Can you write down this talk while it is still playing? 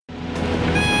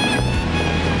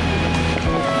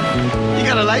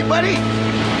light, buddy?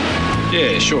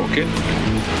 Yeah, sure, kid.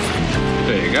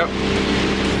 There you go.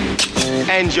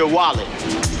 And your wallet.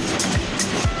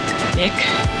 Nick,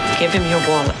 give him your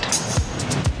wallet.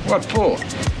 What for?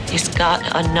 He's got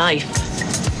a knife.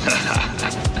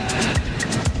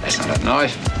 That's not a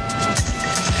knife.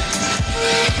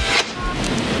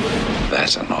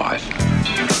 That's a knife.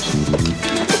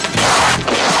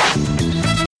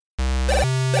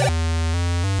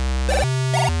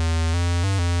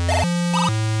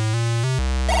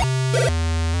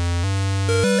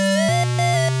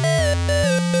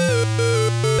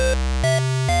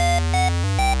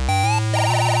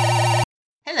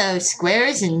 Hello,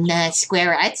 squares and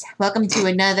squarettes. Welcome to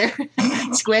another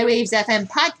Square Waves FM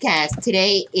podcast.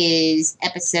 Today is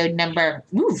episode number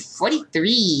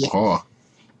 43. Oh.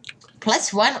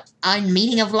 Plus one on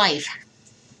meaning of life.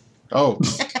 Oh,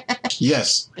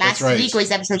 yes, that's right. Last week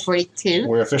was episode 42.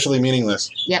 We're officially meaningless.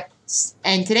 Yep.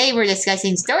 And today we're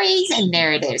discussing stories and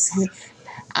narratives.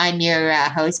 I'm your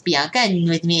host, Bianca, and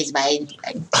with me is my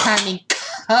charming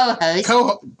co-host,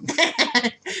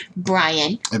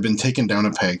 Brian. I've been taken down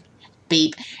a peg.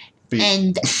 Beep.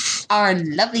 And our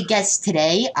lovely guests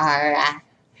today are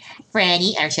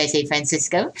Franny, or should I say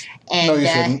Francisco,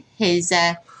 and his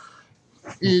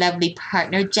lovely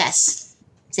partner, Jess.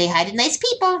 Say hi to nice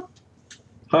people.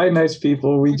 Hi, nice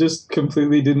people. We just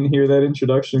completely didn't hear that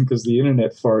introduction because the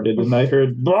internet farted, and I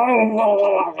heard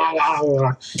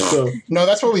so. No,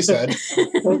 that's what we said.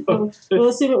 We'll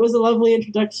assume it was a lovely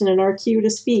introduction and our cue to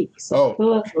speak. So.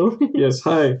 Oh, yes,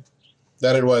 hi.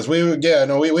 That it was. We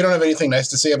don't have anything nice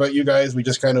to say about you guys. We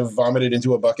just kind of vomited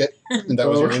into a bucket, and that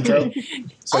was your intro.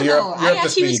 So you're up to actually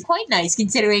speed. was quite nice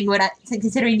considering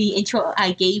the intro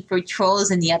I gave for Trolls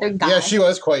and the other guy. Yeah, she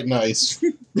was quite nice.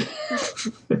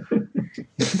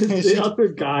 The other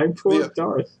guy, poor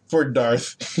Darth. Poor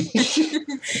Darth.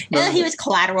 He was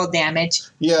collateral damage.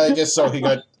 Yeah, I guess so. He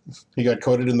got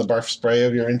coated in the barf spray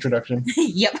of your introduction.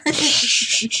 Yep.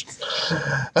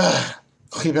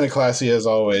 Keeping it classy as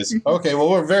always. Okay, well,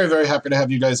 we're very, very happy to have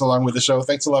you guys along with the show.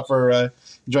 Thanks a lot for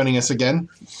joining us again.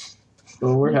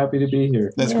 Well, we're happy to be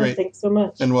here. That's great. Thanks so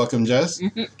much. And welcome, Jess.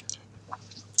 Mm-hmm.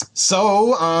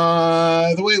 So,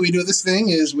 the way we do this thing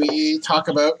is we talk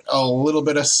about a little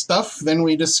bit of stuff. Then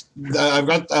we just, I've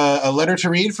got a letter to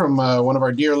read from one of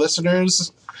our dear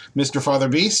listeners, Mr. Father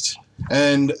Beast.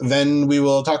 And then we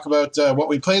will talk about what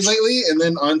we played lately and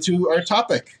then on to our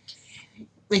topic.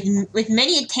 With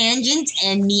many tangents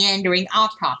and meandering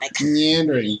off topic.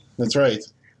 Meandering, that's right.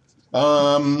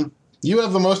 You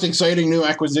have the most exciting new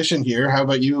acquisition here. How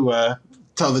about you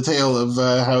tell the tale of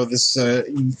how this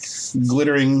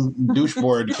glittering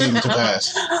doucheboard came to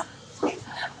pass?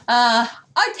 Our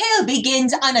tale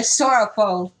begins on a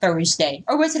sorrowful Thursday.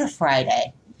 Or was it a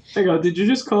Friday? Hang on, did you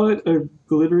just call it a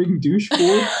glittering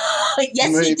doucheboard?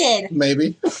 Yes, he did.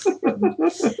 Maybe.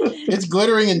 It's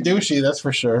glittering and douchey, that's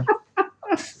for sure.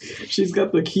 She's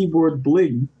got the keyboard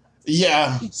bling.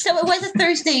 Yeah. So it was a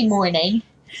Thursday morning.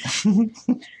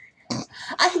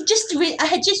 I had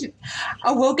just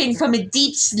awoken from a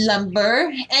deep slumber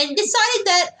and decided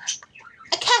that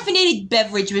a caffeinated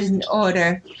beverage was in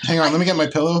order. Hang on, let me get my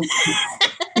pillow.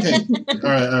 Okay.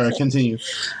 All right, continue.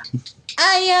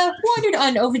 I wandered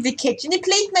on over to the kitchen and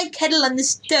placed my kettle on the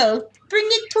stove, bring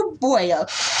it to a boil,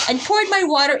 and poured my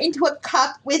water into a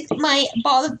cup with my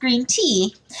ball of green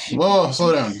tea. Whoa,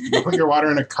 slow down. You put your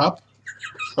water in a cup?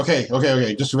 Okay,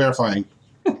 just verifying.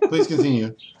 Please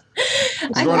continue.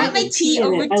 I brought my tea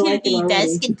over to the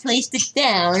desk and placed it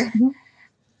down.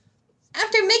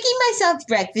 After making myself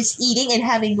breakfast, eating, and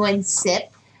having one sip,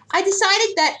 I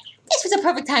decided that this was a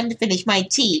perfect time to finish my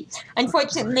tea.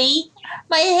 Unfortunately,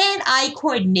 my hand-eye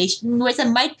coordination was a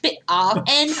mite bit off,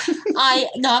 and I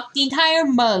knocked the entire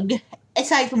mug,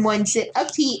 aside from one sip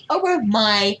of tea, over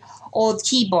my old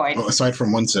keyboard. Oh, aside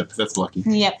from one sip, that's lucky.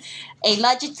 Yep. A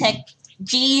Logitech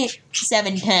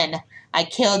G710. I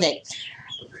killed it.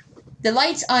 The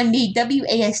lights on the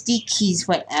WASD keys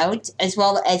went out, as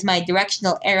well as my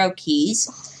directional arrow keys,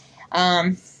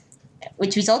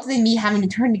 which resulted in me having to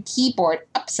turn the keyboard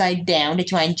upside down to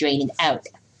try and drain it out.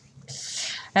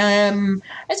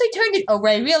 As I turned it over,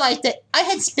 I realized that I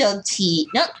had spilled tea,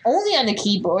 not only on the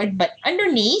keyboard, but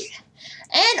underneath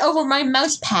and over my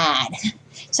mouse pad.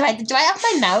 So I had to dry off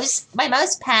my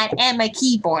mouse pad, and my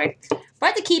keyboard.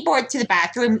 Brought the keyboard to the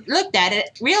bathroom, looked at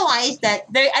it, realized that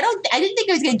I didn't think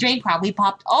it was going to drain properly,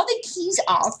 popped all the keys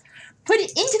off, put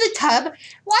it into the tub,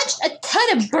 watched a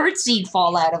ton of birdseed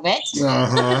fall out of it,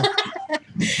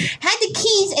 had the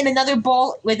keys in another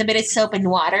bowl with a bit of soap and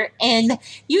water, and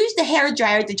used the hair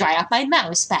dryer to dry off my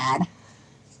mouse pad.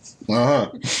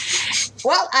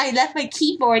 while I left my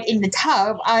keyboard in the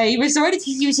tub, I resorted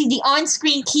to using the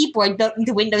on-screen keyboard built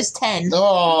into Windows 10.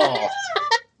 Oh,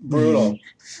 brutal.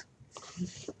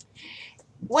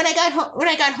 When I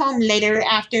got home later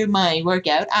after my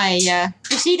workout, I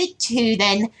proceeded to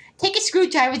then take a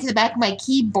screwdriver to the back of my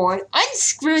keyboard,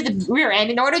 unscrew the rear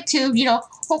end in order to,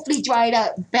 hopefully dry it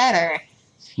out better.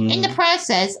 In the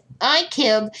process, I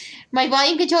killed my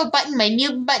volume control button, my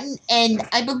mute button, and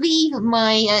I believe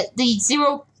my the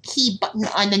 0 key button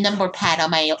on the number pad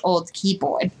on my old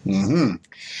keyboard. Mm-hmm.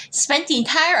 Spent the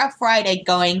entire Friday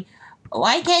going,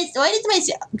 why does my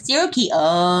 0 key?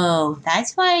 Oh,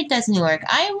 that's why it doesn't work.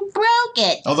 I broke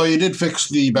it. Although you did fix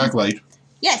the backlight.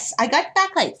 Yes, I got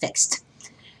backlight fixed.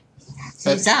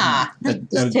 Huzzah.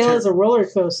 This tale is a roller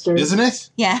coaster. Isn't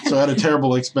it? Yeah. So at a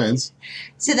terrible expense.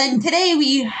 So then today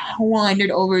we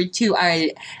wandered over to our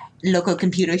local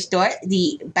computer store,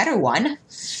 the better one.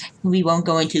 We won't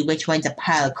go into which one's a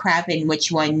pile of crap and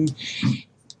which one...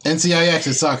 NCIX,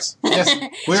 it sucks. Yes,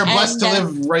 we are blessed to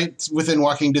live right within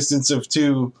walking distance of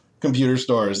 2 computer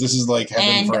stores. This is like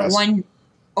heaven for us. And one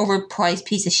overpriced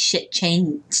piece of shit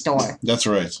chain store. That's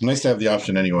right. Nice to have the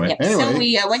option anyway. Yep. Anyway. So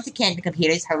we went to Canada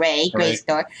Computers, hooray, great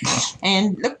store,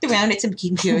 and looked around at some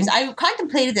computers. I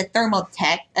contemplated a thermal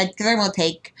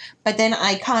take, but then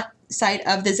I caught sight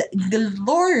of this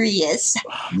glorious.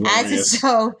 As it's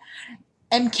so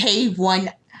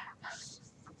MK1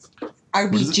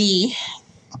 RBG.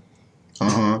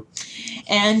 Uh-huh.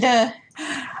 And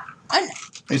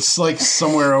it's like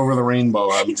somewhere over the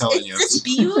rainbow, I'm telling you. It's this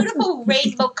beautiful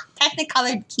rainbow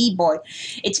technicolored keyboard.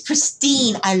 It's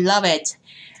pristine. I love it.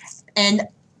 And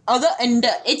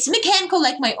it's mechanical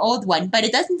like my old one, but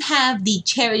it doesn't have the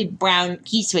cherry brown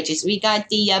key switches. We got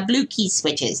the blue key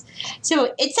switches.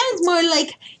 So it sounds more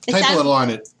like... Type a little on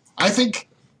it. I think...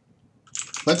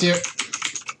 Let's hear it.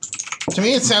 To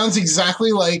me, it sounds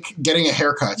exactly like getting a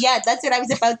haircut. Yeah, that's what I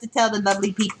was about to tell the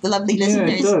lovely listeners.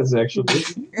 Yeah, it does, actually.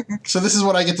 So this is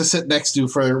what I get to sit next to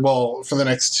for the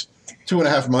next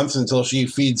 2.5 months until she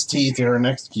feeds tea to her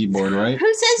next keyboard, right?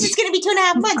 Who says it's going to be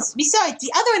 2.5 months? Besides,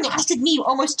 the other one lasted me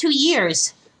almost 2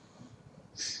 years.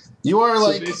 You are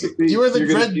you are the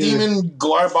dread do demon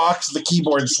Glarbox, the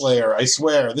keyboard slayer. I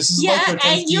swear, this is like your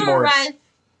 10th keyboard.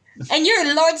 And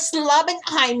you're Lord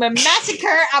Slobbenheimer,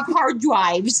 massacre of hard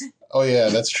drives. Oh yeah,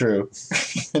 that's true.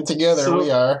 And together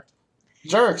we are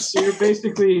jerks. So you're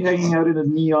basically hanging out in a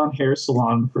neon hair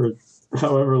salon for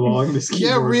however long this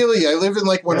keyboard. Yeah, really. I live in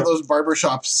like one of those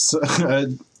barbershops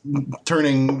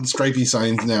turning stripey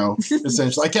signs now,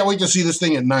 essentially. I can't wait to see this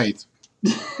thing at night.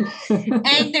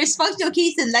 And there's functional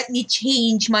keys that let me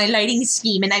change my lighting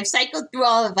scheme, and I've cycled through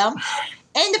all of them.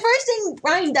 And the first thing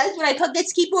Brian does when I plug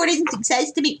this keyboard in,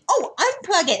 says to me, "Oh,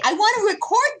 unplug it. I want to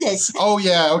record this." Oh,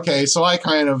 yeah, okay. So I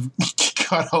kind of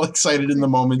got all excited in the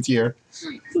moment here.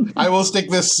 I will stick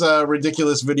this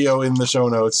ridiculous video in the show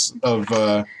notes of...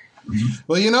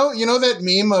 well, you know that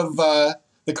meme of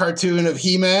the cartoon of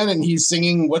He-Man and he's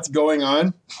singing What's Going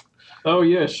On? Oh,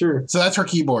 yeah, sure. So that's her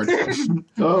keyboard.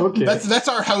 Oh, okay. That's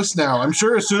our house now. I'm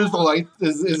sure as soon as the light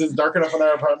is dark enough in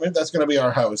our apartment, that's going to be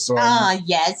our house. So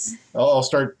yes. I'll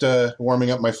start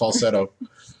warming up my falsetto.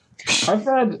 I've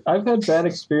had bad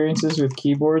experiences with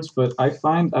keyboards, but I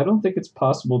don't think it's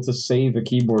possible to save a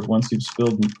keyboard once you've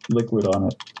spilled liquid on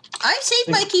it. I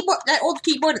saved my keyboard, that old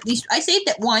keyboard at least. I saved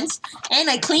it once, and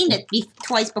I cleaned it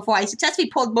twice before. I successfully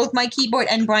pulled both my keyboard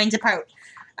and Brian's apart.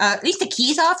 At least the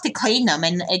keys off to clean them,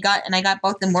 and I got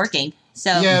both of them working.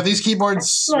 So yeah, these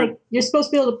keyboards. Like you're supposed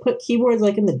to be able to put keyboards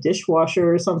like in the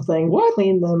dishwasher or something. What?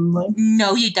 Clean them. Like.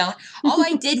 No, you don't. All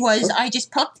I did was I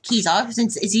just plucked the keys off,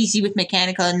 since it's easy with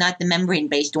mechanical and not the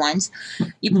membrane-based ones.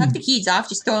 You pluck the keys off,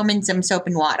 just throw them in some soap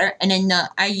and water, and then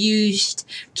I used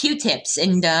Q-tips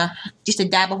and just a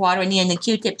dab of water in the end of the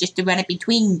Q-tip just to run it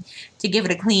between to give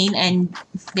it a clean, and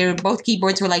both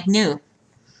keyboards were like new.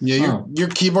 Yeah, your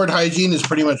keyboard hygiene is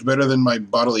pretty much better than my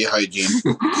bodily hygiene.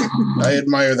 I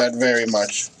admire that very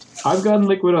much. I've gotten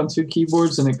liquid on 2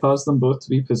 keyboards, and it caused them both to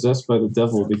be possessed by the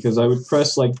devil, because I would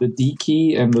press like the D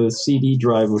key and the CD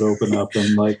drive would open up,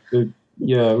 and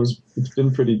it's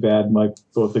been pretty bad, my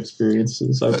both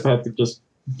experiences. I've had to just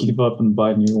give up and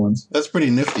buy new ones. That's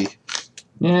pretty nifty.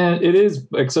 Yeah, it is,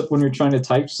 except when you're trying to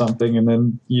type something, and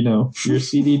then, your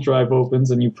CD drive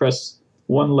opens and you press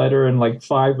one letter and like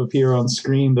 5 appear on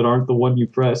screen that aren't the one you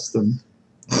pressed. And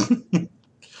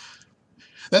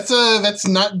that's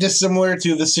not dissimilar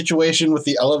to the situation with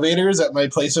the elevators at my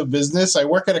place of business. I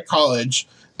work at a college,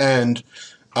 and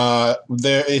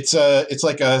it's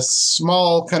like a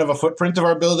small kind of a footprint of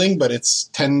our building, but it's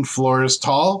 10 floors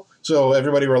tall. So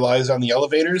everybody relies on the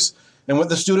elevators. And what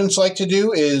the students like to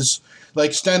do is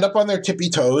like stand up on their tippy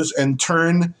toes and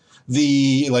turn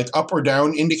the like up or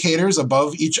down indicators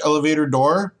above each elevator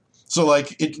door. So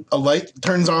like a light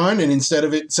turns on, and instead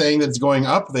of it saying that it's going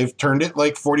up, they've turned it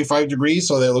like 45 degrees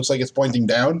so that it looks like it's pointing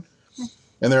down.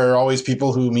 And there are always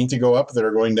people who mean to go up that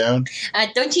are going down.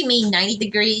 Don't you mean 90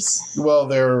 degrees?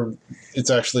 Well, it's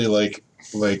actually like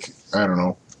I don't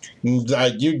know.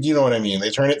 You know what I mean.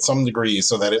 They turn it some degrees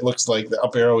so that it looks like the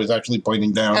up arrow is actually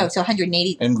pointing down. Oh, so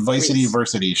 180 and vicity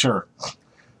versity, sure.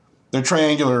 They're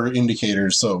triangular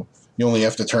indicators, so you only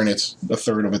have to turn it a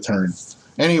third of a turn.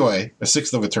 Anyway, a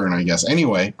sixth of a turn, I guess.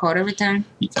 Anyway. Quarter of a turn?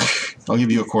 I'll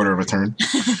give you a quarter of a turn.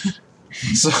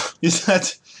 So is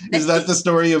that the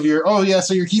story of your... Oh, yeah,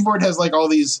 so your keyboard has like all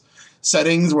these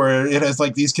settings where it has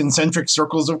like these concentric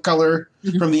circles of color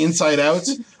from the inside out,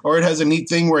 or it has a neat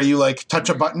thing where you like touch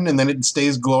a button and then it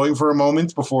stays glowing for a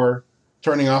moment before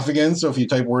turning off again. So if you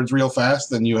type words real fast,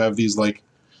 then you have these like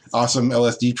awesome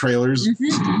LSD trailers.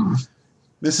 Mm-hmm.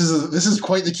 This is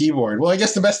quite the keyboard. Well, I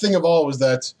guess the best thing of all was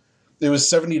that it was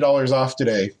 $70 off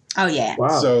today. Oh yeah!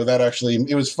 Wow. So that actually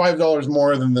it was $5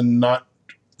 more than the not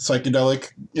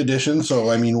psychedelic edition. So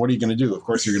I mean, what are you going to do? Of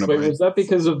course, you're going to buy it. Was that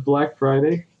because of Black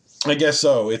Friday? I guess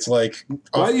so. It's like...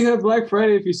 Why do you have Black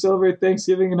Friday if you celebrate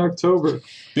Thanksgiving in October?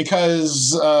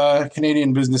 Because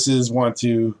Canadian businesses want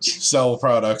to sell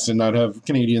products and not have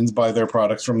Canadians buy their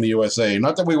products from the USA.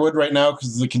 Not that we would right now,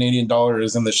 because the Canadian dollar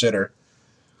is in the shitter.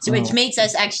 So which makes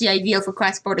us actually ideal for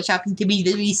cross-border shopping to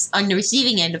be on the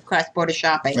receiving end of cross-border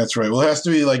shopping. That's right. Well, it has to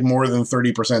be like more than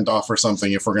 30% off or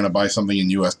something if we're going to buy something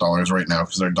in US dollars right now,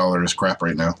 because our dollar is crap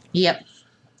right now. Yep.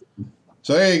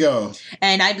 So there you go.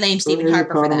 And I blame Stephen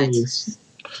Harper for that.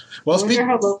 Well, I wonder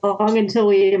how long until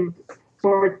we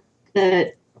import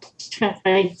that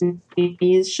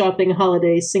Chinese shopping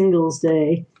holiday Singles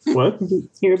Day. What? Did you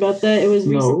hear about that? It was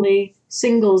recently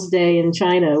Singles Day in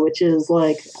China, which is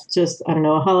like just, I don't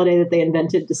know, a holiday that they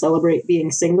invented to celebrate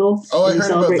being single. Oh, I heard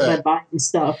celebrate about that. by buying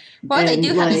stuff. Well, and they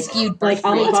do have a skewed birth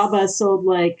like rate. Alibaba sold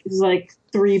like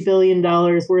 $3 billion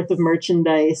worth of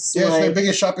merchandise. Yeah, it's like, the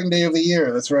biggest shopping day of the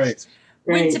year. That's right.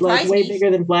 right, like way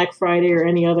bigger than Black Friday or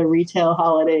any other retail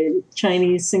holiday.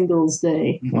 Chinese Singles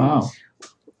Day. Wow.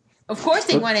 Of course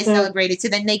they want to celebrate it, so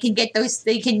then they can get those.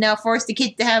 They can now force the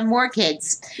kids to have more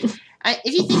kids.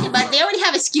 If you think about it, they already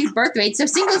have a skewed birth rate, so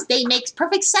Singles Day makes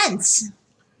perfect sense.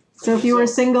 So if you were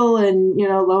single and,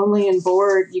 lonely and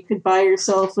bored, you could buy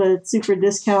yourself a super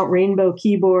discount rainbow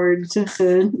keyboard to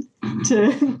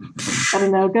I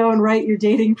don't know, go and write your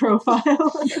dating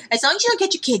profile. As long as you don't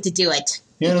get your kid to do it.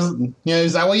 Yeah,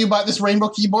 is that why you bought this rainbow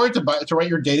keyboard, to write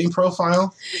your dating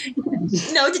profile?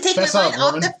 No, to take my mind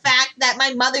off the fact that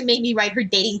my mother made me write her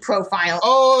dating profile.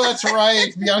 Oh, that's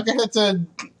right. Bianca had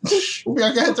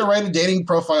to write a dating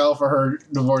profile for her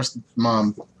divorced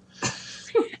mom.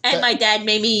 And my dad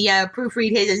made me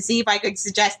proofread his and see if I could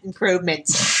suggest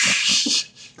improvements.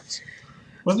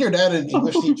 Wasn't your dad an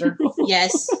English teacher?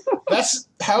 Yes. That's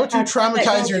How to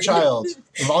Traumatize Your Child,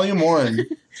 Volume 1.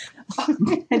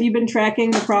 Have you been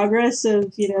tracking the progress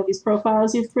of, these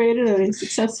profiles you've created? Are they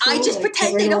successful? I just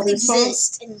pretend they don't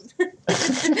exist.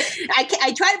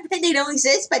 I try to pretend they don't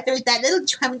exist, but there's that little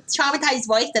traumatized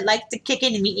voice that likes to kick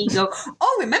in and me and go,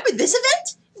 oh, remember this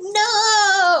event?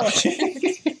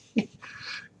 No!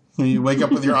 You wake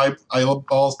up with your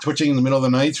eyeballs twitching in the middle of the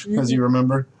night, as you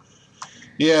remember.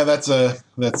 Yeah, that's an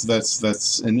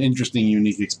interesting,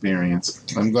 unique experience.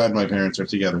 I'm glad my parents are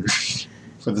together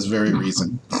for this very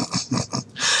reason.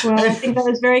 Well, I think that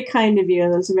was very kind of you.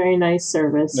 That was a very nice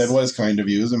service. That was kind of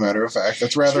you, as a matter of fact.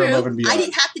 That's rather above and beyond. I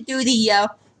didn't have to do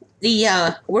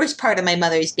the worst part of my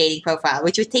mother's dating profile,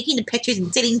 which was taking the pictures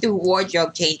and sitting through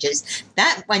wardrobe changes.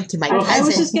 That went to my cousin. I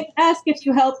was just going to ask if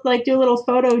you helped do a little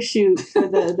photo shoot for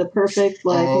the perfect,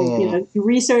 you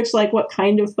research what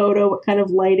kind of photo, what kind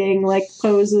of lighting,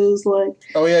 poses, Oh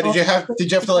yeah, did you have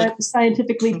to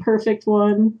scientifically perfect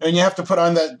one? And you have to put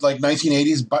on that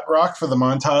 1980s butt rock for the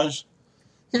montage?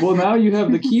 Well, now you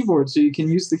have the keyboard, so you can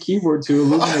use the keyboard to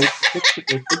illuminate the picture,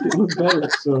 make it look better.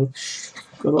 So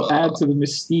that'll add to the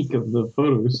mystique of the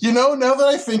photos. Now that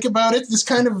I think about it, this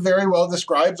kind of very well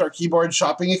describes our keyboard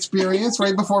shopping experience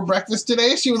right before breakfast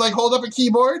today. She would hold up a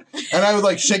keyboard, and I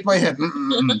would shake my head.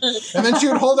 And then she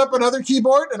would hold up another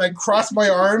keyboard, and I'd cross my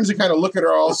arms and kind of look at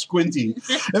her all squinty.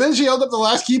 And then she held up the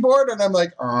last keyboard, and I'm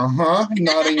like,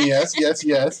 nodding yes, yes,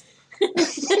 yes.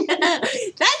 That's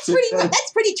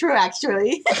pretty true,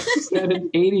 actually. Had an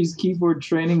 80s keyboard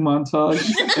training montage.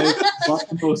 Bought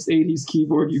the most 80s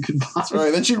keyboard you could buy. That's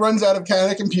right. Then she runs out of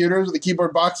Canada Computers with the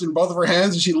keyboard box in both of her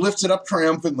hands, and she lifts it up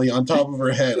triumphantly on top of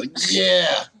her head.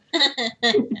 Yeah.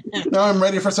 Now I'm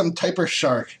ready for some Typer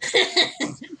Shark.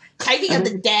 Typing of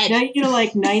the dead. Now you know,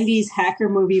 like 90s hacker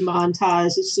movie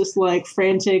montage. It's just like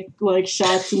frantic, like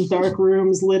shots in dark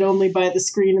rooms lit only by the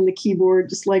screen and the keyboard,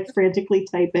 just like frantically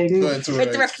typing. That's right.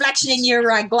 With the reflection in your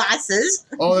glasses.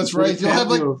 Oh, that's right. You'll have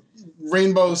like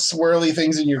rainbow swirly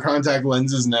things in your contact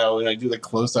lenses now, and I do the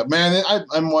close up. Man, I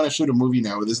want to shoot a movie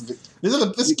now. This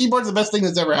keyboard's the best thing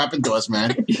that's ever happened to us,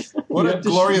 man. What a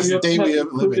glorious day we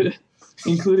have living.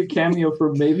 Include a cameo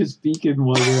for Mavis Beacon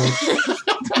while you're at.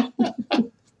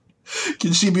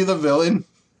 Can she be the villain?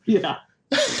 Yeah.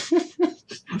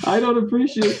 I don't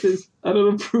appreciate this. I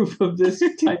don't approve of this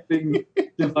typing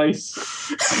device.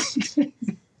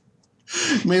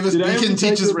 Mavis Beacon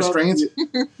teaches restraint.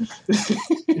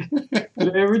 Did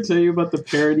I ever tell you about the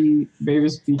parody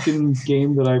Mavis Beacon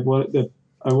game that I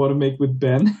want to make with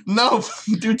Ben? No,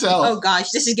 do tell. Oh gosh,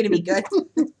 this is going to be good.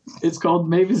 It's called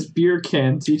Mavis Beer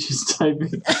Can Teaches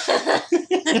Typing.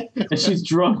 And she's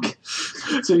drunk.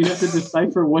 So you have to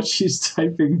decipher what she's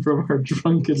typing from her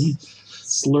drunken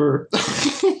slur.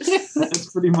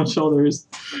 That's pretty much all there is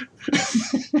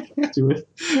to it.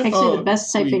 Actually, the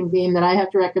best typing game that I have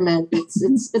to recommend.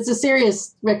 It's a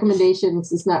serious recommendation.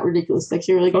 It's not ridiculous. It's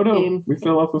actually a really good game. We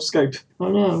fell off of Skype. Oh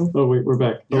no. Oh wait, we're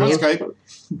back. You're on Skype.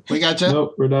 We got you.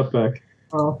 Nope, we're not back.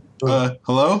 Oh.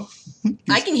 Hello?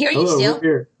 I can hear you Hello, still. we're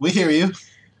here. We hear you.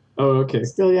 Oh, okay.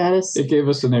 Still got us. It gave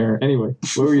us an error. Anyway,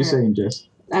 what were you saying, Jess?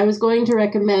 I was going to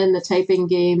recommend the typing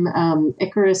game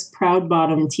Icarus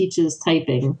Proudbottom Teaches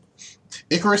Typing.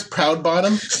 Icarus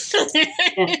Proudbottom?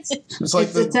 Yes.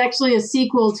 It's actually a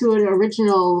sequel to an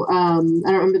original, I don't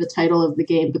remember the title of the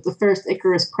game, but the first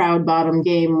Icarus Proudbottom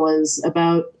game was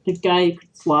about a guy who could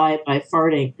fly by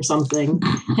farting or something,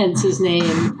 hence his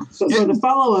name. But for the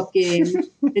follow-up game,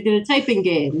 they did a typing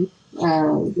game,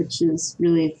 which is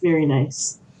really very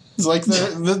nice. It's like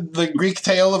the Greek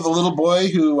tale of the little boy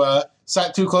who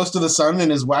sat too close to the sun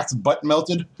and his wax butt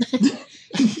melted.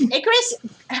 Icarus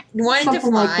wanted Something to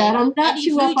fly, like that. I'm not and he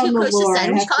too flew up on too the close to lore. the sun,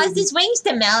 I which have to- caused his wings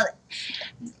to melt,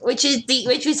 which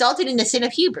resulted in the sin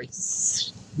of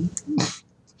hubris.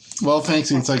 Well,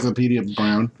 thanks, Encyclopedia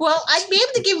Brown. Well, I'd be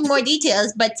able to give more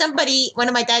details, but one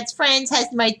of my dad's friends,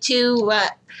 has my two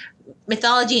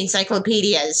mythology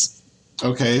encyclopedias,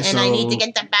 Okay, and I need to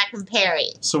get them back from Perry.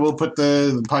 So we'll put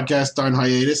the podcast on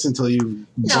hiatus until you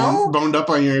boned up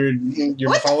on your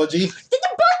mythology. Did the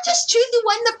bird just chew the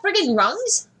friggin'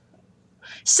 rungs?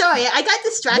 Sorry, I got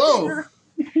distracted. Whoa.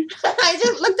 I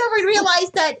just looked over and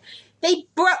realized that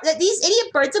that these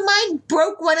idiot birds of mine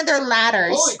broke one of their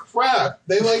ladders. Holy crap!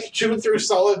 They chewed through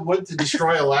solid wood to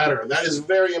destroy a ladder. That is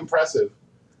very impressive.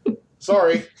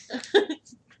 Sorry.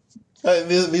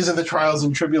 These are the trials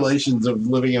and tribulations of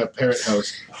living in a parrot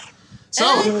house. So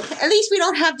at least we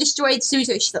don't have destroyed shoes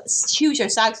or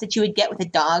socks that you would get with a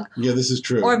dog. Yeah, this is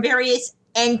true. Or various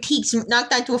antiques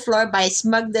knocked onto a floor by a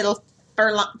smug little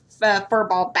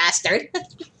furball bastard.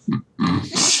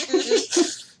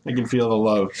 I can feel the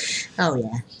love. Oh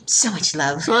yeah, so much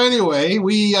love. So anyway,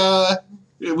 we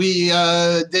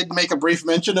did make a brief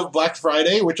mention of Black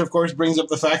Friday, which of course brings up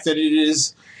the fact that it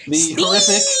is the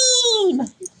horrific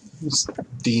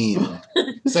Steam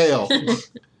sale.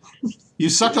 You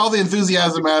sucked all the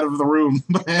enthusiasm out of the room.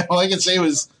 All I can say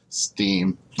was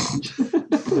Steam.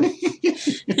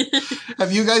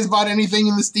 Have you guys bought anything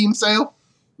in the Steam sale?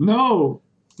 No.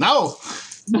 No.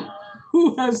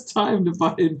 Who has time to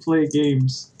buy and play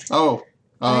games? Oh.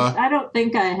 I don't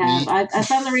think I have. I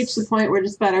finally reached the point where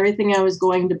just about everything I was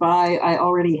going to buy, I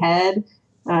already had.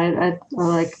 I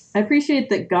appreciate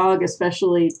that GOG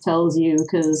especially tells you,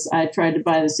 because I tried to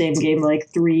buy the same game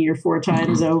 3 or 4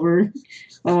 times over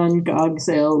on GOG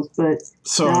sales, but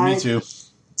me too.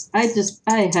 I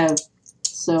have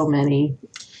so many,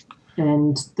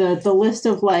 and the list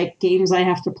of games I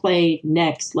have to play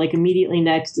next, immediately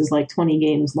next, is 20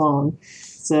 games long.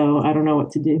 So I don't know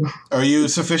what to do. Are you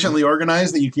sufficiently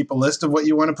organized that you keep a list of what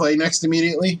you want to play next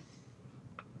immediately?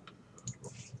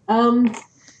 I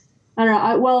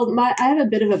don't know. I have a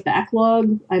bit of a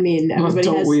backlog. I mean, everybody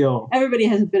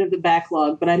has a bit of a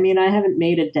backlog, but I mean, I haven't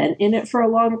made a dent in it for a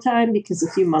long time because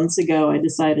a few months ago I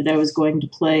decided I was going to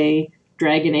play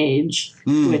Dragon Age,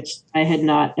 which I had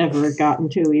not ever gotten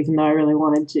to, even though I really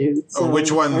wanted to. So,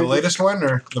 which one? The latest one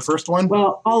or the first one?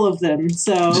 Well, all of them.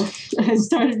 So I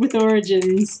started with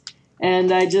Origins,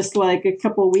 and I just a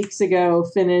couple of weeks ago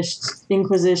finished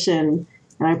Inquisition.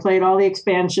 And I played all the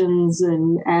expansions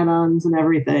and add-ons and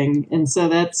everything. And so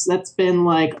that's been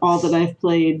all that I've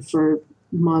played for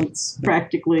months,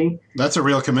 practically. That's a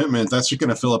real commitment. That's just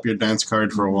going to fill up your dance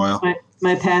card for a while.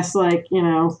 My past,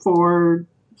 500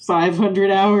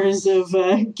 hours of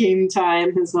game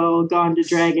time has all gone to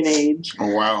Dragon Age.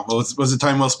 Oh, wow. Was it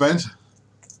time well spent?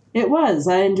 It was.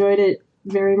 I enjoyed it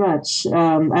very much.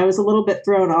 I was a little bit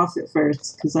thrown off at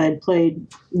first because I had played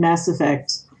Mass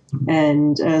Effect,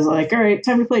 and I was like, all right,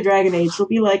 time to play Dragon Age. It'll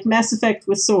be like Mass Effect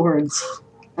with swords.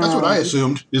 That's what I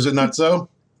assumed. Is it not so?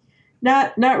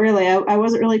 Not really. I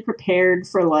wasn't really prepared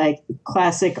for like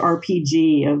classic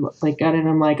RPG of like, and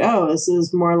I'm like, oh, this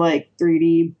is more like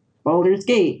 3D Baldur's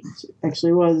Gate.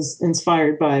 Actually was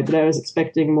inspired by, but I was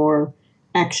expecting more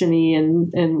actiony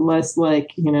and less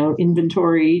like,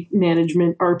 inventory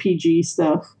management RPG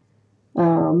stuff.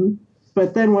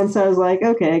 But then once I was like,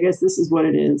 okay, I guess this is what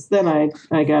it is, then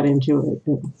I got into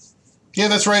it. Yeah,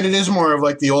 that's right. It is more of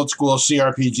like the old school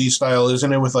CRPG style,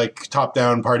 isn't it? With like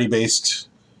top-down party-based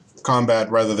combat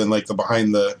rather than like the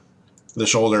behind the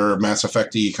shoulder Mass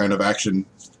Effect-y kind of action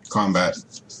combat.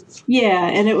 Yeah,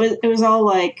 and it was all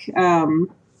like,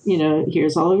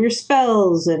 here's all of your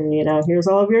spells, and here's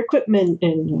all of your equipment,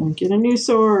 and get a new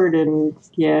sword, and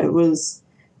it was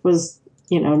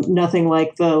nothing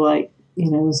like the like it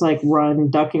was like run,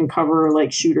 duck and cover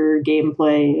like shooter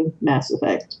gameplay of Mass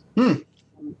Effect.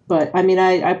 But I mean,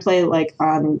 I play like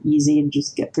on easy and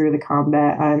just get through the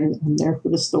combat. I'm there for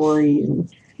the story and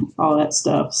all that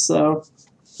stuff. So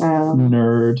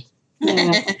nerd.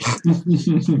 Yeah.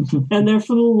 And they're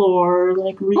for the lore,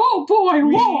 like oh boy,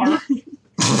 lore.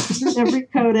 Every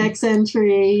codex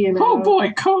entry, Oh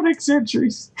boy, codex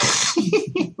entries.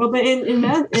 Well, but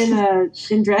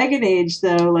in Dragon Age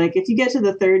though, like if you get to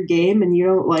the third game and you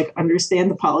don't like understand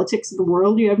the politics of the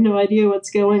world, you have no idea what's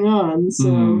going on. So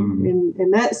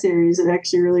in that series, it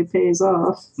actually really pays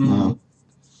off. Mm.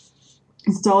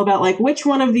 It's all about like which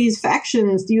one of these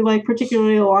factions do you like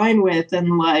particularly align with,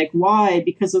 and like why,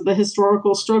 because of the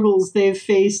historical struggles they've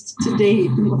faced to date.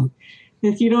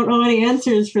 If you don't know any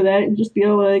answers for that, you just be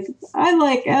all like, I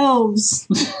like elves.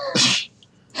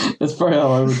 That's probably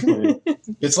how I would play it.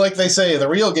 It's like they say, the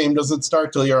real game doesn't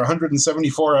start till you're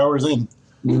 174 hours in.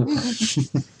 Yeah.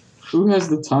 Who has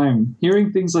the time?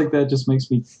 Hearing things like that just makes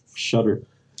me shudder.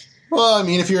 Well, I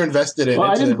mean, if you're invested in it.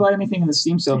 I didn't buy anything in the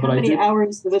Steam sale, but I did. How many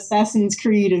hours of Assassin's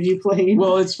Creed have you played?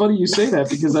 Well, it's funny you say that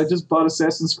because I just bought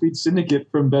Assassin's Creed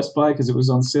Syndicate from Best Buy because it was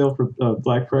on sale for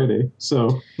Black Friday.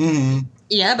 So. Mm-hmm.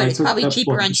 Yeah, but it's probably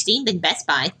cheaper on Steam than Best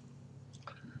Buy.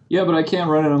 Yeah, but I can't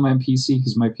run it on my PC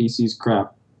because my PC's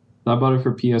crap. I bought it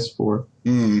for PS4.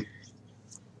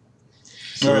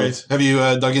 So, all right. Have you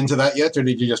dug into that yet, or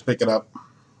did you just pick it up?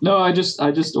 No, I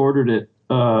just ordered it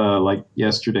like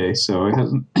yesterday, so it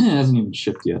hasn't even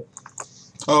shipped yet.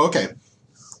 Oh, okay.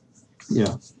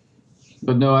 Yeah,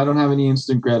 but no, I don't have any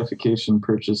instant gratification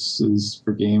purchases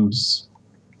for games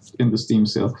in the Steam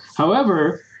sale.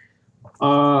 However,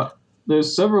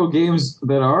 there's several games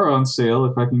that are on sale.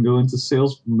 If I can go into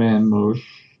salesman mode.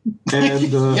 And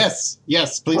yes,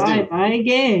 please do. Buy my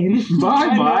game.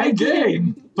 Buy my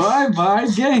game. Buy my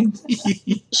game.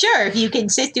 Sure, if you can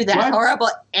sit through that horrible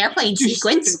airplane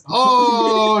sequence.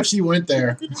 Oh, she went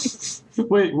there.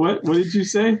 Wait, what? What did you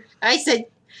say? I said,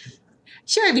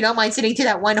 sure, if you don't mind sitting to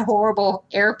that one horrible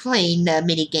airplane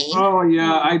mini game. Oh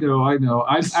yeah, I know.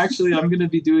 I'm going to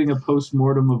be doing a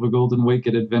post-mortem of a Golden Wake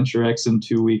at Adventure X in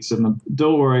 2 weeks, and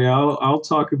don't worry, I'll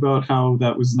talk about how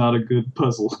that was not a good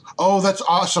puzzle. Oh, that's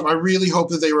awesome! I really hope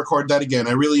that they record that again.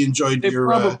 I really enjoyed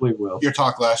your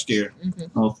talk last year.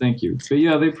 Mm-hmm. Oh, thank you. But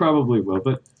yeah, they probably will.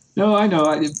 But no, I know.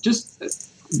 I just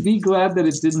be glad that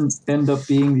it didn't end up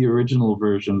being the original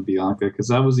version, Bianca, because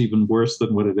that was even worse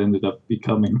than what it ended up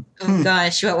becoming. Oh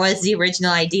gosh, what was the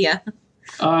original idea?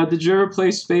 Did you ever play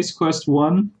Space Quest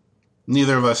 1?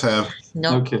 Neither of us have.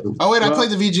 No. Nope. Okay. Oh wait, I played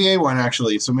the VGA one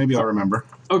actually, so maybe I'll remember.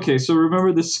 Okay, so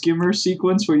remember the skimmer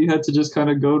sequence where you had to just kind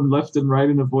of go left and right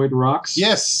and avoid rocks?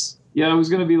 Yes. Yeah, it was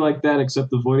going to be like that,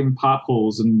 except avoiding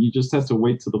potholes, and you just had to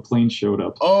wait till the plane showed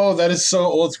up. Oh, that is so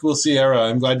old school Sierra.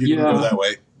 I'm glad you didn't go that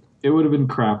way. It would have been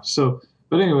crap. So,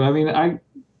 but anyway, I mean,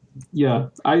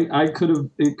 it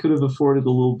could have afforded a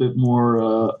little bit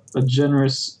more, a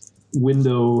generous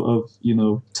window of,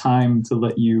 time to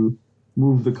let you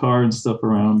move the car and stuff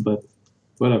around, but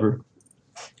whatever.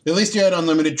 At least you had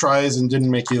unlimited tries and didn't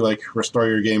make you, restore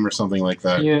your game or something like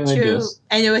that. Yeah, True. I guess.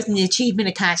 And there was an achievement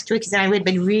attached to it, because then I would have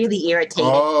been really irritated.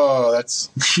 Oh,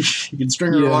 that's... you can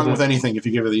string her along with anything if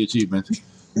you give her the achievement.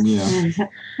 Yeah.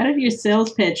 How did your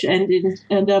sales pitch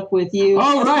end up with you?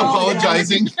 Oh, right.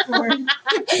 Apologizing. I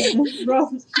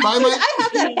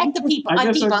have that effect on people.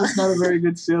 I guess I'm just not a very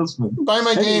good salesman. Buy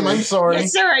my game. I'm sorry.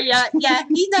 Yes, sir. Yeah.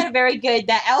 He's not a very good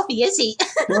Elfie, is he?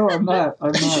 No, I'm not.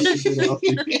 I'm not a good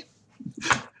Elfie.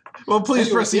 Well, please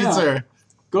proceed, sir.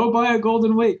 Go buy a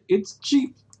Golden Wake. It's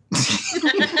cheap.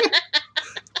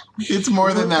 It's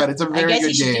more than that. It's a very good game. I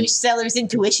guess you should use seller's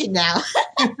intuition now.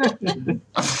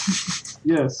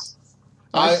 Yes.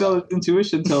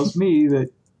 Intuition tells me that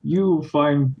you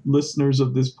fine listeners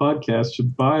of this podcast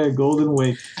should buy a golden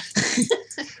wake.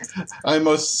 I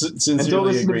most sincerely and don't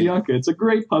listen agree. to Bianca. It's a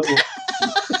great puzzle.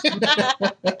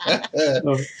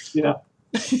 Yeah.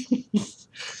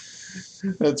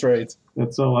 That's right.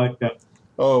 That's all I got.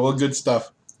 Oh, well, good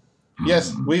stuff.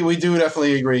 Yes, we do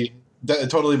definitely agree.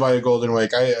 Totally buy a golden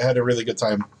wake. I had a really good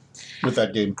time with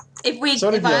that game. If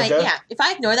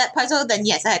I ignore that puzzle, then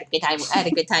yes, I had a good time. I had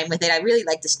a good time with it. I really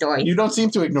liked the story. You don't seem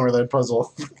to ignore that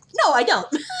puzzle. No, I don't.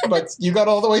 But you got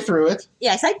all the way through it.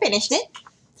 Yes, I finished it.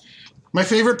 My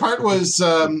favorite part was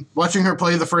watching her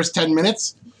play the first 10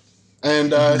 minutes.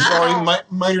 And sorry,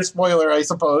 minor spoiler, I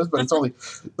suppose, but it's only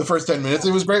the first 10 minutes.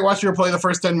 It was great watching her play the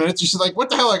first 10 minutes. She's like,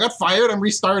 what the hell? I got fired. I'm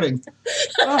restarting.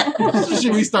 So she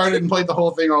restarted and played the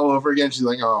whole thing all over again. She's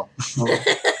like, oh.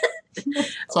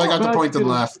 So I got to point and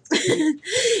laugh.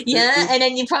 Yeah, and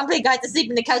then you probably got to sleep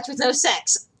in the couch with no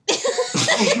sex.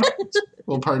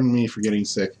 Well, pardon me for getting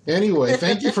sick. Anyway,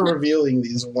 thank you for revealing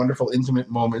these wonderful, intimate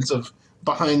moments of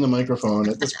behind the microphone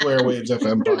at the Square Waves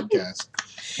FM podcast.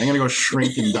 I'm going to go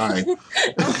shrink and die.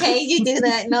 Okay, you do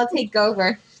that, and I'll take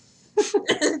over.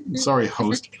 Sorry,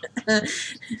 host.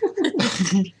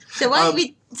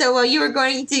 So you were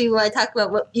going to talk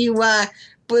about what you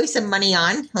blew some money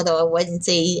on, although I wouldn't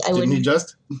say I wouldn't. Didn't you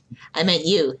just? I meant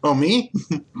you. Oh, me?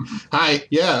 Hi.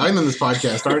 Yeah, I'm in this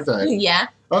podcast, aren't I? Yeah.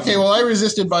 Okay, well, I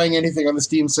resisted buying anything on the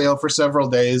Steam sale for several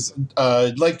days.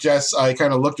 Like Jess, I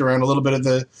kind of looked around a little bit at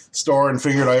the store and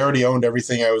figured I already owned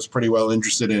everything I was pretty well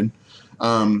interested in.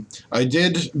 I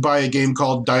did buy a game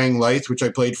called Dying Light, which I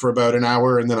played for about an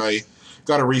hour, and then I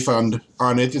got a refund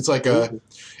on it. It's like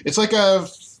a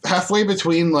halfway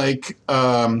between like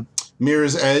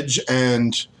Mirror's Edge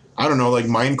and I don't know, like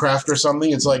Minecraft or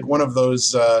something. It's like one of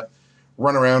those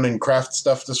run around and craft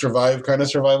stuff to survive kind of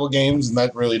survival games, and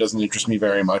that really doesn't interest me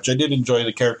very much. I did enjoy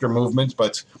the character movement,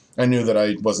 but I knew that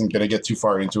I wasn't going to get too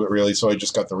far into it really, so I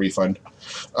just got the refund.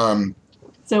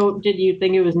 So did you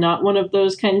think it was not one of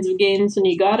those kinds of games when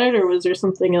you got it, or was there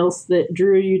something else that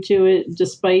drew you to it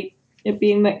despite it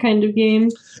being that kind of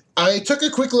game? I took a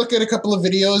quick look at a couple of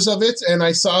videos of it, and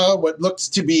I saw what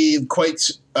looked to be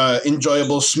quite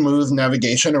enjoyable, smooth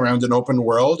navigation around an open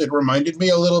world. It reminded me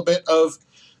a little bit of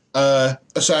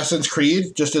Assassin's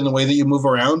Creed, just in the way that you move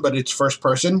around, but it's first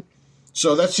person.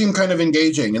 So that seemed kind of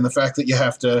engaging, and the fact that you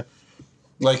have to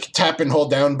like tap and hold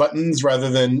down buttons rather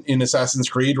than in Assassin's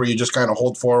Creed where you just kind of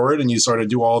hold forward and you sort of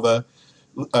do all the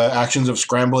actions of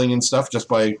scrambling and stuff just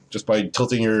by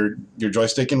tilting your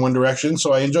joystick in one direction.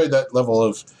 So I enjoyed that level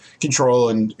of control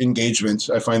and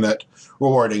engagement. I find that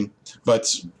rewarding.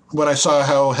 But when I saw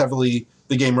how heavily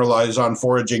the game relies on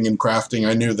foraging and crafting,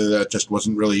 I knew that just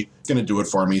wasn't really going to do it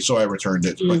for me, so I returned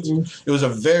it. Mm-hmm. But it was a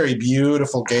very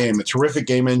beautiful game, a terrific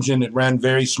game engine. It ran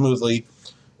very smoothly.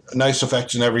 Nice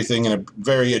effects and everything, and a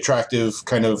very attractive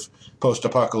kind of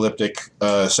post-apocalyptic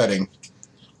setting.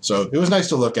 So it was nice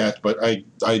to look at, but I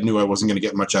knew I wasn't going to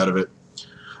get much out of it.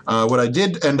 What I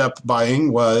did end up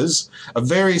buying was a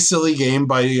very silly game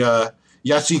by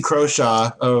Yahtzee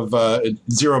Croshaw of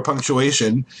Zero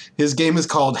Punctuation. His game is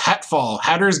called Hatfall.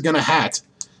 Hatter's Gonna Hat.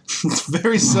 It's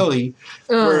very silly.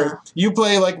 Where you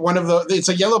play like one of the... It's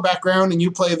a yellow background, and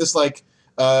you play this like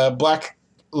black...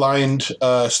 lined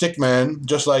stick man,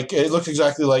 just like it looks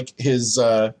exactly like his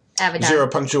Zero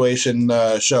Punctuation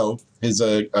show, his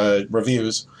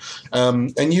reviews,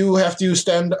 and you have to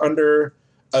stand under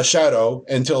a shadow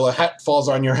until a hat falls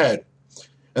on your head,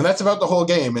 and that's about the whole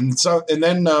game. And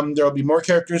then there will be more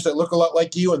characters that look a lot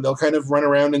like you, and they'll kind of run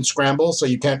around and scramble, so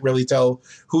you can't really tell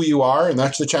who you are, and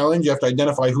that's the challenge. You have to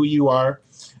identify who you are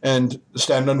and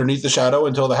stand underneath the shadow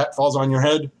until the hat falls on your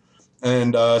head.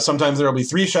 And sometimes there will be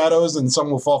 3 shadows, and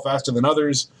some will fall faster than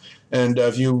others. And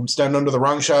if you stand under the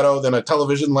wrong shadow, then a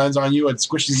television lands on you and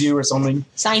squishes you or something.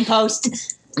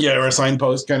 Signpost. Yeah, or a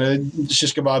signpost kind of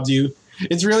shish kebabs you.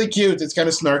 It's really cute. It's kind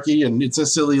of snarky, and it's a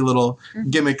silly little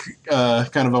gimmick,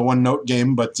 kind of a one-note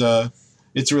game, but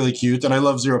it's really cute. And I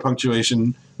love Zero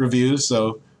Punctuation reviews,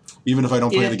 so even if I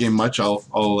don't play the game much,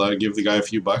 I'll give the guy a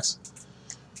few bucks.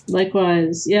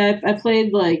 Likewise. Yeah, I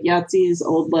played like Yahtzee's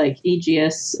old like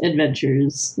EGS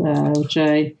adventures, which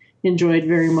I enjoyed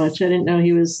very much. I didn't know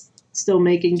he was still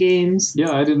making games.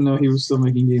 Yeah, I didn't know he was still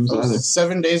making games either.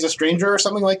 7 Days a Stranger or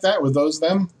something like that? Were those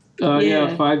them?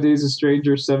 Yeah, 5 Days a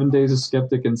Stranger, 7 Days a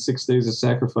Skeptic, and 6 Days a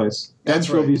Sacrifice. That's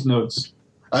right. These notes.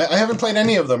 I haven't played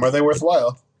any of them. Are they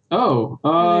worthwhile? Oh,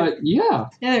 yeah.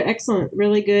 Yeah, they're excellent.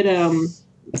 Really good,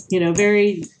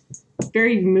 very...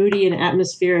 very moody and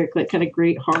atmospheric, like kind of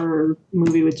great horror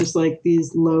movie with just like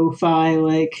these lo-fi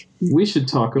like. We should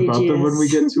talk about them when we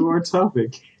get to our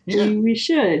topic. we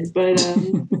should, but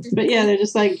yeah, they're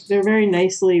just like they're very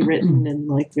nicely written and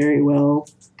like very well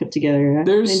put together. I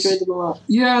enjoyed them a lot.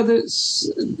 Yeah,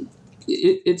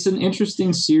 it's an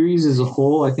interesting series as a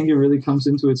whole. I think it really comes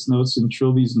into its notes in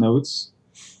Trilby's notes.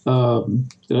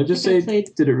 Did I just say?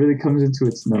 Did it really comes into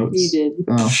its notes? You did.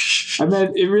 Oh. I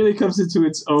meant it really comes into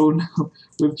its own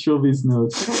with Trilby's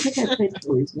notes. I don't think I played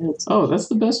Trilby's notes. Oh, that's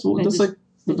the best one. That's like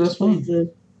the best one.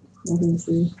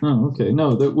 Oh, okay.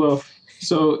 No,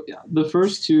 so the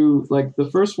first two, like the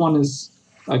first one is,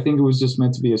 I think it was just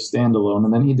meant to be a standalone,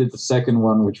 and then he did the second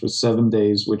one, which was 7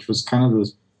 days, which was kind of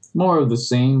more of the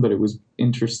same, but it was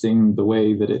interesting the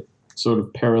way that it sort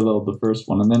of paralleled the first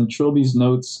one. And then Trilby's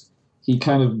notes, he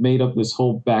kind of made up this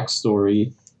whole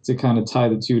backstory to kind of tie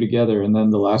the two together, and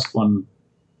then the last one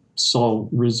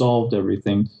resolved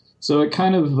everything. So it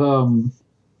kind of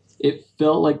it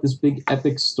felt like this big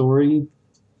epic story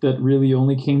that really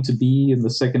only came to be in the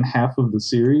second half of the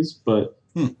series, but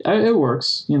it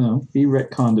works. He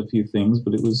retconned a few things,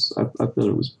 but it was I thought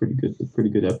it was pretty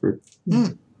good effort.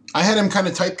 I had him kind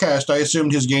of typecast. I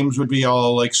assumed his games would be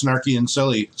all like snarky and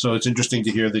silly, so it's interesting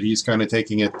to hear that he's kind of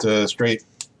taking it straight.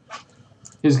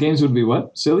 His games would be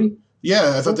what? Silly?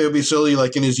 Yeah, I thought they would be silly,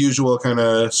 like in his usual kind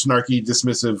of snarky,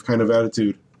 dismissive kind of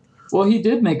attitude. Well, he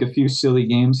did make a few silly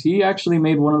games. He actually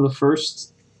made one of the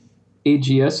first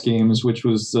AGS games, which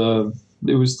was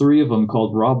it was 3 of them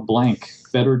called Rob Blank,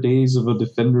 Better Days of a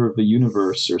Defender of the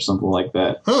Universe or something like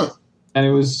that. Huh. And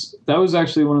that was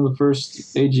actually one of the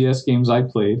first AGS games I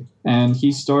played. And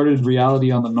he started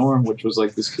Reality on the Norm, which was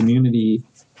like this community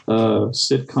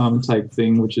sitcom type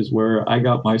thing, which is where I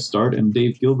got my start, and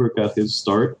Dave Gilbert got his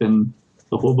start, and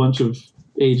a whole bunch of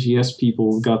AGS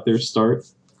people got their start.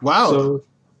 Wow. So,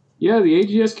 yeah, the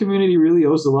AGS community really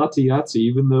owes a lot to Yahtzee,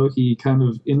 even though he kind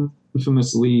of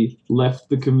infamously left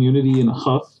the community in a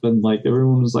huff, and like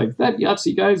everyone was like, that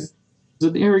Yahtzee guy's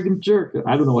an arrogant jerk.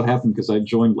 I don't know what happened because I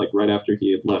joined like right after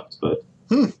he had left, but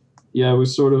yeah, it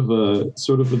was sort of an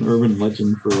urban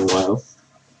legend for a while.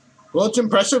 Well, it's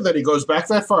impressive that he goes back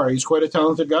that far. He's quite a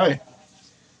talented guy.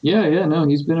 Yeah, no,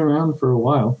 he's been around for a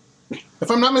while.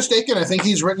 If I'm not mistaken, I think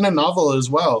he's written a novel as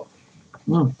well.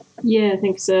 Oh. Yeah, I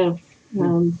think so.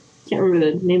 Can't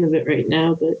remember the name of it right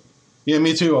now, but... Yeah,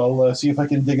 me too. I'll see if I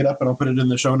can dig it up and I'll put it in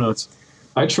the show notes.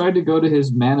 I tried to go to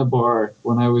his Mana Bar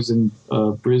when I was in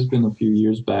Brisbane a few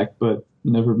years back, but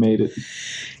never made it.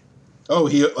 Oh,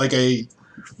 he like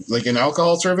an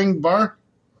alcohol serving bar?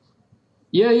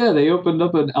 Yeah, they opened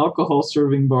up an alcohol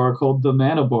serving bar called the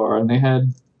Mana Bar, and they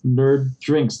had nerd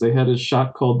drinks. They had a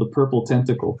shot called the Purple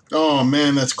Tentacle. Oh,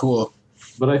 man, that's cool.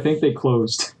 But I think they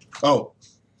closed. Oh,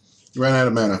 ran out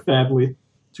of mana. Badly.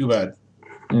 Too bad.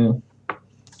 Yeah.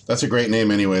 That's a great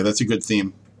name anyway. That's a good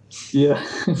theme. Yeah.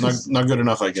 Not good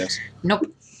enough, I guess.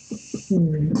 Nope.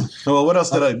 Oh, well, what else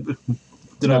did I buy?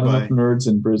 Enough nerds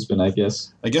in Brisbane, I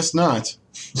guess. I guess not.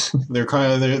 They're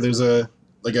kind of there's a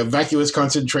vacuous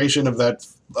concentration of that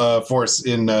force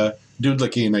in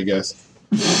Doodlakine, I guess.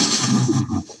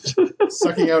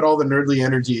 Sucking out all the nerdly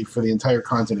energy for the entire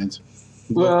continent.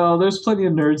 Well, there's plenty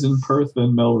of nerds in Perth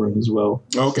and Melbourne as well.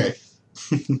 Okay.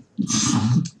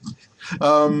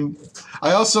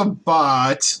 I also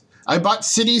bought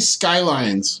Cities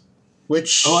Skylines,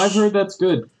 which... Oh, I've heard that's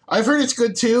good. I've heard it's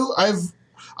good, too.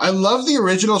 I love the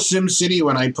original SimCity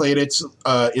when I played it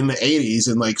in the 80s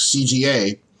in, like,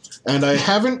 CGA. And I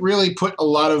haven't really put a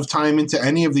lot of time into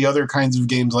any of the other kinds of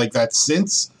games like that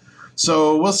since.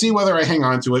 So we'll see whether I hang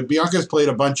on to it. Bianca's played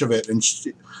a bunch of it, and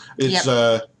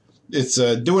it's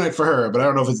doing it for her, but I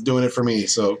don't know if it's doing it for me.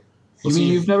 So you mean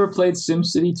you've never played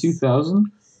SimCity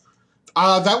 2000?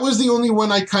 That was the only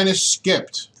one I kind of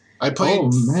skipped. I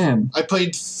played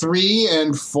 3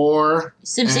 and 4.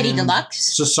 SimCity and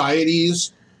Deluxe?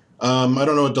 Societies. I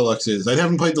don't know what Deluxe is. I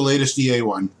haven't played the latest EA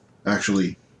one,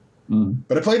 actually.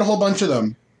 But I played a whole bunch of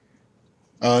them.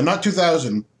 Not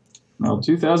 2000. No,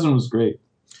 2000 was great.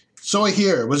 So I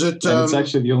hear. Was it... and it's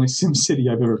actually the only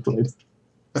SimCity I've ever played.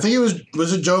 I think it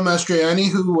was it Joe Mastriani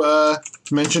who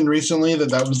mentioned recently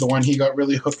that was the one he got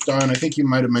really hooked on. I think you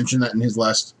might have mentioned that in his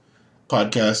last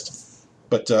podcast.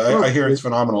 But I hear it's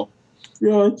phenomenal.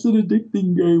 Yeah, it's an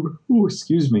addicting game. Oh,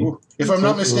 excuse me. Ooh. If I'm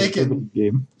not mistaken,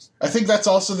 game. I think that's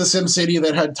also the SimCity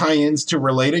that had tie-ins to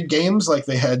related games. Like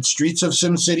they had Streets of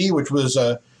SimCity, which was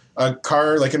a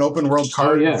car, like an open world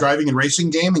car driving and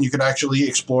racing game, and you could actually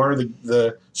explore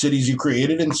the cities you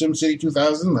created in SimCity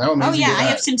 2000. How amazing! Oh yeah, I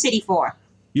have SimCity 4.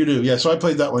 You do, yeah. So I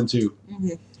played that one too,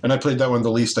 mm-hmm. and I played that one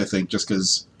the least, I think, just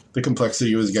because the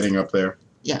complexity was getting up there.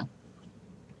 Yeah.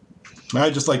 I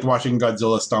just liked watching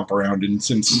Godzilla stomp around in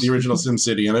the original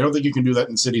SimCity, and I don't think you can do that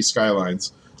in City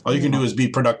Skylines. All you can do is be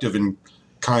productive and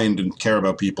kind and care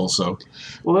about people. So,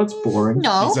 well, that's boring.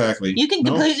 No, exactly. You can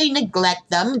completely neglect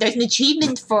them. There's an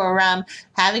achievement for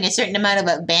having a certain amount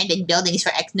of abandoned buildings for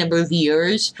X number of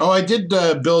years. Oh, I did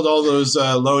build all those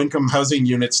low-income housing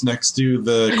units next to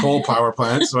the coal power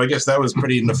plant, so I guess that was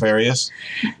pretty nefarious.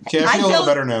 Okay, I feel a little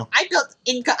better now. I built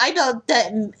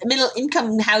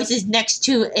middle-income houses next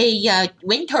to a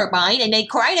wind turbine, and they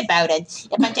cried about it.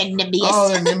 A bunch of NIMBYs. Oh,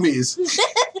 they're NIMBYs.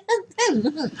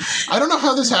 I don't know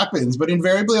how this happens, but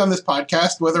invariably on this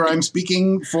podcast, whether I'm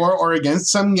speaking for or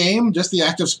against some game, just the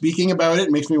act of speaking about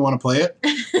it makes me want to play it.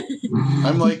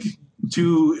 I'm like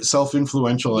too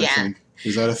self-influential, I think.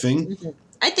 Is that a thing? Mm-hmm.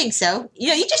 I think so.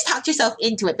 You just talked yourself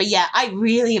into it. But yeah, I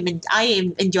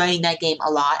am enjoying that game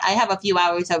a lot. I have a few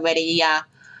hours already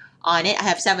on it. I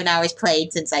have 7 hours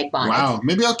played since I bought it. Wow.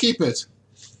 Maybe I'll keep it.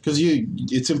 Because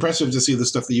it's impressive to see the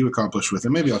stuff that you accomplish with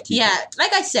it. Maybe I'll keep it. Yeah,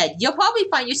 like I said, you'll probably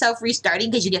find yourself restarting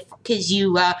because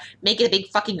you make it a big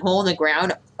fucking hole in the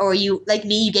ground, or you, like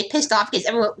me, you get pissed off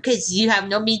because you have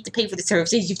no means to pay for the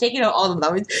services. You've taken out all the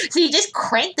loans, so you just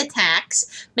crank the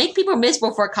tax, make people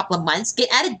miserable for a couple of months, get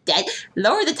out of debt,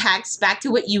 lower the tax back to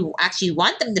what you actually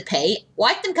want them to pay,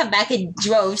 watch them come back in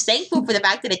droves, thankful for the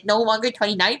fact that it's no longer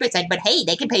 29%, but hey,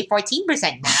 they can pay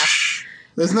 14% now.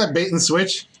 Isn't that bait and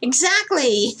switch?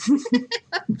 Exactly.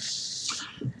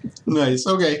 Nice.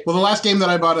 Okay. Well, the last game that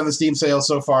I bought on the Steam sale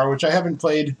so far, which I haven't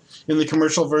played in the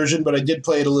commercial version, but I did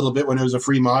play it a little bit when it was a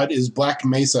free mod, is Black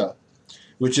Mesa,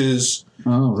 which is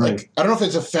like, I don't know if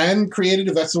it's a fan created,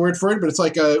 if that's the word for it, but it's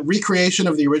like a recreation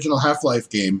of the original Half-Life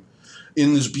game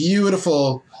in this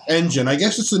beautiful engine. I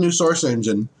guess it's the new Source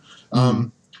engine.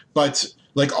 But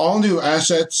like all new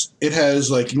assets, it has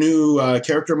like new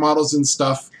character models and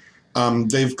stuff.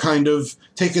 They've kind of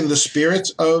taken the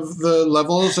spirit of the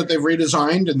levels that they've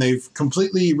redesigned and they've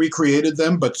completely recreated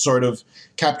them, but sort of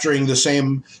capturing the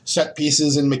same set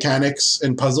pieces and mechanics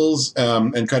and puzzles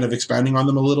and kind of expanding on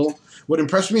them a little. What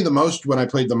impressed me the most when I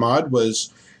played the mod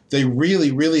was they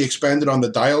really, really expanded on the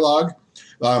dialogue.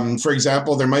 For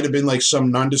example, there might have been like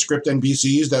some nondescript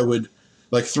NPCs that would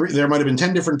there might have been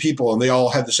 10 different people and they all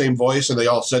had the same voice and they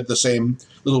all said the same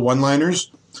little one-liners.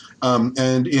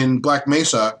 And in Black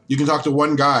Mesa, you can talk to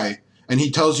one guy, and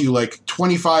he tells you like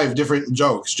 25 different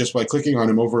jokes just by clicking on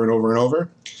him over and over and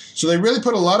over. So they really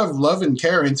put a lot of love and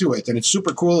care into it, and it's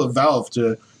super cool of Valve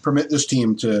to permit this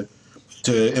team to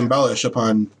embellish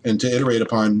upon and to iterate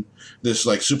upon this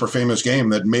like super famous game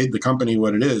that made the company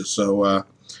what it is. So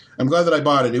I'm glad that I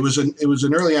bought it. It was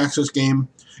an early access game.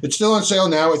 It's still on sale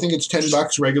now. I think it's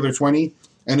 $10, regular $20,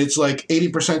 and it's like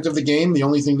 80% of the game. The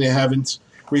only thing they haven't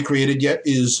recreated yet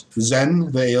is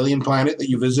Zen, the alien planet that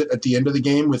you visit at the end of the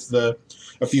game with a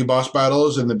few boss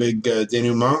battles and the big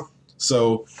denouement.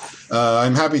 So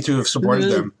I'm happy to have supported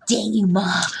them.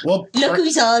 Denouement. Well, look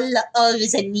who's all of a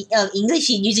sudden English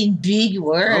and using big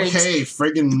words. Okay,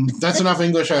 friggin', that's enough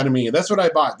English out of me. That's what I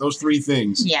bought, those 3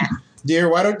 things. Yeah. Dear,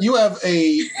 why don't you have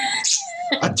a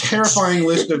terrifying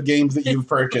list of games that you've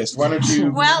purchased? Why don't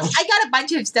you... Well, I got a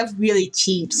bunch of stuff really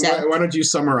cheap, so... Why don't you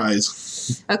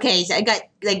summarize? Okay, so I got,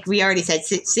 like we already said,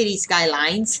 City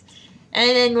Skylines. And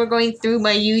then we're going through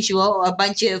my usual, a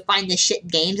bunch of find the shit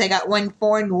games. I got 1,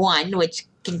 4, and 1, which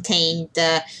contained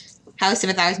House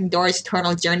of a Thousand Doors,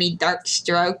 Eternal Journey, Dark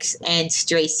Strokes, and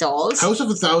Stray Souls. House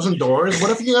of a Thousand Doors? What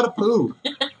if you got a poo?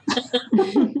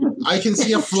 I can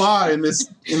see a flaw in this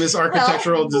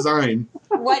architectural design.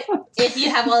 What if you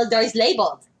have all the doors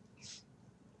labeled?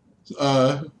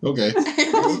 Okay.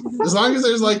 As long as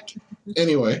there's like...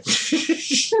 Anyway.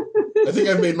 I think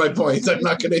I've made my point. I'm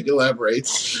not going to elaborate.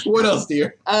 What else,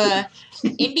 dear?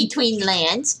 In Between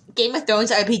Lands, Game of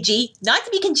Thrones RPG, not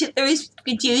to be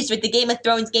confused with the Game of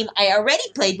Thrones game I already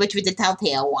played, which was the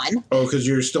Telltale one. Oh, because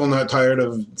you're still not tired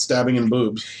of stabbing in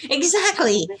boobs.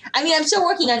 Exactly. I mean, I'm still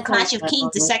working on Clash of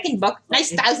Kings, the second book,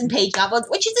 nice 1,000-page novel,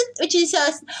 which is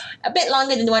a bit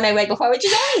longer than the one I read before, which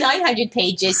is only 900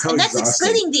 pages, and that's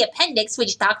excluding the appendix,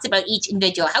 which talks about each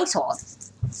individual household.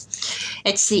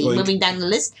 Let's see, moving down the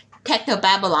list, Techno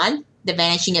Babylon, The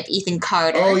Vanishing of Ethan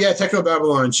Carter. Oh, yeah, Techno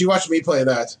Babylon. She watched me play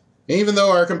that. And even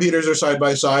though our computers are side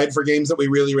by side, for games that we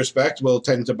really respect, we'll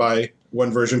tend to buy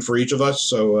one version for each of us.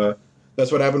 So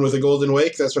that's what happened with The Golden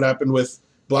Wake, that's what happened with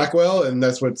Blackwell, and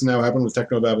that's what's now happened with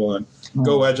Techno Babylon.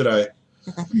 Go Wadjet.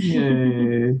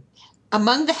 Yay.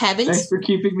 Among the Heavens. Thanks for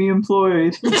keeping me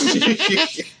employed.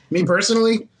 Me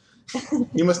personally?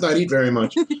 You must not eat very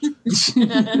much.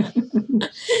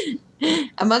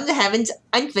 Among the Heavens,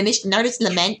 Unfinished, An Artist's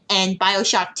Lament, and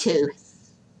Bioshock 2.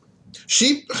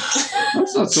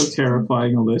 That's not so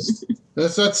terrifying a list.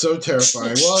 That's not so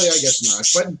terrifying. Well, yeah, I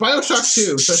guess not. But BioShock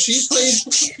 2. So she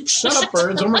played... Shut up,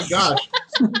 Burns. Oh, my gosh.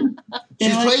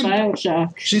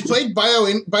 BioShock. She's played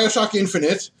BioShock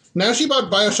Infinite. Now she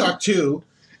bought BioShock 2.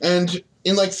 And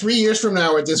in like 3 years from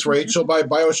now at this rate, she'll buy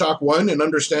BioShock 1 and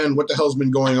understand what the hell's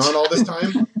been going on all this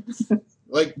time.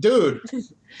 Like, dude,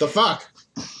 the fuck?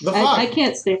 The fuck? I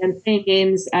can't stand playing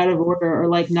games out of order or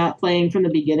like not playing from the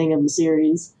beginning of the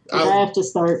series. Like, I have to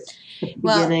start at the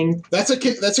beginning. That's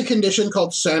a condition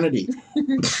called sanity.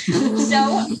 So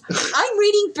I'm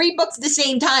reading 3 books at the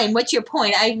same time. What's your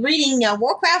point? I'm reading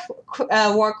Warcraft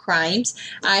War Crimes.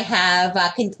 I have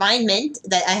Confinement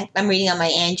that I'm reading on my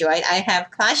Android. I have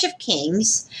Clash of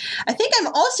Kings. I think I'm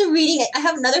also reading. I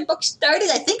have another book started.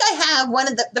 I think I have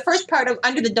one of the first part of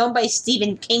Under the Dome by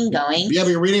Stephen King going. Yeah,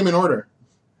 but you're reading them in order.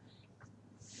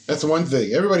 That's one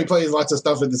thing. Everybody plays lots of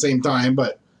stuff at the same time,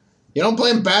 but you don't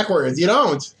play them backwards. You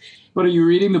don't. But are you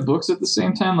reading the books at the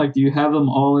same time? Like, do you have them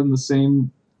all in the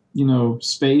same,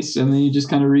 space, and then you just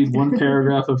kind of read one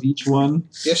paragraph of each one?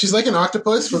 Yeah, she's like an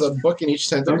octopus with a book in each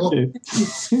tentacle. Okay.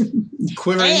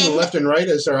 Quivering left and right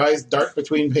as her eyes dart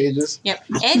between pages. Yep.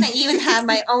 And I even have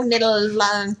my own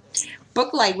little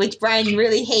book light, which Brian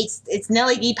really hates. It's an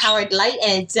LED powered light,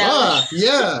 and it's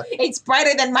yeah. It's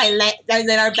brighter than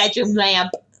than our bedroom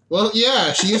lamp. Well,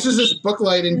 yeah, she uses this book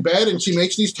light in bed, and she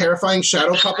makes these terrifying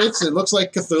shadow puppets. It looks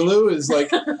like Cthulhu is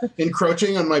like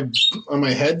encroaching on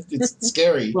my head. It's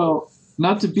scary. Well,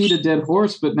 not to beat a dead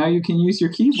horse, but now you can use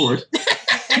your keyboard.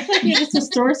 It's like you're just a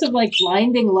source of like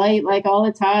blinding light, like all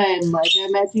the time. Like I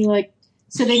imagine you like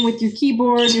sitting with your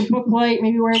keyboard, your book light,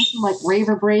 maybe wearing some like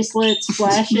raver bracelets,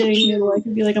 flashing, and like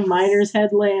it'd be like a miner's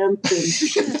headlamp.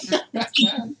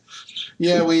 And...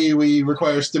 Yeah, we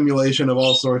require stimulation of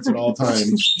all sorts at all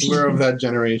times. We're of that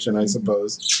generation, I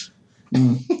suppose.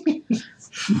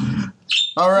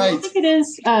 All right. I think it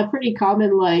is pretty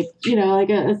common, like,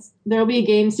 there'll be a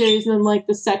game series and then like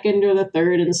the second or the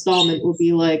third installment will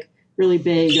be like really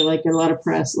big or like get a lot of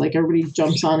press. Like everybody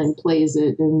jumps on and plays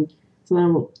it. And so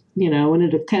then, when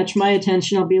it'll catch my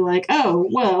attention, I'll be like, oh,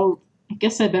 well, I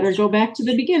guess I better go back to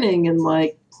the beginning and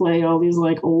like play all these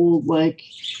like old, like,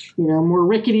 more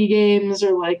rickety games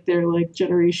or like they're like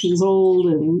generations old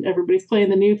and everybody's playing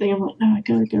the new thing. I'm like, no, I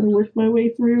gotta work my way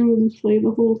through and play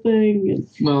the whole thing. And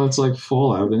well, it's like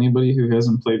Fallout. Anybody who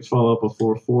hasn't played Fallout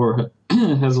before 4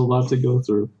 has a lot to go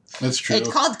through. That's true. It's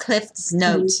called Cliff's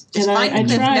Notes. And I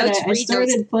tried. I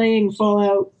started playing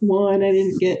Fallout 1. I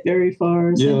didn't get very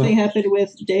far. Same thing happened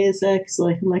with Deus Ex.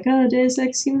 Like I'm like, Deus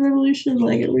Ex Human Revolution.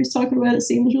 Like everybody's talking about it.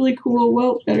 Seems really cool.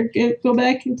 Well, better go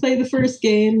back and play the first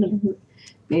game. And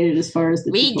made it as far as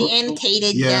the read the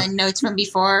annotated notes from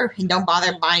before and don't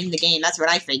bother buying the game. That's what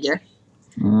I figure.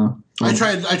 I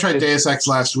tried Deus Ex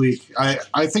last week.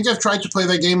 I think I've tried to play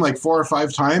that game like 4 or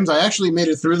 5 times. I actually made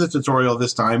it through the tutorial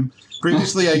this time.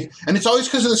 Previously, and it's always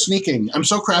because of the sneaking. I'm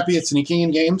so crappy at sneaking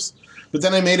in games. But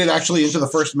then I made it actually into the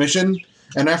first mission.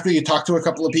 And after you talk to a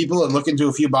couple of people and look into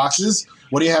a few boxes,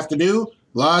 what do you have to do?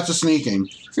 Lots of sneaking.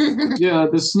 Yeah,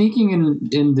 the sneaking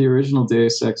in the original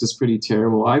Deus Ex is pretty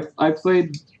terrible. I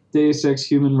played Deus Ex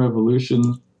Human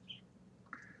Revolution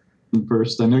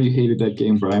first. I know you hated that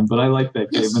game, Brian, but I liked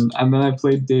that game. And then I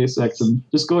played Deus Ex, and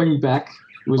just going back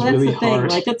was really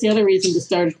hard. Like, that's the other reason to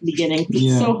start at the beginning.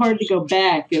 It's so hard to go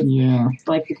back.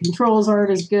 Like, the controls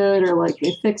aren't as good, or like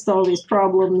they fixed all these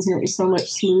problems, and it was so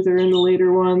much smoother in the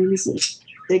later ones.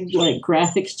 Big, like,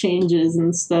 graphics changes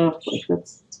and stuff. Like,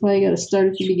 that's why you gotta start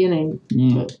at the beginning.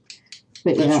 Yeah.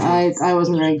 But yeah, I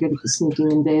wasn't very good at the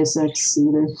sneaking in Deus Ex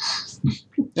either.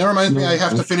 That reminds me, I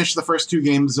have to finish the first 2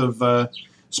 games of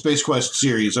Space Quest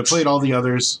series. I played all the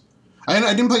others. I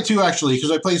didn't play 2, actually, because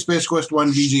I played Space Quest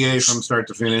 1 VGA from start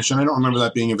to finish, and I don't remember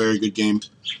that being a very good game.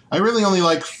 I really only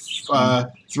like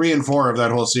 3 and 4 of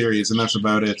that whole series, and that's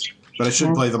about it. But I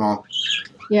should play them all.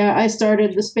 Yeah, I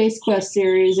started the Space Quest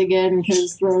series again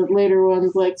because the later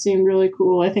ones seemed really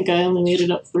cool. I think I only made it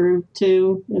up through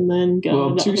 2 and then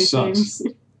got into 2 other sucks.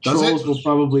 things. Trolls will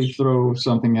probably throw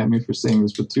something at me for saying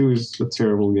this, but 2 is a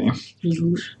terrible game.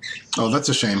 Mm-hmm. Oh, that's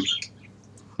a shame.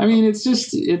 I mean, it's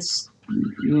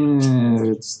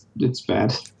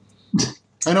bad.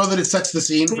 I know that it sets the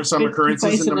scene for some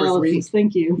occurrences in number 3.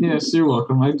 Thank you. Yes, you're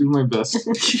welcome. I do my best.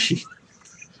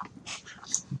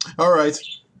 All right.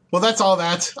 Well, that's all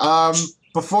that.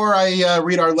 Before I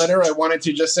read our letter, I wanted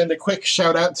to just send a quick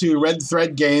shout-out to Red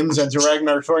Thread Games and to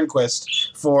Ragnar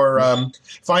Thornquist for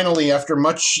finally, after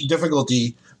much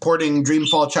difficulty, porting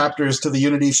Dreamfall chapters to the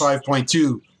Unity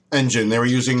 5.2 engine. They were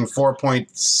using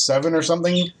 4.7 or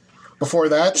something before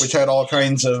that, which had all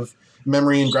kinds of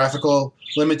memory and graphical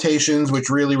limitations, which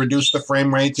really reduced the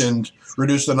frame rate and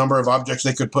reduced the number of objects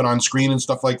they could put on screen and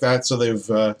stuff like that. So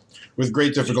they've, with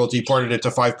great difficulty, ported it to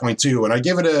 5.2. And I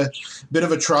give it a bit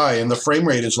of a try, and the frame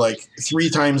rate is like 3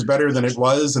 times better than it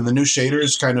was, and the new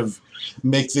shaders kind of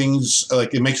make things,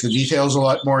 like, it makes the details a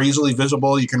lot more easily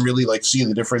visible. You can really, like, see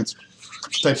the different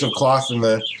types of cloth in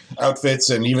the outfits,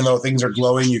 and even though things are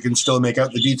glowing, you can still make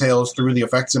out the details through the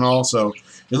effects and all. So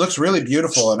it looks really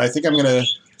beautiful, and I think I'm going to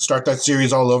start that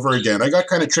series all over again. I got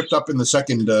kind of tripped up in the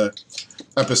second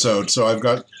episode, so I've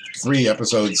got 3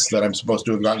 episodes that I'm supposed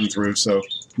to have gotten through, so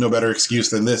no better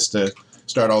excuse than this to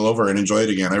start all over and enjoy it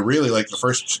again. I really like the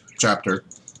first chapter,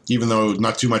 even though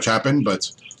not too much happened,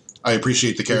 but I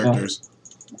appreciate the characters. Yeah.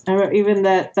 Even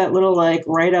that little, like,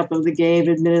 write-up of the game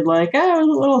admitted, like, it was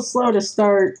a little slow to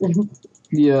start.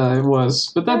 Yeah, it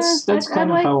was. But that's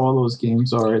kind of how all those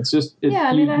games are. It's just, I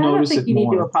don't think you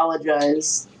need to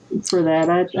apologize for that.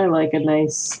 I like a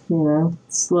nice,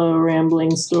 slow,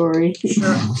 rambling story.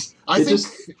 Sure. I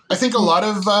think a lot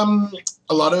of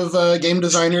game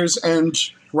designers and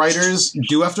writers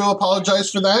do have to apologize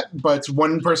for that, but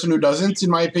one person who doesn't, in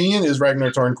my opinion, is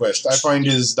Ragnar Tornquist. I find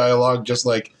his dialogue just,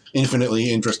 like, infinitely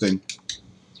interesting.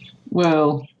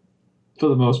 Well, for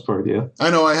the most part, yeah. I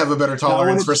know I have a better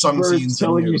tolerance for some scenes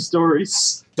telling you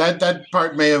stories. That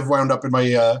part may have wound up in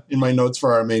my notes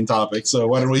for our main topic, so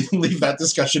why don't we leave that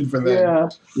discussion for then?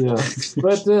 Yeah.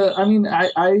 But I mean,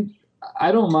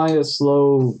 I don't mind a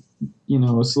slow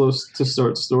to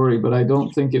start story, but I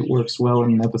don't think it works well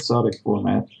in an episodic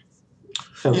format.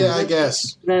 Yeah, I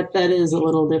guess that is a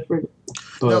little different.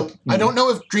 But, no, I don't know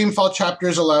if Dreamfall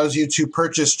Chapters allows you to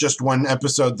purchase just one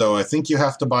episode, though. I think you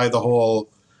have to buy the whole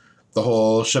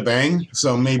shebang.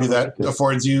 So maybe that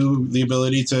affords you the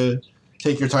ability to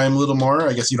take your time a little more.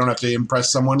 I guess you don't have to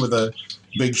impress someone with a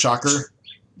big shocker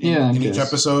in each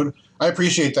episode. I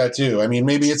appreciate that too. I mean,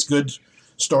 maybe it's good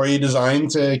story design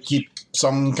to keep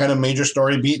some kind of major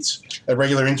story beats at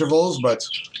regular intervals, but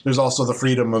there's also the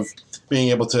freedom of being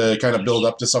able to kind of build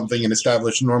up to something and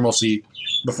establish normalcy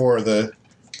before the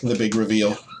big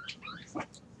reveal.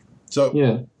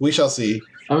 So we shall see.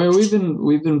 I mean,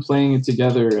 we've been playing it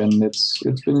together, and it's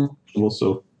been cool.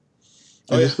 So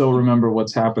I just don't remember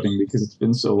what's happening because it's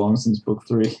been so long since book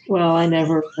 3. Well, I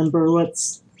never remember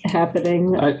what's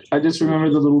happening. I just remember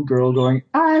the little girl going,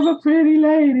 "I'm a pretty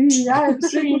lady. I'm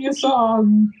singing a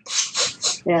song."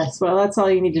 Yes, well, that's all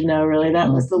you need to know, really.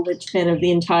 That was the linchpin of the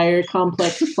entire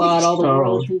complex plot, all the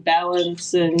worlds in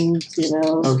balance, and,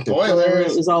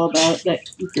 Spoilers. It was all about that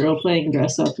girl playing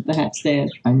dress up at the hat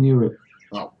stand. I knew it.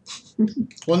 Oh.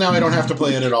 Well, now I don't have to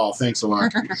play it at all. Thanks a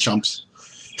lot, chumps.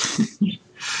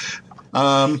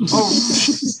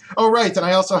 Right, and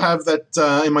I also have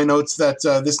that in my notes that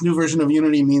this new version of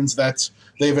Unity means that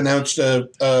they've announced a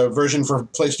version for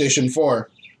PlayStation 4.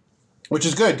 Which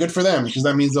is good. Good for them, because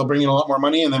that means they'll bring in a lot more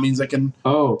money, and that means they can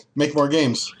make more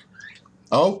games.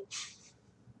 Oh?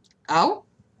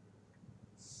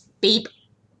 Beep.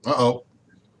 Uh-oh.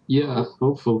 Yeah,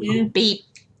 hopefully. Yeah. Beep.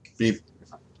 The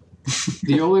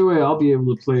only way I'll be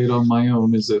able to play it on my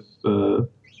own is if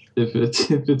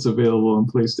it's available on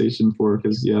PlayStation 4,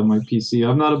 because, my PC...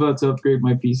 I'm not about to upgrade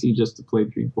my PC just to play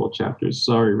Dreamfall Chapters.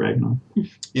 Sorry, Ragnar.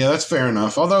 Yeah, that's fair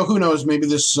enough. Although, who knows, maybe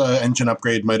this engine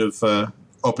upgrade might have...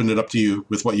 opened it up to you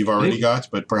with what you've already got,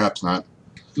 but perhaps not.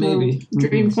 Maybe.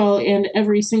 Dreamfall and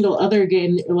every single other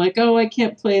game, you're like, I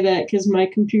can't play that because my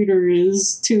computer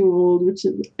is too old, which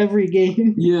is every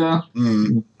game. Yeah.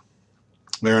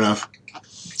 Fair enough.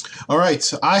 All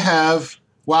right. I have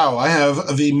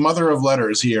the mother of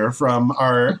letters here from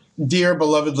our dear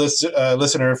beloved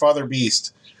listener, Father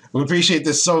Beast. We appreciate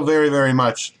this so very, very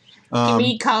much. Can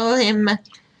we call him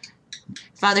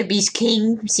Father Beast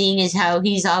King, seeing as how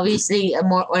he's obviously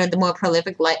one of the more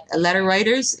prolific letter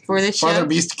writers for this show? Father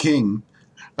Beast King.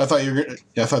 I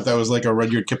thought that was like a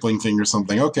Rudyard Kipling thing or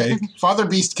something. Okay. Father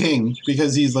Beast King,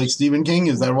 because he's like Stephen King,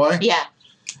 is that why? Yeah.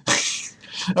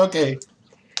 Okay.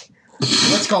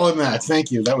 Let's call him that.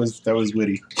 Thank you. That was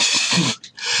witty.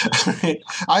 All right.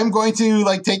 I'm going to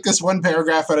take this one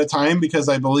paragraph at a time because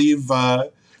I believe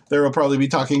there will probably be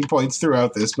talking points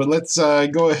throughout this, but let's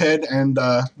go ahead and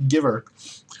give her.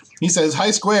 He says, "Hi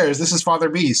Squares, this is Father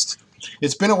Beast.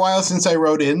 It's been a while since I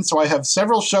wrote in, so I have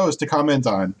several shows to comment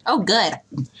on. Oh, good.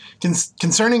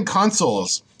 Concerning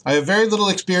consoles, I have very little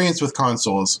experience with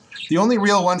consoles. The only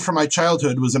real one from my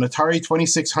childhood was an Atari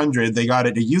 2600 they got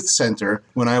at a youth center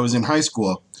when I was in high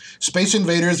school. Space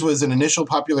Invaders was an initial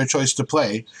popular choice to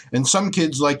play, and some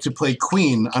kids like to play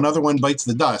Queen, Another One Bites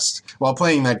the Dust, while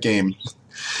playing that game.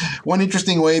 One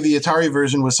interesting way the Atari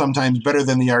version was sometimes better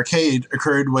than the arcade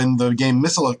occurred with the game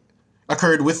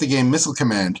Missile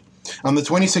Command. On the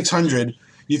 2600,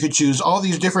 you could choose all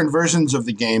these different versions of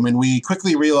the game, and we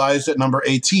quickly realized that number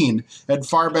 18 had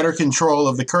far better control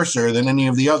of the cursor than any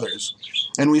of the others.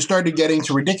 And we started getting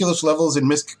to ridiculous levels in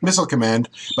Missile Command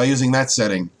by using that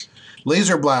setting.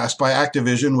 Laser Blast by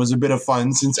Activision was a bit of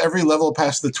fun since every level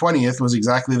past the 20th was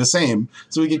exactly the same,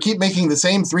 so we could keep making the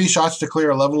same 3 shots to clear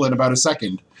a level in about a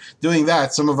second. Doing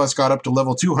that, some of us got up to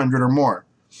level 200 or more.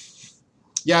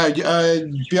 Yeah,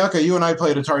 Bianca, you and I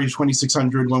played Atari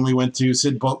 2600 when we went to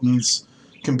Sid Bolton's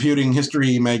Computing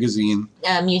History magazine.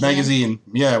 Magazine.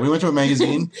 Yeah, we went to a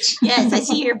magazine. Yes, I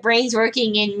see your brain's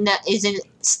working is in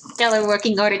stellar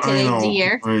working order today,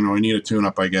 dear. I know. I need a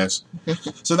tune-up, I guess.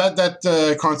 So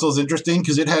that console is interesting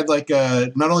because it had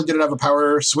not only did it have a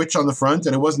power switch on the front,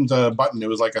 and it wasn't a button, it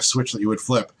was like a switch that you would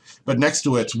flip. But next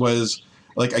to it was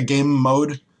like a game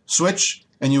mode switch,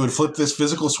 and you would flip this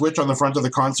physical switch on the front of the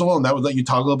console, and that would let you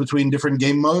toggle between different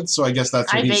game modes. So I guess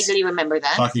that's what he's vaguely remember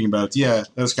that. Talking about. Yeah,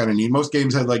 that was kind of neat. Most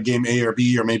games had like game A or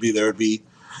B, or maybe it would be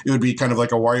kind of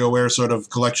like a WarioWare sort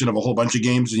of collection of a whole bunch of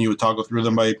games, and you would toggle through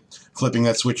them by flipping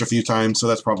that switch a few times. So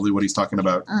that's probably what he's talking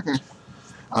about.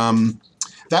 Mm-hmm.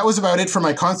 That was about it for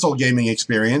my console gaming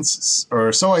experience,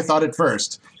 or so I thought at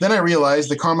first. Then I realized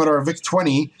the Commodore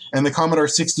VIC-20 and the Commodore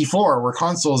 64 were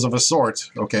consoles of a sort,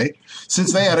 okay?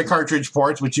 Since they had a cartridge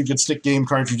port which you could stick game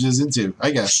cartridges into,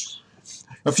 I guess.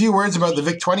 A few words about the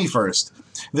VIC-20 first.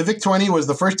 The VIC-20 was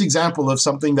the first example of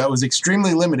something that was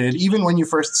extremely limited even when you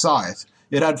first saw it.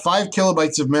 It had 5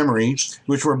 kilobytes of memory,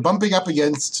 which were bumping up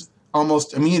against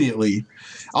almost immediately.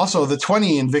 Also, the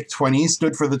 20 in VIC-20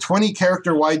 stood for the 20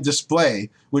 character-wide display,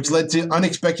 which led to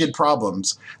unexpected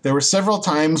problems. There were several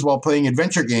times while playing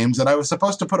adventure games that I was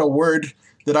supposed to put a word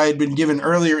that I had been given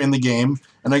earlier in the game,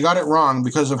 and I got it wrong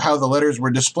because of how the letters were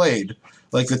displayed,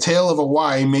 like the tail of a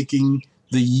Y making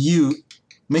the U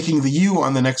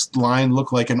on the next line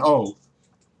look like an O.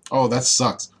 Oh, that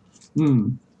sucks.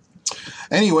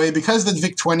 Anyway, because the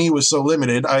VIC-20 was so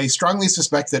limited, I strongly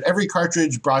suspect that every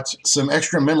cartridge brought some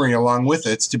extra memory along with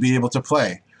it to be able to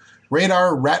play.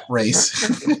 Radar Rat Race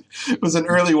was an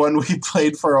early one we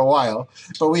played for a while,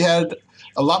 but we had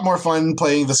a lot more fun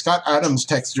playing the Scott Adams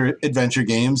text adventure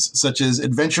games, such as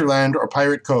Adventureland or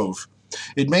Pirate Cove.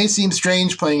 It may seem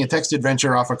strange playing a text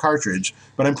adventure off a cartridge,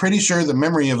 but I'm pretty sure the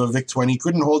memory of a VIC-20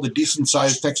 couldn't hold a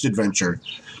decent-sized text adventure.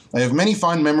 I have many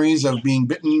fond memories of being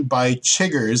bitten by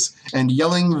chiggers and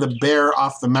yelling the bear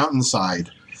off the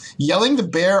mountainside. Yelling the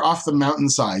bear off the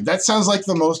mountainside. That sounds like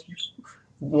the most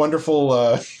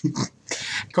wonderful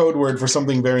code word for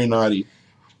something very naughty.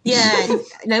 Yeah,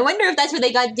 and I wonder if that's where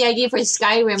they got the idea for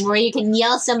Skyrim, where you can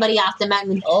yell somebody off the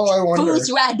mountain. Oh, I wonder.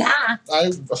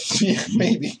 Yeah,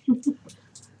 maybe.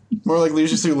 More like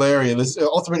Leisure Suit Larry, this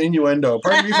ultimate innuendo.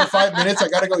 Pardon me for 5 minutes, I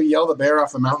gotta go yell the bear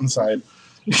off the mountainside.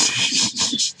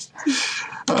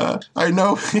 I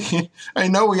know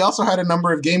we also had a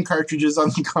number of game cartridges on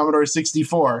the Commodore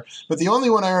 64, but the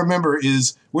only one I remember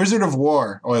is Wizard of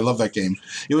War. Oh, I love that game.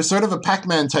 It was sort of a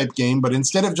Pac-Man type game, but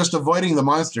instead of just avoiding the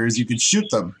monsters, you could shoot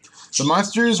them. The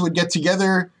monsters would get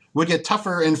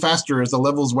tougher and faster as the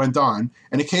levels went on,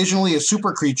 and occasionally a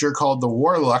super creature called the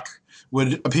Warluck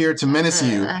would appear to menace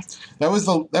you. That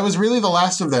was really the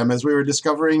last of them, as we were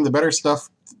discovering that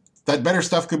better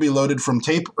stuff could be loaded from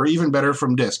tape or even better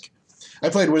from disc. I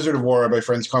played Wizard of War on my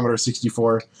friend's Commodore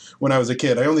 64 when I was a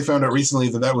kid. I only found out recently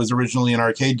that was originally an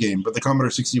arcade game, but the Commodore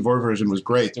 64 version was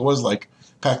great. It was like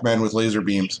Pac-Man with laser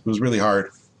beams. It was really hard.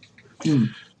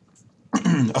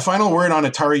 A final word on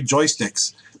Atari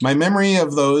joysticks. My memory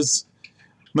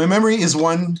is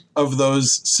one of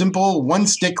those simple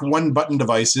one-stick, one-button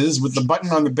devices with the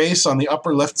button on the base on the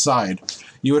upper left side.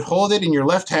 You would hold it in your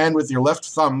left hand with your left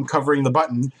thumb covering the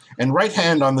button and right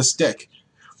hand on the stick.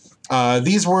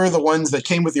 These were the ones that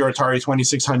came with your Atari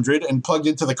 2600 and plugged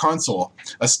into the console.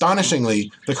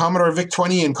 Astonishingly, the Commodore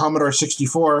VIC-20 and Commodore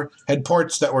 64 had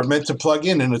ports that were meant to plug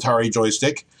in an Atari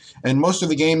joystick, and most of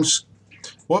the games,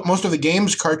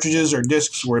 cartridges, or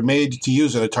discs were made to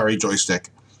use an Atari joystick.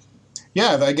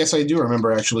 Yeah, I guess I do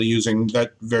remember actually using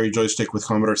that very joystick with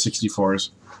Commodore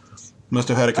 64s. Must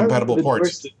have had a compatible port.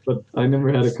 But I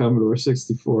never had a Commodore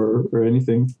 64 or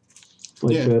anything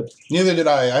like that. Neither did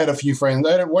I. I had a few friends.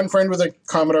 I had one friend with a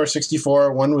Commodore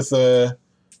 64, one with a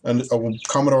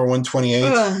Commodore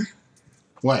 128.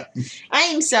 What?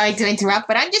 I'm sorry to interrupt,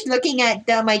 but I'm just looking at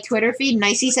my Twitter feed, and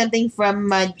I see something from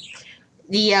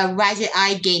the Raja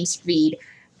Eye Games feed.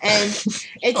 And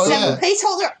it's some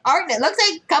placeholder art, and it looks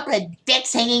like a couple of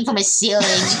dicks hanging from a ceiling.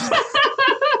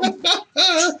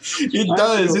 It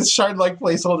does. It's shard-like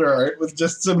placeholder art with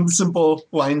just some simple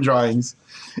line drawings.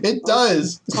 It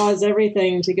does. Pause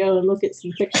everything to go and look at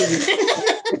some pictures.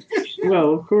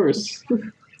 Well, of course.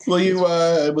 Will you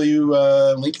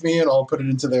link me and I'll put it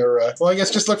into their? Well, I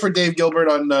guess just look for Dave Gilbert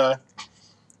on.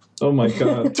 Oh my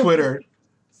God. Twitter.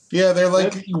 Yeah, they're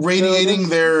like radiating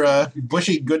their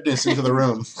bushy goodness into the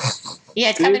room.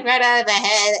 Yeah, coming right out of the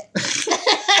head.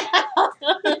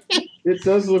 It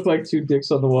does look like two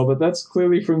dicks on the wall, but that's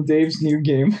clearly from Dave's new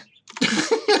game.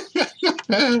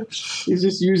 He's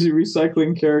just using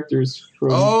recycling characters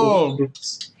from. Oh.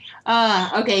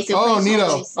 Okay. So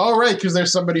neato. All right, because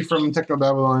there's somebody from Techno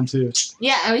Babylon too.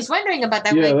 Yeah, I was wondering about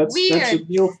that. Yeah, like, that's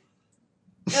Emil.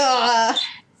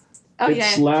 Okay.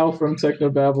 It's Lau from Techno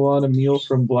Babylon, Emil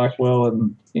from Blackwell,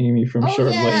 and Amy from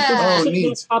Short yeah. Lake. Oh,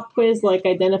 neat. Pop quiz, like,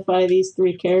 identify these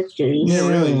three characters. Yeah,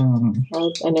 really.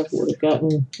 I never would have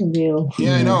gotten Emil.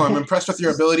 Yeah, I know. I'm impressed with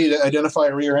your ability to identify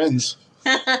rear ends.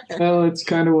 Well, it's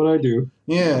kind of what I do.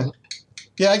 Yeah.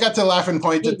 Yeah, I got to laugh and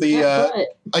point at the.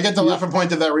 Laugh and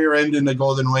point at that rear end in the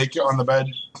Golden Wake on the bed.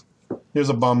 Here's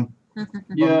a bum.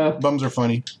 Yeah. Bums are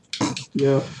funny.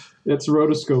 Yeah. It's a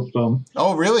rotoscope bum.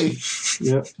 Oh, really?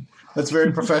 Yep. That's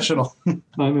very professional.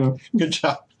 I know. Good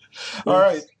job. All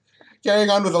right. Carrying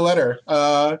on with the letter.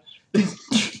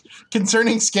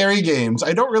 Concerning scary games,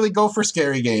 I don't really go for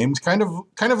scary games. Kind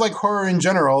of like horror in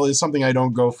general is something I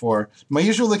don't go for. My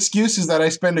usual excuse is that I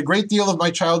spend a great deal of my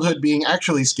childhood being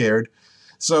actually scared.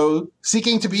 So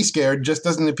seeking to be scared just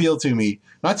doesn't appeal to me.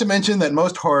 Not to mention that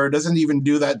most horror doesn't even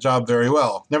do that job very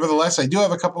well. Nevertheless, I do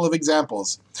have a couple of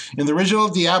examples. In the original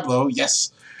Diablo,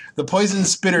 yes, the poison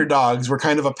spitter dogs were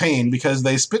kind of a pain because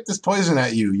they spit this poison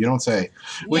at you, you don't say,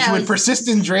 which would persist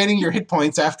in draining your hit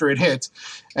points after it hit,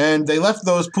 and they left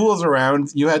those pools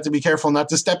around you had to be careful not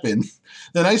to step in.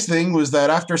 The nice thing was that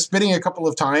after spitting a couple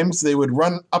of times, they would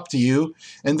run up to you,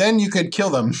 and then you could kill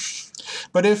them.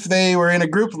 But if they were in a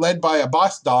group led by a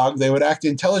boss dog, they would act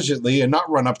intelligently and not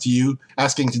run up to you,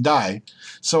 asking to die.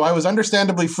 So I was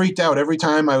understandably freaked out every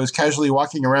time I was casually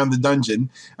walking around the dungeon,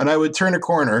 and I would turn a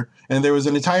corner, and there was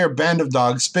an entire band of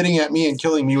dogs spitting at me and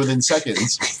killing me within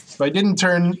seconds. If I didn't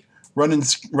turn, running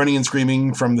and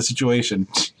screaming from the situation.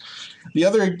 The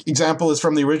other example is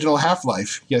from the original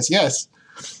Half-Life. Yes.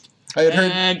 I had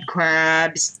heard and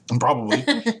crabs. Probably.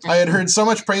 I had heard so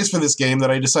much praise for this game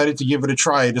that I decided to give it a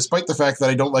try, despite the fact that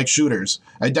I don't like shooters.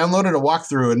 I downloaded a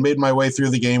walkthrough and made my way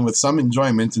through the game with some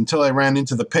enjoyment until I ran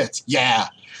into the pit. Yeah!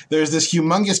 There's this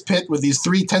humongous pit with these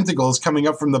 3 tentacles coming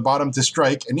up from the bottom to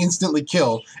strike and instantly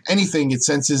kill anything it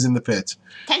senses in the pit.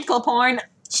 Tentacle porn.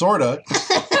 Sorta.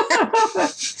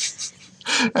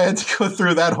 I had to go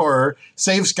through that horror,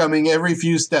 save scumming every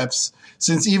few steps,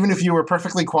 since even if you were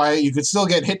perfectly quiet, you could still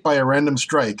get hit by a random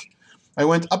strike. I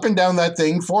went up and down that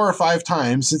thing 4 or 5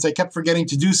 times since I kept forgetting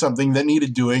to do something that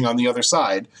needed doing on the other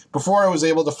side, before I was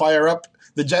able to fire up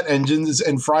the jet engines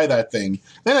and fry that thing.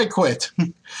 Then I quit.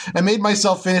 I made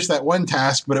myself finish that one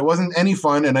task, but it wasn't any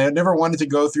fun, and I had never wanted to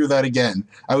go through that again.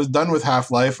 I was done with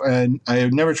Half-Life, and I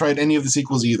have never tried any of the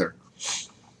sequels either.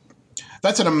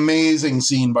 That's an amazing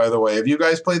scene, by the way. Have you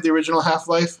guys played the original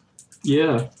Half-Life?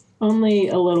 Yeah. Only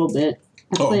a little bit.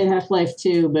 I played Half-Life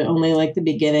 2, but only like the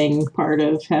beginning part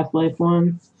of Half-Life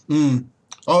 1.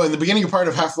 Oh, in the beginning part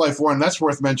of Half-Life 1, that's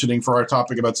worth mentioning for our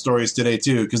topic about stories today,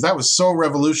 too, because that was so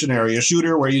revolutionary. A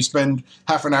shooter where you spend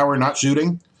half an hour not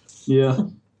shooting. Yeah.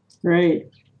 Right.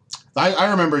 I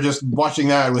remember just watching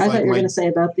that with I thought you were going to say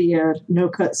about the no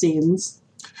cutscenes.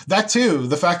 That, too.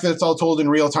 The fact that it's all told in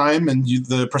real time and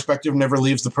the perspective never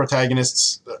leaves the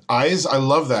protagonist's eyes. I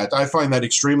love that. I find that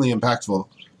extremely impactful.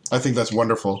 I think that's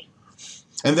wonderful.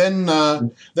 And then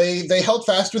they held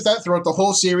fast with that throughout the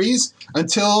whole series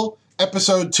until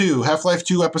Episode 2, Half-Life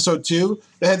 2, Episode 2.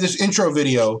 They had this intro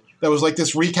video that was like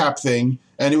this recap thing,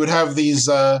 and it would have these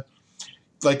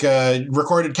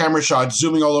recorded camera shots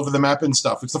zooming all over the map and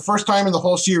stuff. It's the first time in the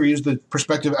whole series the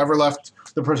perspective ever left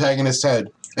the protagonist's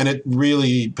head, and it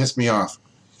really pissed me off.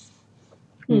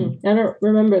 I don't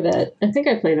remember that. I think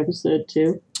I played Episode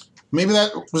 2. Maybe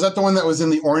that the one that was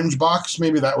in the orange box?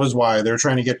 Maybe that was why. They were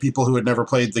trying to get people who had never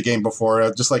played the game before,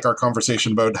 just like our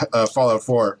conversation about Fallout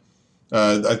 4.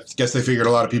 I guess they figured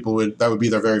a lot of people that would be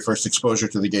their very first exposure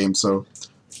to the game, so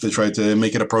they tried to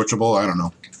make it approachable. I don't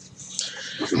know.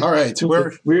 All right.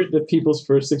 Weird that people's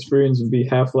first experience would be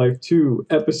Half-Life 2,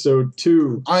 Episode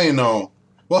 2. I know.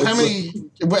 Well,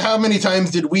 how many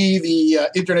times did we, the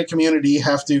internet community,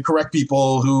 have to correct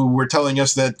people who were telling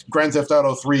us that Grand Theft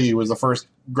Auto 3 was the first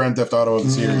Grand Theft Auto of the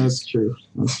series? Yeah,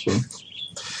 that's true.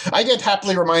 I get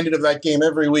happily reminded of that game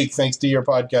every week thanks to your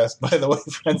podcast, by the way,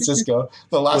 Francisco.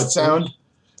 The Last Sound.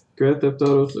 Grand Theft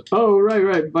Auto. Oh,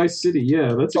 right. Vice City.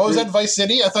 Yeah, that's. Is that Vice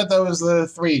City? I thought that was the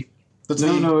 3.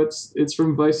 No, it's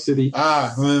from Vice City.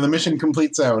 The Mission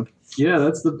Complete sound. Yeah,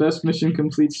 that's the best mission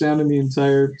complete sound in the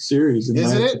entire series.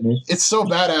 Isn't it? It's so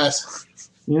badass.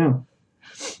 Yeah,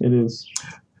 it is.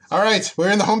 All right,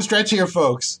 we're in the home stretch here,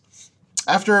 folks.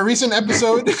 After a recent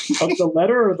episode of the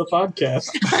letter or the podcast,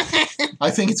 I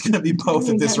think it's going to be both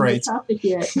at this rate. Topic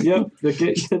yet. Yep,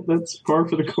 that's par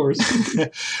for the course.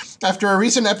 After a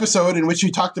recent episode in which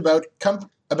we talked about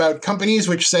companies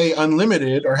which say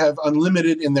unlimited or have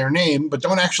unlimited in their name but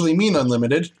don't actually mean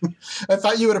unlimited, I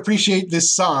thought you would appreciate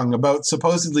this song about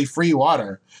supposedly free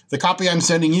water. The copy I'm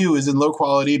sending you is in low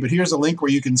quality, but here's a link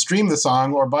where you can stream the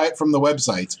song or buy it from the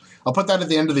website. I'll put that at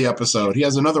the end of the episode. He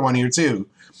has another one here too.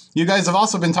 You guys have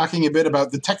also been talking a bit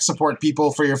about the tech support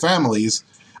people for your families.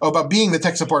 Oh, about being the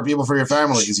tech support people for your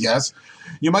families, yes?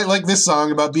 You might like this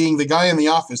song about being the guy in the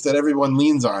office that everyone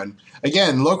leans on.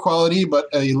 Again, low quality, but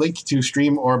a link to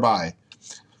stream or buy.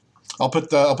 I'll put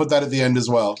that at the end as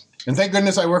well. And thank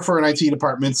goodness I work for an IT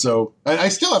department, so I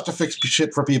still have to fix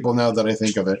shit for people now that I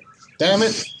think of it. Damn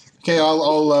it. Okay,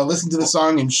 I'll listen to the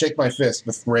song and shake my fist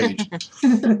with rage.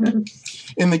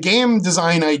 In the game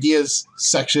design ideas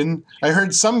section, I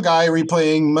heard some guy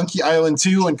replaying Monkey Island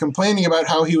 2 and complaining about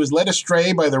how he was led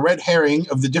astray by the red herring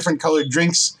of the different colored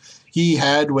drinks he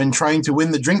had when trying to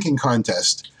win the drinking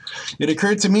contest. It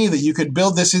occurred to me that you could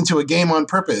build this into a game on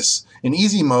purpose. In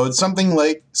easy mode, something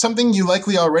you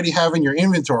likely already have in your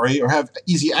inventory or have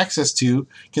easy access to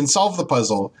can solve the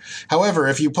puzzle. However,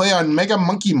 if you play on Mega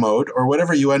Monkey mode, or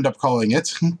whatever you end up calling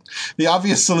it, the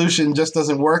obvious solution just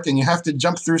doesn't work and you have to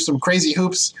jump through some crazy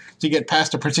hoops to get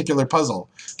past a particular puzzle.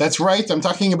 That's right, I'm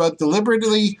talking about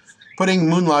deliberately putting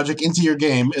moon logic into your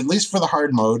game, at least for the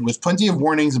hard mode, with plenty of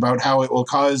warnings about how it will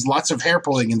cause lots of hair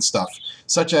pulling and stuff,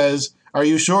 such as, are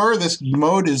you sure this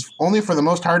mode is only for the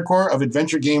most hardcore of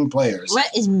adventure game players? What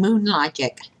is moon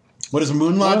logic? What is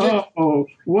moon logic? Oh,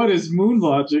 what is moon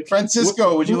logic?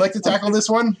 Francisco, would you like to tackle this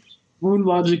one? Moon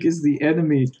logic is the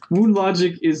enemy. Moon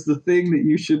logic is the thing that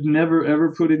you should never,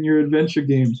 ever put in your adventure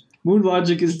game. Moon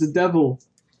logic is the devil.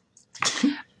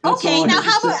 Okay, now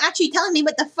how about actually telling me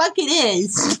what the fuck it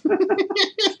is?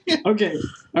 Okay,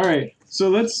 all right. So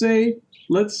let's say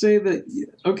that.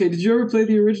 Okay, did you ever play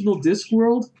the original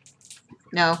Discworld?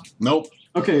 No. Nope.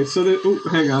 Okay, so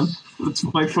hang on. That's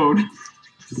my phone.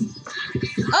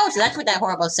 Oh, so that's what that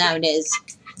horrible sound is.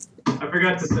 I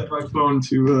forgot to set my phone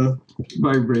to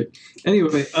vibrate.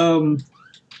 Anyway,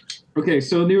 okay,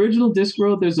 so in the original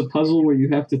Discworld, there's a puzzle where you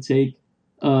have to take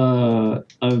a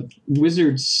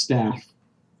wizard's staff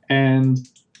and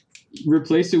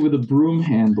replace it with a broom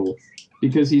handle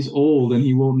because he's old and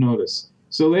he won't notice.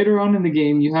 So later on in the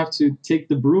game, you have to take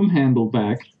the broom handle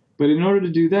back, but in order to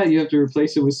do that, you have to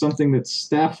replace it with something that's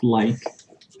staff-like.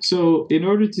 So in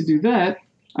order to do that,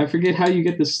 I forget how you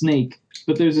get the snake,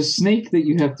 but there's a snake that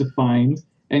you have to find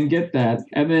and get that,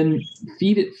 and then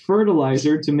feed it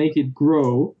fertilizer to make it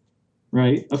grow,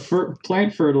 right?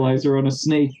 Plant fertilizer on a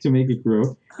snake to make it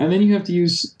grow, and then you have to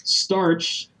use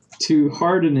starch to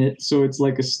harden it so it's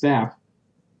like a staff.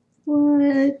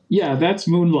 What? Yeah, that's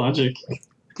moon logic.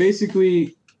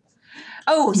 Basically...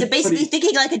 Oh, so basically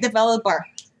thinking like a developer.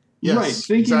 Yes, right,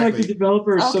 thinking exactly. like a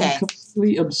developer is Okay. some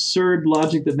completely absurd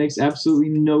logic that makes absolutely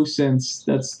no sense.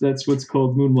 That's what's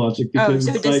called moon logic. Oh, Because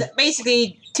so it's just like,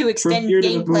 basically to extend here to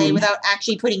the gameplay moon. without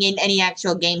actually putting in any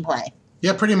actual gameplay.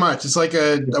 Yeah, pretty much. It's like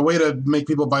a way to make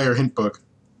people buy your hint book.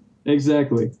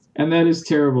 exactly. And that is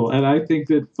terrible. And I think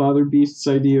that Father Beast's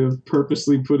idea of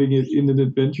purposely putting it in an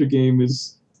adventure game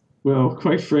is, well,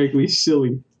 quite frankly,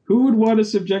 silly. Who would want to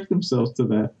subject themselves to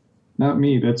that? Not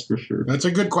me, that's for sure. That's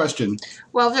a good question.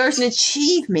 Well, there's an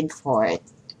achievement for it.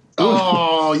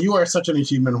 Oh, you are such an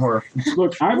achievement whore.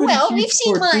 Look, I've been Well, we've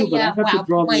seen my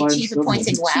my achievement points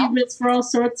in WoW. Achievements for all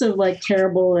sorts of like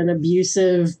terrible and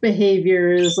abusive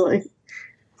behaviors.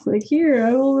 Like here,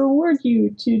 I will reward you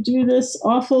to do this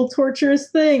awful, torturous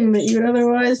thing that you would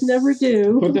otherwise never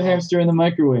do. Put the hamster in the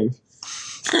microwave.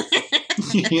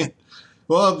 Yeah.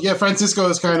 Well, yeah, Francisco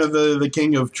is kind of the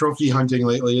king of trophy hunting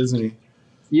lately, isn't he?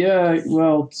 Yeah,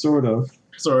 well, sort of.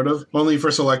 Sort of. Only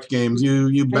for select games. You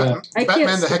I Batman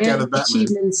can't the heck out of stand Batman.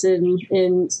 achievements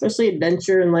in especially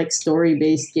adventure and like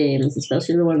story-based games,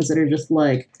 especially the ones that are just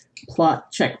like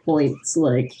plot checkpoints.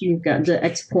 Like you've got to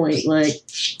X point, like,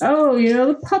 oh,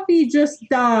 the puppy just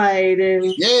died, and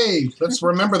Yay! Let's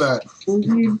remember that.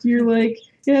 you're like,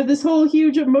 you have this whole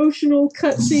huge emotional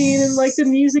cutscene, and like the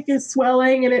music is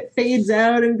swelling, and it fades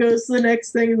out and goes to the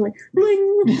next thing, and like, bling!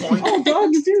 All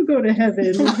dogs do go to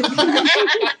heaven.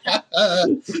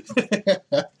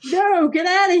 No, get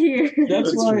out of here!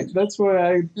 That's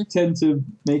why I tend to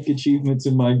make achievements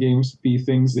in my games be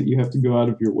things that you have to go out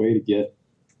of your way to get.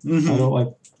 Mhm. I don't like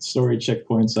story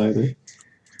checkpoints either.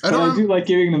 I do like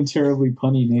giving them terribly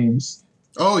punny names.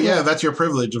 Oh yeah, that's your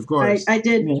privilege, of course. I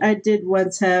did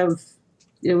once have.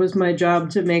 It was my job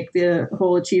to make the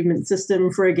whole achievement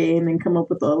system for a game and come up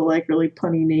with all the like really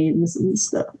punny names and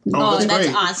stuff. Oh, that's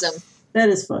great. awesome. That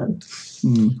is fun.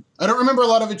 I don't remember a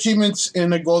lot of achievements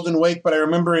in a Golden Wake, but I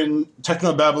remember in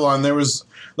Techno Babylon there was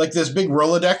like this big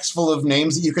Rolodex full of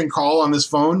names that you can call on this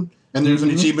phone, and there's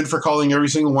an achievement for calling every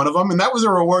single one of them, and that was a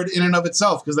reward in and of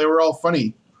itself because they were all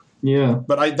funny. Yeah,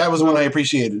 but that was one I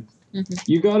appreciated.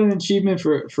 You got an achievement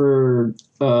for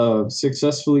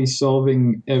successfully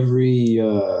solving every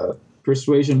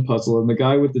persuasion puzzle, and the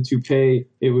guy with the toupee,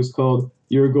 it was called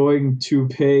 "You're going to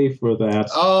pay for that."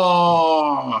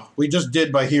 Oh, we just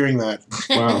did by hearing that.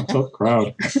 Wow, tough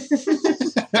crowd.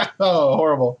 Oh,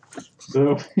 horrible.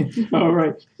 So, all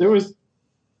right, there was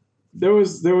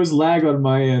lag on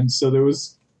my end, so there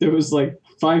was like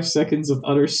 5 seconds of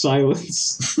utter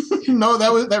silence. No,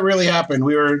 that really happened.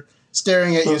 We were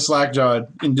staring at you slack-jawed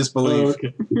in disbelief. Oh,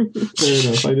 okay. Fair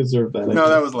enough. I deserve that. No,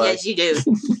 that was lag. Yes, you do.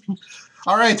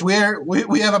 All right,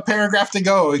 we have a paragraph to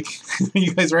go. Are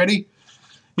you guys ready?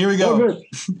 Here we go. Oh, good.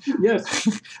 Yes.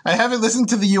 I haven't listened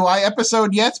to the UI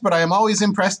episode yet, but I am always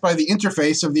impressed by the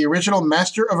interface of the original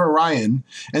Master of Orion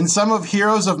and some of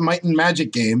Heroes of Might and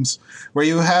Magic games, where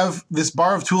you have this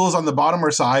bar of tools on the bottom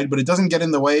or side, but it doesn't get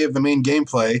in the way of the main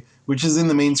gameplay, which is in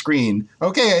the main screen.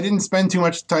 Okay, I didn't spend too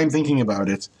much time thinking about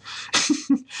it.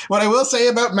 What I will say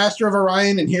about Master of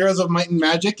Orion and Heroes of Might and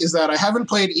Magic is that I haven't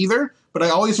played either, but I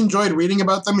always enjoyed reading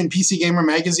about them in PC Gamer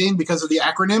magazine because of the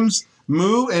acronyms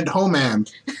Moo and Ho-Man.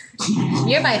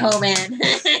 You're my Ho-Man.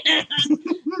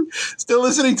 Still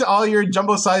listening to all your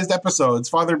jumbo-sized episodes,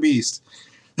 Father Beast.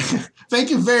 Thank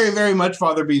you very, very much,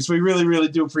 Father Beast. We really, really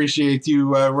do appreciate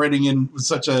you writing in with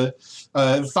such a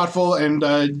thoughtful and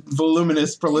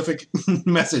voluminous, prolific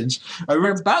message.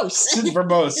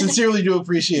 Verbose. Sincerely do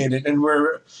appreciate it, and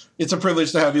it's a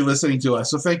privilege to have you listening to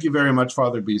us. So thank you very much,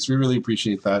 Father Beast. We really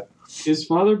appreciate that. Is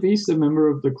Father Beast a member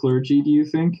of the clergy, do you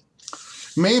think?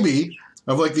 Maybe.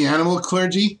 Of like the animal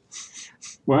clergy.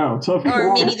 Wow, tough.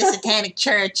 Or maybe the Satanic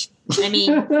Church. I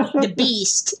mean, the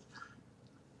Beast.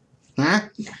 Huh?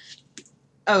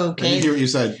 Okay. I didn't hear what you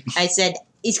said. I said,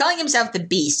 he's calling himself the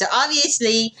Beast. So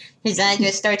obviously, his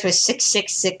address starts with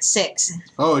 6666.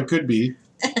 Oh, it could be.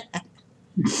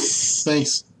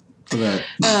 Thanks for that.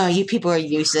 Oh, you people are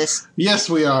useless. Yes,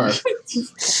 we are.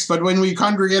 But when we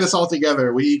congregate us all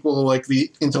together, we equal like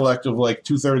the intellect of like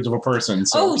 2/3 of a person.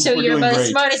 So so you're about as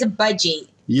smart as a budgie.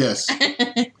 Yes,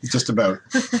 just about.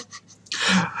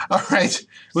 All right.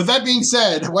 With that being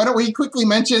said, why don't we quickly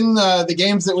mention the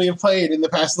games that we have played in the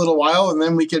past little while, and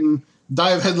then we can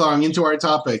dive headlong into our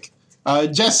topic.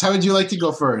 Jess, how would you like to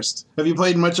go first? Have you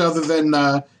played much other than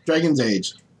Dragon's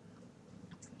Age?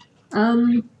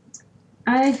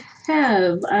 I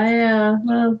have.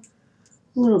 Well,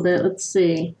 a little bit. Let's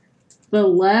see. The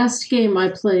last game I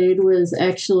played was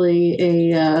actually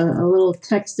a little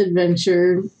text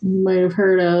adventure you might have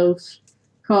heard of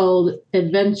called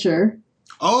Adventure.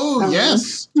 Oh,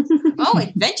 yes. Oh,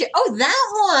 Adventure. Oh,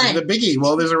 that one. The biggie.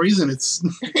 Well, there's a reason it's...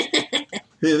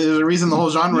 there's a reason the whole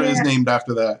genre is named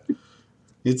after that.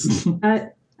 It's...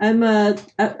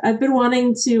 I've been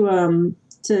wanting to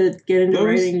get into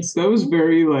writing. That was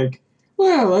very like...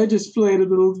 Well, I just played a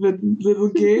little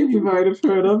game you might have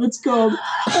heard of. It's called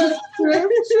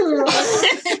Adventure.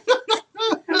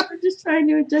 I'm just trying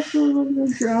to inject a little bit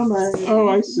of drama. Oh,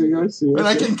 I see. And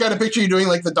I can kind of picture you doing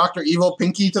like the Dr. Evil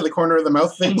pinky to the corner of the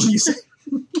mouth thing when you say...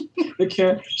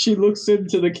 She looks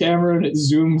into the camera and it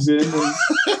zooms in.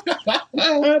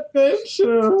 And...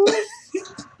 Adventure.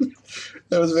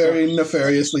 That was very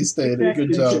nefariously stated.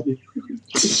 Good job.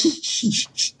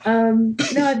 No,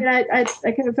 I mean, I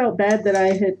kind of felt bad that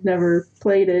I had never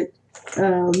played it.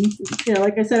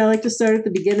 Like I said, I like to start at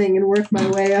the beginning and work my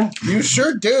way up. You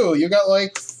sure do. You got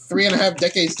like 3.5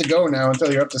 decades to go now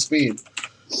until you're up to speed.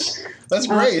 That's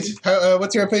great.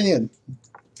 What's your opinion?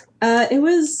 It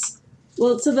was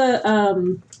so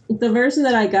the version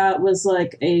that I got was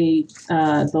like the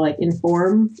like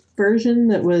Inform version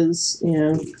that was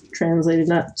translated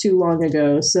not too long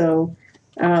ago. So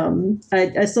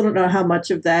I still don't know how much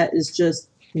of that is just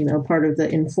part of the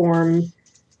Inform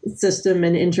system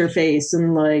and interface,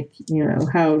 and like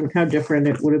how different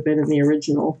it would have been in the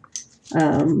original.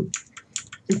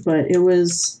 But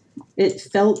it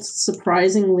felt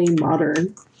surprisingly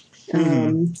modern.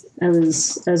 I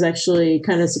was actually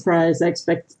kind of surprised.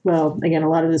 Again, a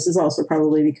lot of this is also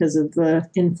probably because of the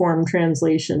Inform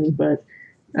translation, but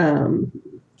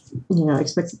I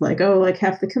expected like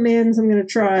half the commands I'm going to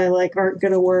try aren't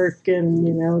going to work, and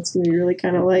it's going to be really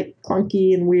kind of like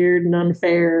clunky and weird and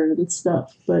unfair and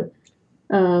stuff. But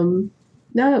No,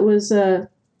 it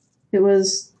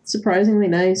was surprisingly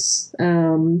nice,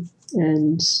 and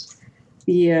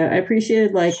I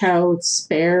appreciated like how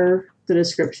spare the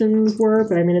descriptions were.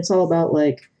 But I mean, it's all about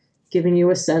like giving you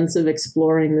a sense of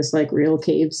exploring this like real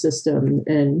cave system,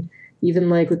 and even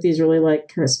like with these really like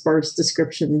kind of sparse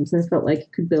descriptions, I felt like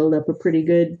it could build up a pretty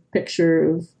good picture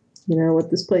of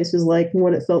what this place was like and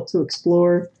what it felt to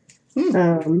explore.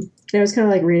 I was kind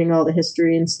of like reading all the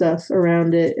history and stuff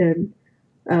around it, and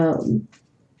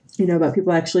about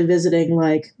people actually visiting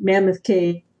like Mammoth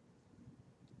Cave,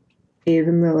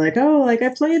 and they're like, oh, like I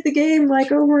played the game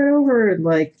like over and over, and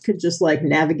like could just like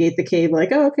navigate the cave,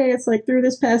 like, oh, okay, it's like through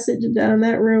this passage and down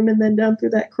that room and then down through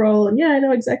that crawl, and yeah, I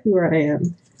know exactly where I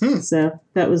am. So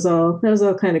that was all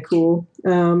kind of cool.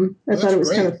 I thought it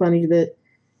was kind of funny that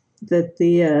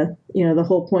the the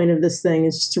whole point of this thing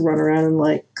is just to run around and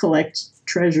like collect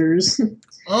treasures.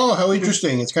 Oh, how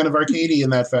interesting. It's kind of arcadey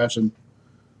in that fashion.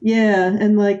 Yeah,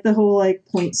 and like the whole like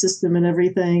point system and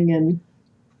everything, and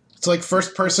it's like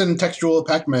first person textual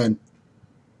Pac-Man.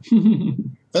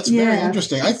 That's very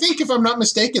interesting. I think if I'm not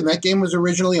mistaken, that game was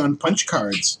originally on punch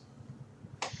cards.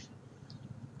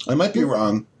 I might be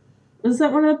wrong. Was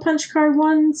that one of the punch card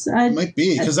ones? It might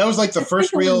be, because that was like the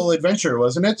first real adventure,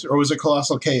 wasn't it? Or was it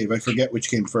Colossal Cave? I forget which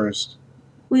came first.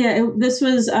 Well, yeah, this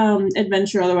was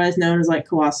Adventure, otherwise known as like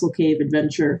Colossal Cave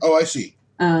Adventure. Oh, I see.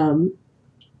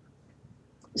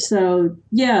 So,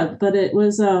 yeah, but it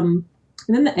was, and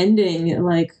then the ending,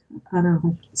 like, I don't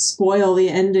know, spoil the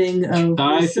ending of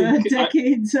this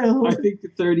decade. I think the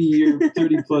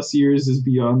 30 plus years is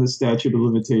beyond the statute of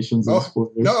limitations. No,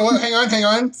 hang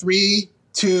on. 3,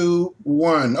 2,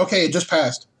 1. Okay, it just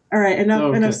passed. All right,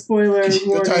 enough spoilers.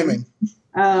 The timing.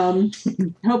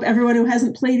 Hope everyone who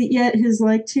hasn't played it yet has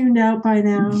like tuned out by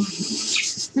now.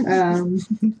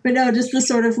 But no, just the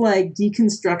sort of like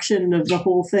deconstruction of the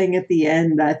whole thing at the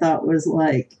end, I thought was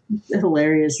like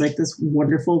hilarious. Like this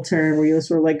wonderful turn where you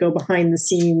sort of like go behind the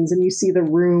scenes and you see the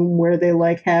room where they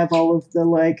like have all of the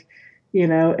like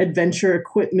adventure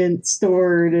equipment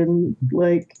stored, and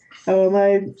like, oh, am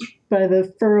I by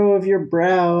the furrow of your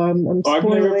brow? I've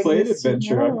never played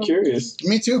Adventure. I'm curious.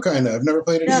 Me too, kind of. I've never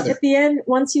played it either. At the end,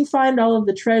 once you find all of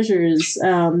the treasures,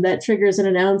 that triggers an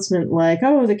announcement like,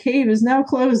 oh, the cave is now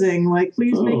closing. Like,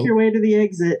 please make your way to the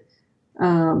exit.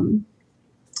 And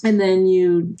then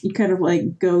you kind of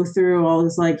like go through all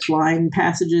this like blind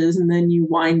passages, and then you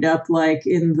wind up like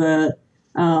in the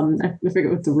I forget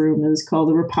what the room is called,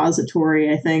 the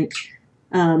repository, I think.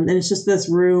 And it's just this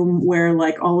room where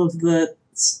like all of the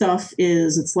stuff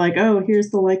is. It's like, oh,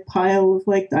 here's the like pile of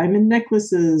like diamond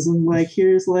necklaces, and like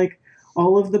here's like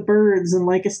all of the birds and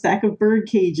like a stack of bird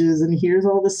cages, and here's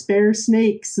all the spare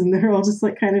snakes, and they're all just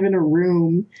like kind of in a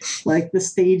room, like the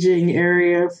staging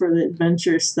area for the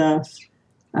adventure stuff.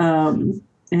 And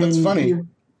that's funny.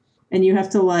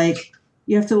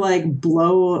 You have to like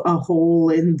blow a hole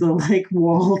in the like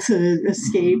wall to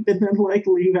escape, and then like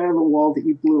leave out of the wall that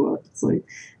you blew up. It's like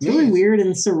really weird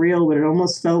and surreal, but it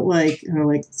almost felt like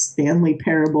like Stanley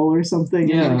Parable or something.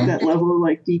 Yeah, like that level of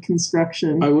like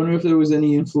deconstruction. I wonder if there was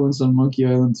any influence on Monkey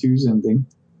Island 2's ending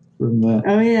from that.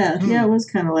 Oh yeah, yeah, it was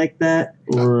kind of like that.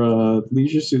 Or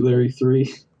Leisure Suit Larry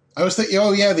 3. I was thinking,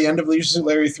 the end of Leisure Suit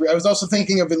Larry 3. I was also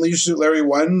thinking of in Leisure Suit Larry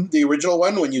 1, the original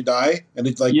one, when you die, and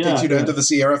it takes you down to the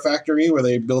Sierra factory where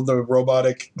they build the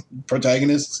robotic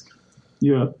protagonists.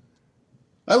 Yeah.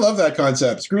 I love that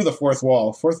concept. Screw the fourth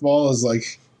wall. Fourth wall is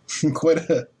like quite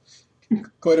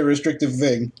a restrictive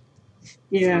thing.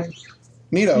 Yeah.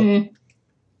 Neato.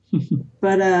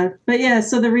 But yeah,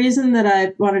 so the reason that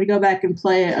I wanted to go back and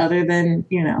play it, other than,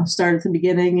 start at the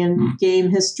beginning and game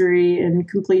history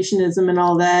and completionism and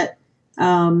all that,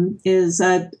 is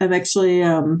I'm actually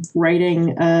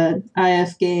writing a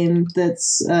IF game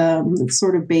that's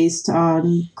sort of based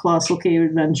on Colossal Cave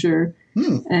Adventure,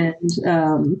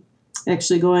 and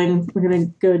actually we're gonna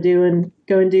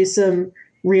go and do some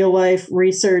real life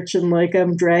research, and like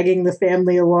I'm dragging the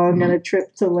family along on a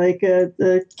trip to like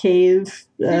a cave.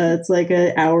 It's like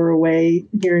an hour away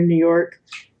here in New York,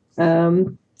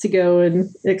 to go and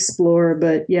explore.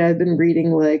 But yeah, I've been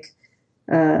reading like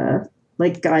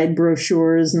guide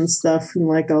brochures and stuff, and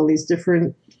like all these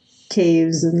different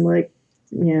caves and like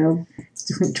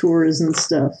different tours and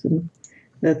stuff. And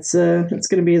that's going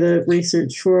to be the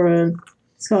research for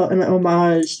it's called an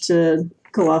homage to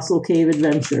Colossal Cave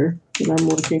Adventure that I'm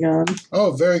working on.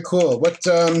 Oh, very cool. What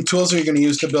tools are you going to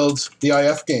use to build the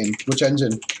IF game? Which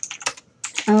engine?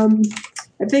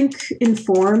 I think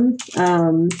Inform,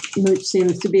 which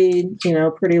seems to be,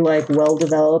 pretty like well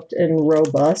developed and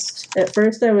robust. At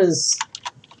first I was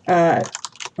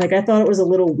Like, I thought it was a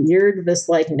little weird, this,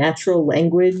 like, natural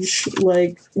language,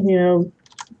 like,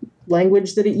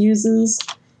 language that it uses.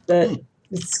 That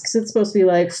it's supposed to be,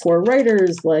 like, for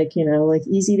writers, like, like,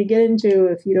 easy to get into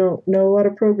if you don't know a lot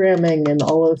of programming, and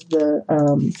all of the,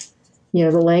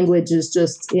 the language is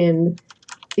just in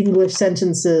English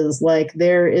sentences, like,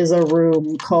 there is a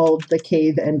room called the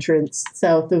cave entrance.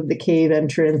 South of the cave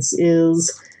entrance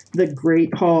is the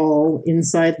Great Hall.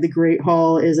 Inside the Great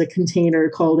Hall is a container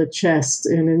called a chest,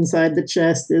 and inside the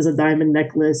chest is a diamond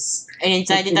necklace. And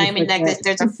inside the diamond necklace,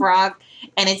 there's a frog,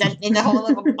 and it's in the whole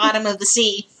of the bottom of the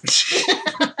sea.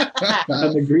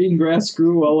 And the green grass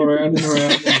grew all around and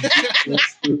around. And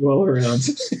grass grew all around.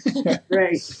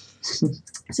 Right.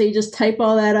 So you just type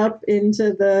all that up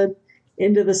into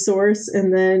the source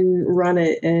and then run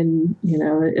it, and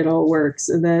it all works.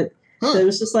 And that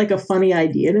was just like a funny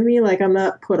idea to me. Like, I'm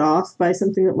not put off by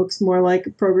something that looks more like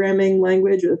a programming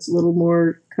language. It's a little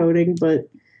more coding, but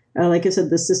like I said,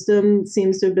 the system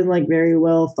seems to have been like very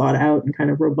well thought out and kind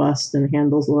of robust and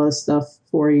handles a lot of stuff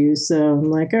for you. So I'm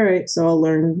like, all right, so I'll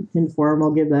learn Inform.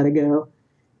 I'll give that a go.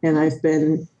 And I've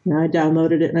been, I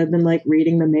downloaded it and I've been like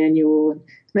reading the manual.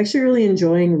 I'm actually really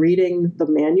enjoying reading the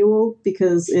manual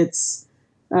because it's,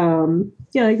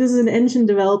 like, this is an engine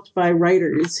developed by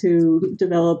writers who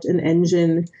developed an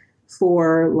engine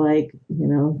for, like,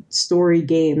 story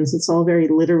games. It's all very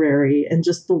literary, and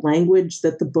just the language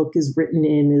that the book is written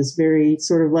in is very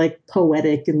sort of like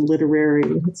poetic and literary.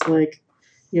 It's like,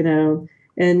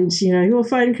 and you will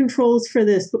find controls for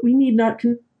this, but we need not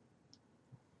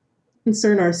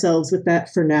concern ourselves with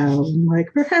that for now.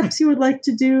 Like, perhaps you would like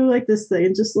to do like this thing,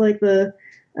 and just like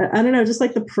I don't know, just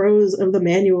like the prose of the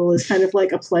manual is kind of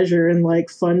like a pleasure and like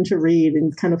fun to read,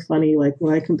 and kind of funny, like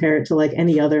when I compare it to like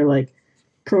any other like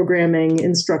programming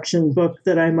instruction book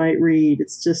that I might read.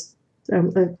 It's just,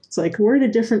 it's like, we're in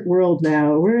a different world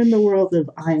now. We're in the world of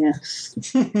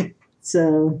IF.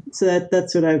 so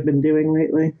that's what I've been doing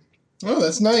lately. Oh,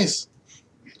 that's nice.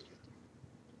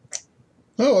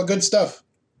 Oh, well, good stuff.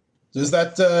 Is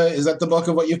that the bulk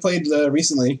of what you've played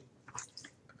recently?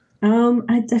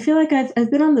 I feel like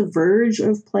I've been on the verge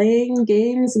of playing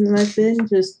games, and I've been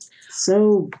just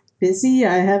so busy.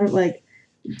 I haven't, like,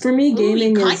 for me,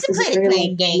 gaming is a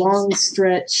very long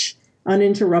stretch,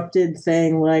 uninterrupted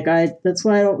thing. Like, that's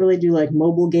why I don't really do like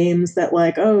mobile games that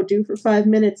like, do for 5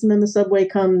 minutes and then the subway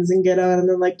comes and get on and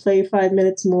then like play 5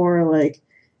 minutes more. Like,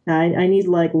 I need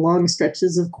like long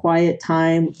stretches of quiet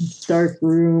time, dark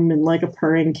room, and like a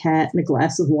purring cat and a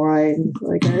glass of wine.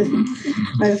 Like,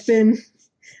 I've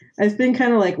been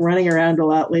kind of like running around a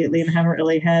lot lately and haven't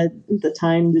really had the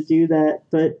time to do that.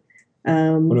 But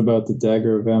what about the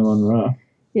Dagger of Amon-Ra?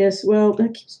 Yes, well,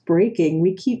 that keeps breaking.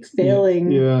 We keep failing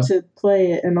to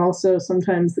play it, and also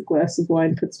sometimes the glass of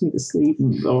wine puts me to sleep.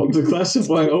 Oh, the glass of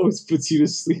wine always puts you to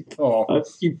sleep. Oh, I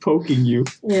keep poking you.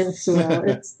 Yes, well,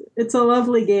 it's a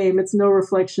lovely game. It's no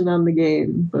reflection on the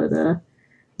game, but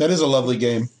that is a lovely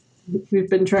game. We've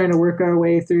been trying to work our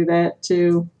way through that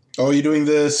too. Oh, are you doing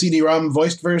the CD-ROM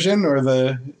voiced version or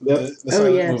the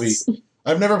silent movie?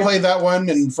 I've never played that one,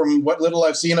 and from what little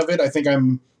I've seen of it, I think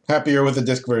I'm happier with the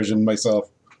disc version myself.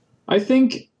 I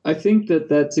think that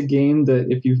that's a game that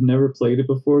if you've never played it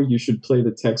before, you should play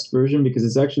the text version because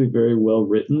it's actually very well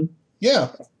written.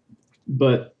 Yeah.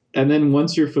 And then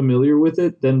once you're familiar with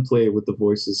it, then play it with the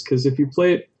voices. Because if you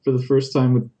play it for the first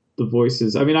time with the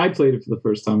voices, I mean, I played it for the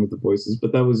first time with the voices,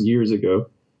 but that was years ago.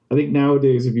 I think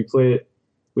nowadays, if you play it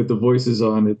with the voices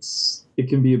on, it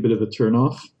can be a bit of a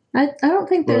turnoff. I don't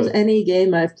think there's any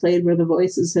game I've played where the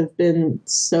voices have been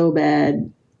so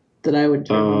bad that I would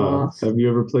turn them off. Have you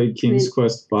ever played King's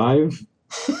Quest V?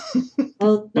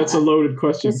 Well, that's a loaded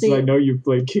question because I know you've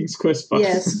played King's Quest V.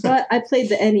 Yes, but I played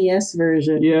the NES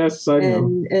version. Yes, I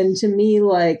know. And to me,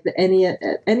 like,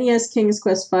 the NES King's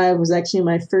Quest V was actually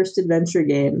my first adventure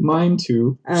game. Mine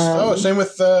too. Same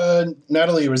with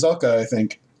Natalie Rizalka, I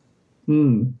think.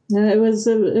 It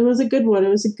was a good one. It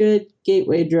was a good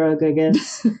gateway drug, I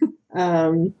guess.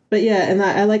 But yeah, and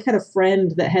I like had a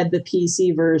friend that had the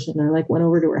PC version. I like went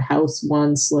over to her house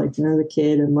once, like when I was a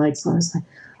kid, and like so I was like,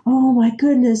 oh my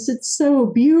goodness, it's so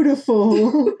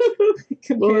beautiful.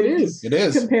 Well, it is. It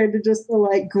is compared to just the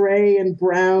like gray and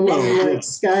brown and like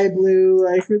sky blue,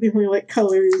 like really only like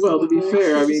colors. Well, to be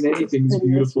fair, I mean anything's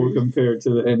beautiful compared to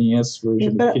the NES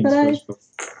version of King's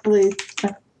Quest.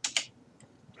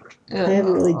 I have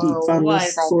a really deep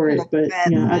fondness for it, but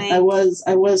I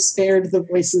was spared the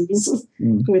voices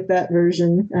with that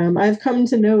version. I've come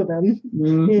to know them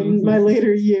in my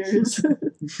later years.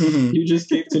 You just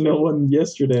came to know one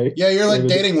yesterday. Yeah, you're like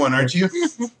dating one, aren't you?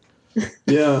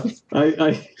 Yeah,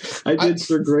 I did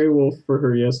Sir Grey Wolf for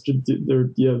her yesterday.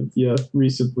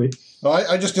 Recently. Well,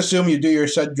 I just assume you do your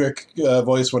Cedric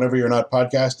voice whenever you're not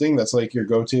podcasting. That's like your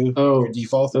go-to, your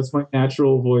default. That's my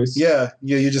natural voice. Yeah,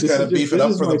 you just kind of beef it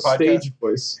up for the podcast. Stage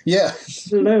voice. Yeah.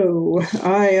 Hello,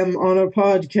 I am on a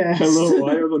podcast. Hello,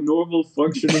 I am a normal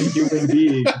functioning human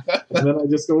being. And then I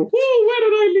just go, "Whoa, where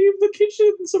did I leave the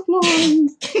kitchen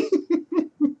supplies?"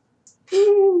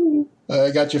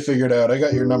 I got you figured out. I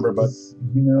got your number, bud.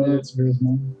 You know it's very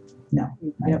small. No,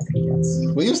 I don't think that's.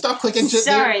 Will you stop clicking shit?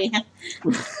 Sorry.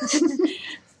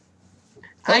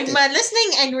 I'm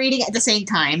listening and reading at the same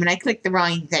time, and I clicked the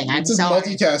wrong thing. I'm sorry.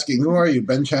 Multitasking. Who are you,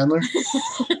 Ben Chandler?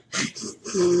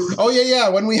 Oh, yeah.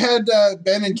 When we had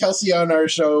Ben and Kelsey on our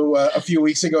show a few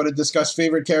weeks ago to discuss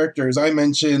favorite characters, I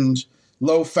mentioned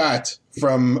Low Fat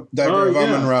from Dagger of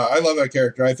Amun-Ra. I love that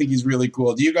character. I think he's really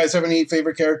cool. Do you guys have any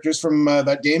favorite characters from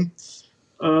that game?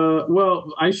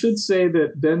 Well, I should say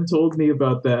that Ben told me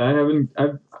about that. I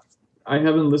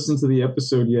haven't listened to the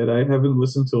episode yet. I haven't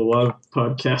listened to a lot of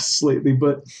podcasts lately,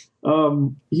 but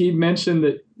he mentioned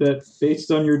that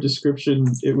based on your description,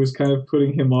 it was kind of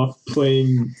putting him off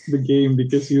playing the game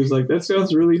because he was like, "That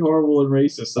sounds really horrible and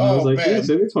racist." And I was like, man. "Yes,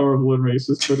 it is horrible and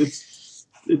racist, but it's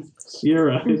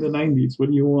Sierra in the 90s. What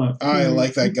do you want?" I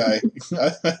like that guy.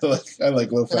 I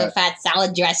like Low Fat. Low fat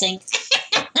salad dressing.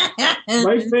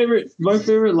 My favorite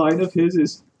line of his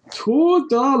is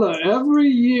 $2 every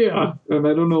year, and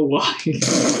I don't know why.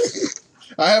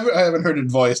 I haven't heard it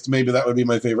voiced. Maybe that would be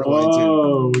my favorite line too.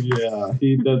 Oh yeah,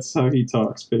 that's how he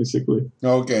talks basically.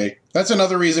 Okay, that's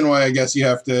another reason why I guess you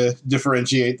have to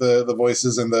differentiate the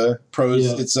voices and the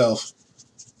prose itself.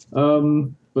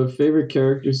 But favorite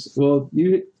characters. Well,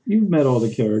 you've met all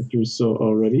the characters so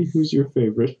already. Who's your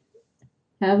favorite?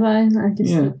 Have I? I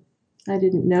guess I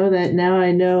didn't know that. Now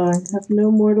I know. I have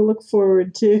no more to look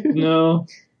forward to. No.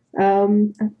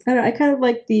 I kind of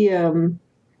like the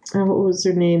what was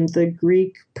her name? The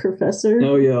Greek professor.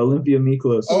 Oh yeah, Olympia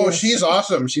Miklos. Oh, she's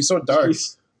awesome. She's so dark.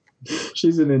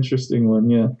 She's an interesting one.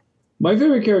 Yeah, my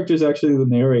favorite character is actually the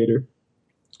narrator,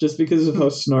 just because of how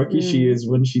snarky she is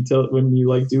when you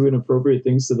like do inappropriate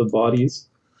things to the bodies.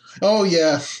 Oh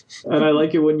yeah. And I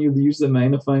like it when you use the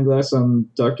magnifying glass on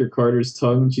Dr. Carter's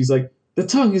tongue, and she's like, "The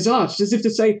tongue is arched as if to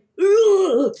say."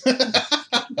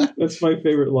 That's my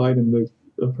favorite line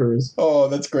of hers. Oh,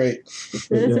 that's great.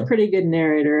 It's a pretty good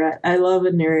narrator. I love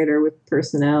a narrator with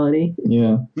personality.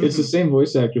 Yeah. It's the same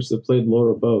voice actress that played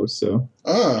Laura Bow, so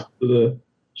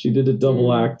she did a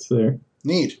double act there.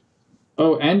 Neat.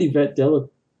 Oh, and Yvette Delacroix.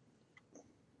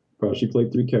 She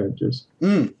played 3 characters.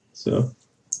 So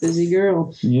busy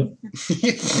girl. Yep.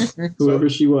 Whoever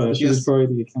she was. She was probably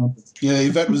the accountant. Yeah,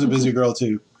 Yvette was a busy girl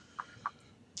too.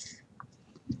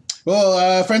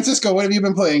 Well, Francisco, what have you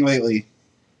been playing lately?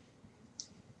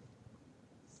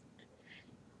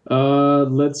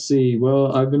 Let's see.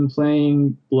 Well, I've been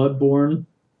playing Bloodborne.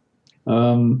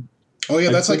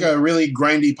 That's like a really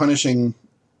grindy, punishing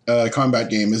combat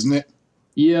game, isn't it?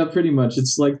 Yeah, pretty much.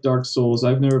 It's like Dark Souls.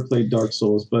 I've never played Dark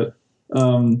Souls, but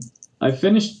I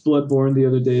finished Bloodborne the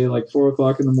other day, like 4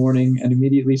 o'clock in the morning, and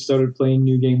immediately started playing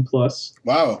New Game Plus.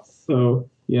 Wow. So,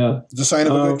 yeah. It's a sign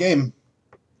of a good game.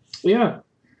 Yeah.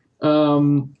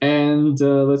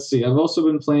 Let's see. I've also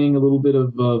been playing a little bit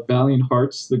of Valiant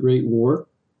Hearts: The Great War,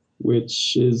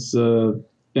 which is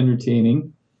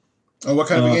entertaining. Oh, what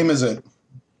kind of a game is it?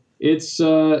 It's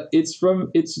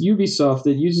Ubisoft.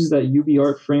 It uses that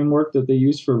UbiArt framework that they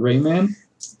use for Rayman.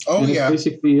 Oh, It's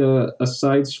basically a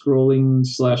side-scrolling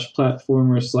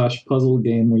 /platformer /puzzle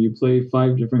game where you play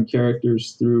 5 different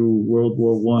characters through World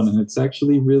War I, and it's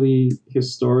actually really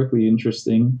historically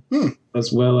interesting,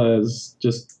 as well as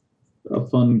just a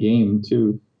fun game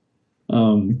too.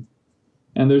 And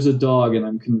there's a dog, and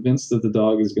I'm convinced that the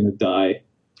dog is going to die,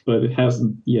 but it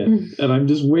hasn't yet. And I'm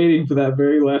just waiting for that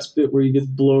very last bit where he gets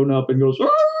blown up and goes, "Arr!"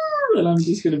 And I'm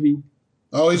just going to be...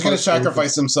 Oh, he's going to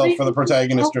sacrifice himself for the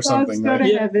protagonist or something. Right?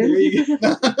 Yeah, there you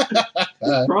go.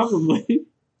 Probably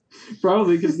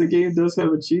because the game does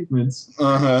have achievements.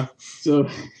 So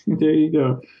there you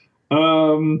go.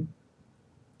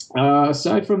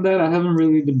 Aside from that, I haven't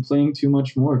really been playing too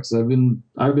much more because I've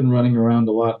been running around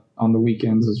a lot on the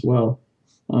weekends as well.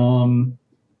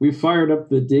 We fired up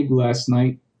the Dig last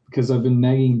night because I've been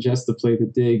nagging Jess to play the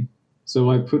Dig. So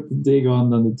I put the Dig on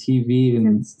the TV,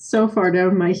 and it's so far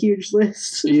down my huge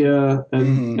list. Yeah,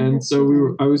 and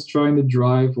so I was trying to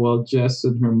drive while Jess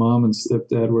and her mom and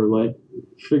stepdad were like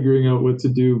figuring out what to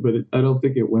do, but I don't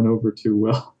think it went over too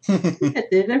well. It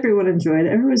did. Everyone enjoyed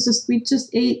it. We just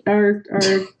ate our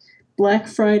Black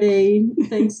Friday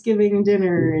Thanksgiving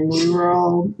dinner, and we were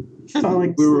all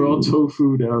falling asleep. We were all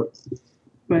tofu'd out.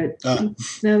 But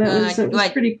no, that was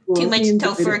pretty cool. Too much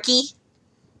tofurkey?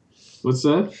 What's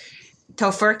that?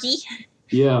 Tofurkey?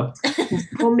 Yeah.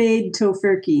 Homemade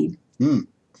tofurkey.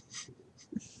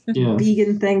 Yeah.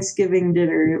 Vegan Thanksgiving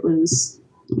dinner. It was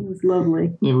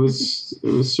lovely. It was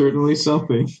certainly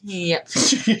something. Yep.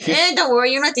 And don't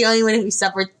worry, you're not the only one who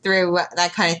suffered through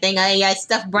that kind of thing. I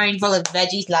stuffed brain full of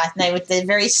veggies last night with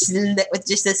with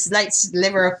just a slight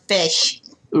sliver of fish.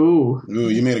 Ooh,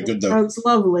 you made it good though. Sounds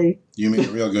lovely. You made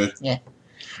it real good. Yeah.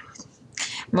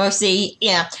 Mostly,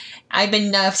 yeah. I've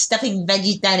been stuffing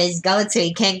veggies down his gullet so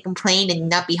he can't complain and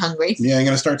not be hungry. Yeah, I'm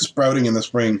gonna start sprouting in the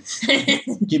spring.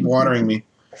 Keep watering me.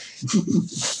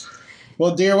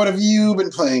 Well, dear, what have you been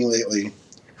playing lately?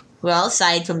 Well,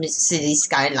 aside from the city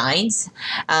skylines,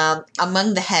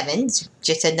 Among the Heavens,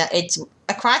 it's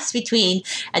a cross between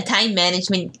a time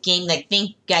management game like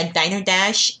Think Diner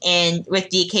Dash and with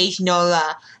the occasional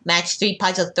match 3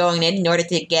 puzzle thrown in order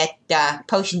to get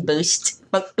potion boost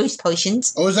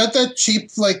potions. Oh, is that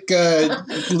cheap,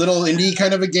 little indie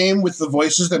kind of a game with the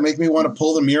voices that make me want to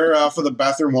pull the mirror off of the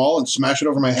bathroom wall and smash it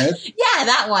over my head? Yeah,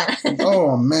 that one.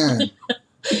 Oh, man.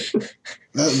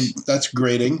 That's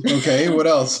grating. Okay, what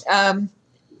else? The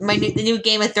new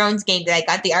Game of Thrones game that I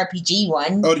got, the RPG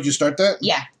one. Oh, did you start that?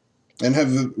 Yeah. And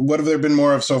what have there been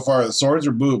more of so far? Swords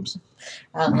or boobs?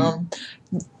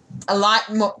 A lot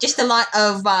more. Just a lot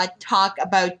of talk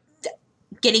about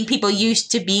getting people used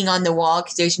to being on the wall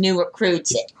because there's new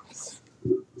recruits.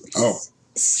 Oh.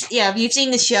 Yeah, if you've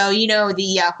seen the show, you know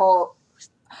the whole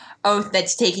oath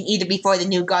that's taken either before the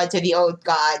new gods or the old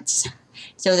gods.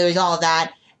 So there was all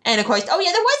that. And of course, there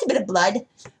was a bit of blood.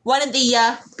 One of the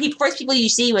first people you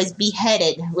see was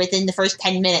beheaded within the first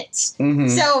 10 minutes. Mm-hmm.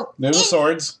 So there's the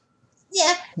swords.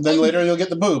 Yeah. Then later you'll get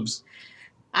the boobs.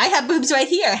 I have boobs right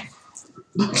here.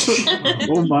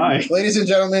 Oh my. Ladies and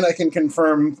gentlemen, I can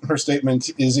confirm her statement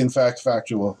is in fact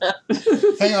factual.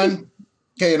 Hang on.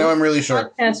 Okay, now I'm really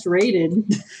sure. Podcast rated.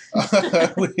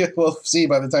 We'll see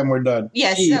by the time we're done.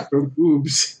 Yes. For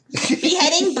boobs.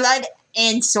 Beheading, blood,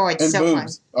 and swords. And so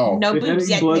boobs. Far. No boobs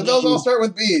yet. But those all start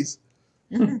with B's.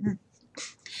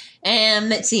 And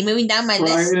let's see, moving down my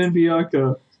list.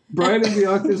 Brian and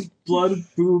Bianca's blood,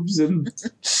 boobs, and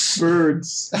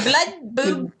birds. Blood,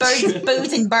 boob, birds,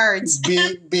 boobs, and birds.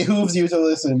 Behooves you to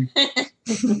listen.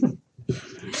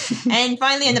 And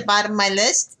finally, on the bottom of my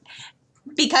list,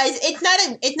 because it's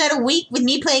not a week with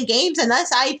me playing games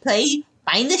unless I play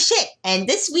Find the Shit. And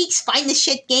this week's Find the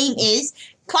Shit game is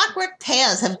Clockwork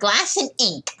Tales of Glass and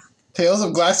Ink. Tales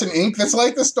of Glass and Ink? That's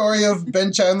like the story of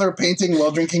Ben Chandler painting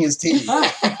while drinking his tea.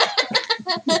 I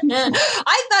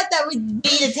thought that would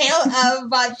be the tale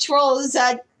of Trolls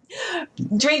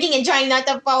drinking and trying not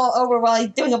to fall over while he's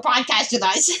doing a podcast with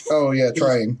us. Oh, yeah,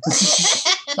 trying.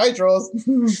 Hi, Trolls.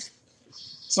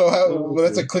 So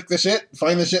that's a click the shit,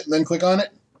 find the shit, and then click on it?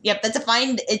 Yep, that's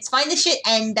find the shit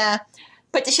and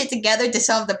put the shit together to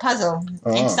solve the puzzle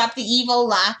and stop the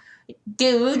evil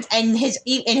dude and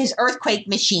his earthquake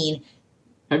machine.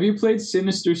 Have you played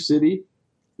Sinister City?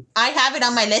 I have it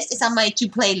on my list. It's on my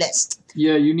to-play list.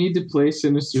 Yeah, you need to play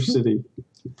Sinister City.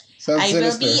 Sounds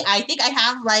sinister. Will be. I think I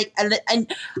have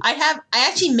I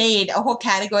actually made a whole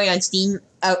category on Steam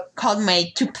called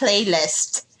my to-play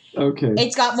list. Okay.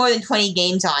 It's got more than 20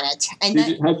 games on it. And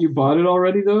have you bought it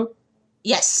already, though?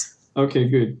 Yes. Okay,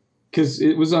 good. Because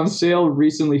it was on sale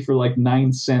recently for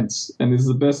 9 cents, and it's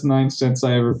the best 9 cents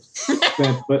I ever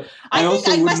spent. But I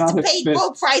also would not have paid spent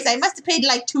full price. I must have paid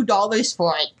 $2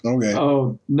 for it. Okay.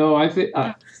 Oh no, I think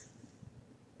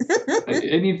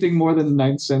anything more than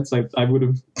 9 cents, I would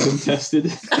have contested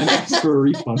and asked for a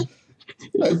refund.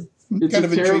 It's kind a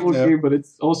of terrible intrigued now. game, but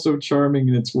it's also charming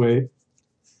in its way.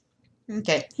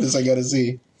 Okay. This I gotta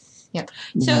see. Yep.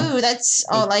 So that's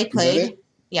all I played. Is that it?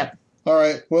 Yep. All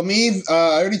right. Well, me,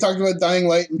 I already talked about Dying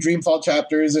Light and Dreamfall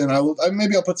chapters, and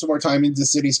maybe I'll put some more time into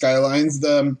City Skylines.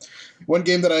 The one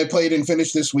game that I played and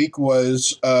finished this week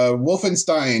was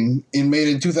Wolfenstein, made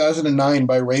in 2009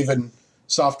 by Raven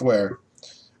Software,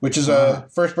 which is a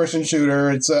first-person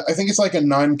shooter. I think it's like a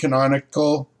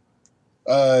non-canonical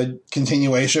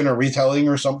continuation or retelling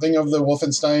or something of the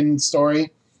Wolfenstein story,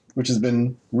 which has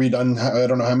been redone. I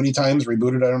don't know how many times,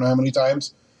 rebooted. I don't know how many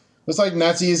times. It's like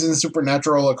Nazis and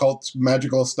supernatural, occult,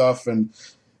 magical stuff, and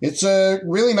it's a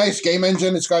really nice game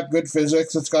engine. It's got good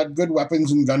physics. It's got good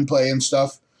weapons and gunplay and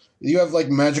stuff. You have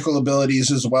magical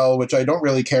abilities as well, which I don't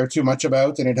really care too much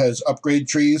about, and it has upgrade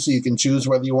trees, so you can choose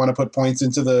whether you want to put points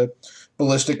into the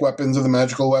ballistic weapons or the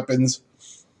magical weapons.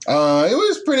 It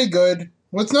was pretty good.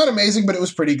 Well, it's not amazing, but it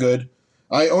was pretty good.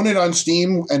 I own it on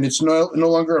Steam, and it's no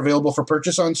longer available for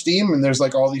purchase on Steam. And there's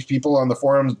like all these people on the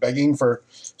forums begging for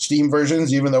Steam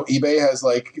versions, even though eBay has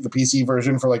like the PC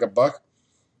version for like $1.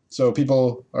 So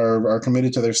people are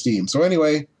committed to their Steam. So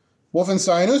anyway,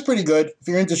 Wolfenstein, it was pretty good. If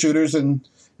you're into shooters, and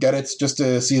get it just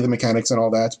to see the mechanics and all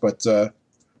that, but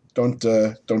don't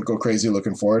go crazy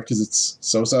looking for it because it's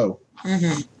so.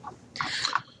 Mm-hmm.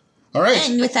 All right.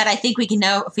 And with that, I think we can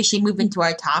now officially move into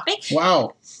our topic.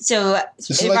 Wow. So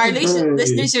if our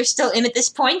listeners are still in at this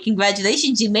point,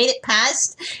 congratulations. You made it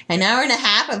past an hour and a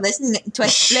half of listening to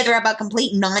us slither about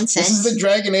complete nonsense. This is the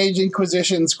Dragon Age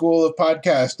Inquisition School of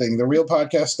Podcasting. The real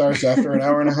podcast starts after an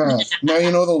hour and a half. Now you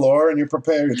know the lore and you're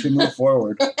prepared to move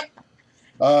forward.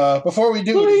 Before we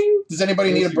do, does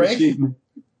anybody need a break? Do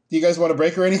you guys want a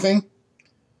break or anything?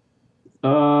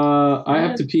 I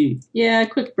have to pee. Yeah, a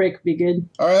quick break would be good.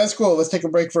 All right, that's cool. Let's take a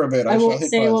break for a bit. I won't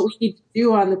say what we need to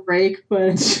do on the break,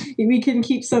 but we can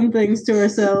keep some things to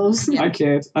ourselves. I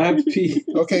can't. I have to pee.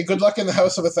 Okay, good luck in the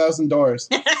House of 1,000 Doors.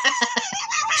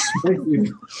 Thank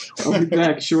you. I'll be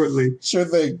back shortly. Sure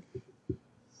thing.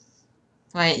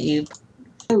 Right, you.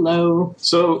 Hello.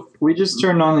 So, we just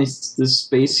turned on this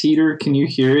space heater. Can you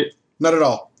hear it? Not at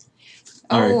all.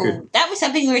 All right, good. That was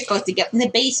something we were supposed to get in the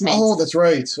basement. Oh, that's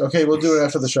right. Okay, we'll do it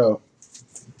after the show.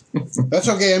 That's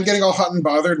okay. I'm getting all hot and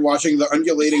bothered watching the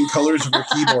undulating colors of your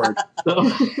keyboard.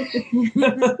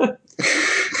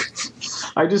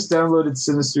 I just downloaded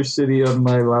Sinister City on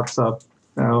my laptop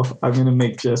now. I'm going to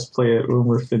make Jess play it when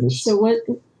we're finished. So what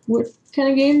kind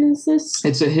of game is this?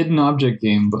 It's a hidden object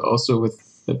game, but also with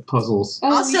puzzles.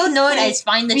 Also known as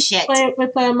Find the Shit. We play it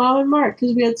with Mom and Mark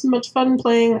because we had so much fun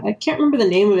playing. I can't remember the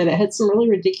name of it. It had some really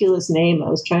ridiculous name. I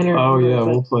was trying to remember. Oh, yeah,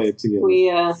 we'll play it together.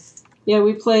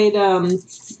 We played,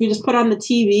 we just put on the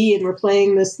TV and we're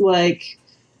playing this, like,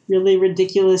 really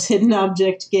ridiculous hidden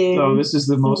object game. Oh, this is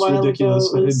the most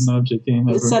ridiculous hidden object game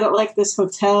ever. It set at, like, this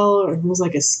hotel, or it was,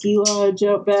 like, a ski lodge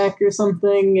out back or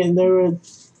something, and there were...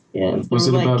 Yeah, was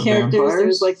it like about characters. vampires? There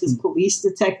was like this police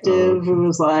detective who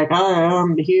was like, "I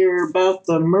am here about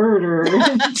the murder."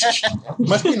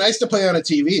 Must be nice to play on a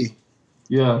TV.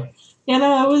 Yeah. You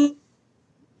know, it was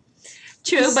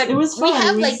true, but it was fun. We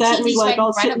have like TVs right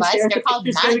in front of us. They're called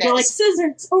monitors. Go like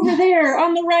scissors over there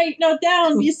on the right, no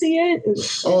down. Do you see it?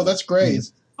 Oh, that's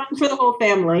great. Fun for the whole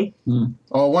family.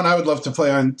 Oh, one I would love to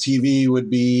play on TV would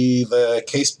be the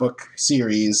Casebook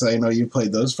series. I know you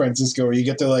played those, Francisco, where you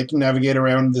get to like navigate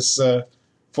around this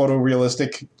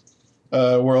photorealistic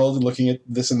world, looking at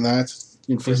this and that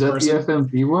in Is first that person. the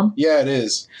FMV one? Yeah, it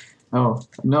is. Oh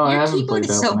no, I haven't played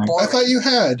that one. I thought you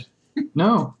had.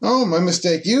 No. Oh, my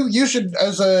mistake. You should,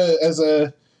 as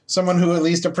a someone who at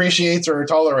least appreciates or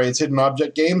tolerates hidden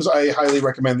object games, I highly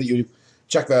recommend that you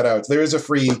check that out. There is a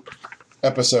free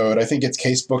episode. I think it's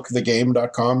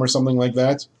casebookthegame.com or something like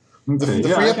that. The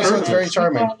free episode's very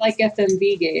charming. I like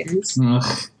FMV games.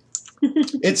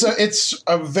 It's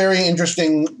a very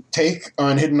interesting take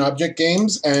on hidden object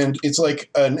games, and it's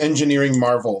like an engineering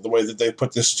marvel the way that they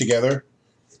put this together.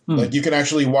 Like you can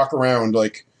actually walk around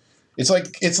like it's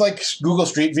like Google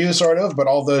Street View sort of, but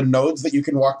all the nodes that you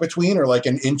can walk between are like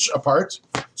an inch apart.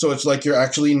 So it's like you're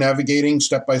actually navigating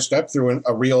step by step through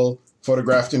a real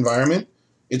photographed environment.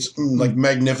 It's like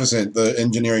magnificent, the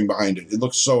engineering behind it. It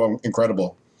looks so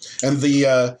incredible. And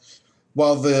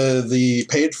while the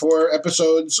paid for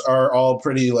episodes are all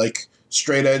pretty like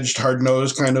straight edged, hard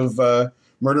nosed kind of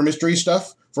murder mystery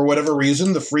stuff, for whatever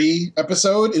reason, the free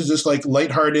episode is just like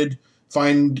lighthearted,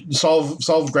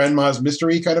 solve grandma's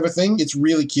mystery kind of a thing. It's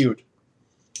really cute.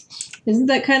 Isn't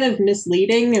that kind of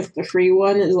misleading if the free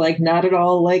one is like not at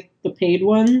all like the paid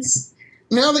ones?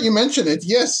 Now that you mention it,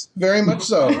 yes, very much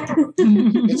so.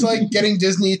 It's like getting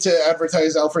Disney to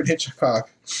advertise Alfred Hitchcock.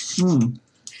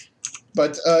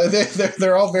 But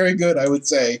they're all very good, I would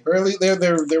say.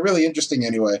 They're really interesting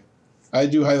anyway. I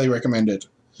do highly recommend it.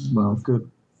 Well, good.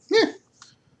 Yeah.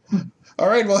 All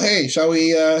right. Well, hey, shall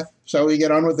we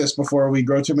get on with this before we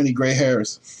grow too many gray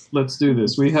hairs? Let's do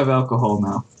this. We have alcohol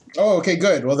now. Oh, okay,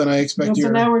 good. Well, then I expect you. So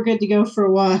now we're good to go for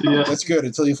a while. Yeah. That's good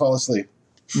until you fall asleep.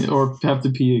 Or have to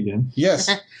pee again. Yes.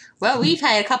 Well, we've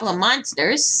had a couple of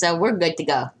monsters, so we're good to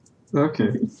go.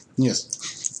 Okay.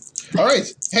 Yes. All right.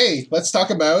 Hey, let's talk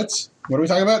about, what are we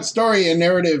talking about? Story and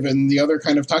narrative and the other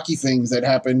kind of talky things that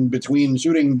happen between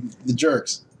shooting the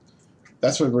jerks.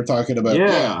 That's what we're talking about.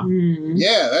 Yeah.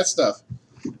 Yeah, that stuff.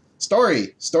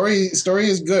 Story. Story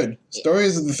is good. Story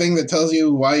is the thing that tells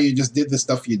you why you just did the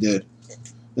stuff you did.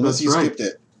 Unless you skipped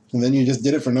it. And then you just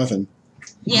did it for nothing.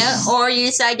 Yeah, or you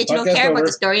decide that you don't care about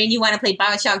the story and you want to play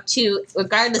Bioshock 2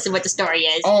 regardless of what the story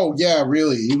is. Oh, yeah,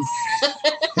 really. You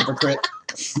hypocrite.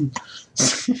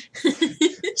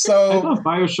 So I thought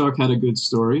BioShock had a good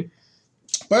story.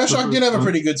 BioShock did have a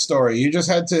pretty good story. You just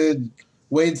had to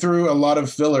wade through a lot of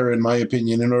filler, in my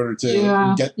opinion, in order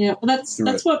to get well,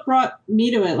 that's what brought me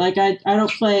to it. Like, I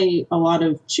don't play a lot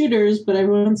of shooters, but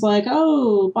everyone's like,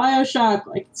 oh, BioShock,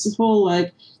 like, it's this whole,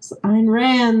 like, Ayn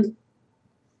Rand,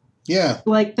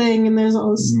 like, thing, and there's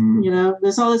all this,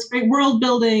 there's all this great world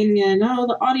building, and,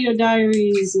 the audio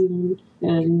diaries,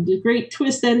 and the great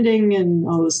twist ending, and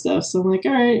all this stuff. So I'm like,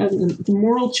 all right, the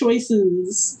moral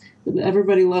choices.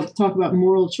 Everybody loves to talk about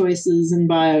moral choices in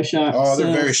BioShock. Oh,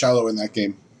 they're very shallow in that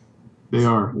game. They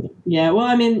are. Yeah, well,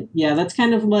 I mean, that's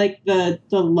kind of like the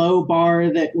low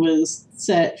bar that was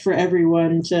set for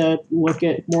everyone to look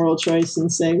at moral choice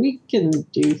and say, we can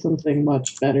do something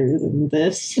much better than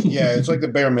this. Yeah, it's like the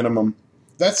bare minimum.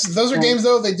 Those are games,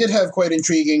 though, they did have quite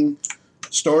intriguing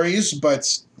stories,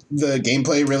 but the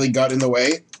gameplay really got in the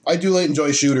way. I do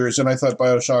enjoy shooters, and I thought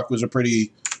BioShock was a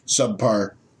pretty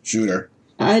subpar shooter.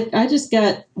 I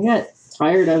got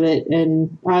tired of it,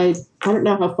 and I don't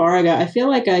know how far I got. I feel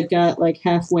like I got like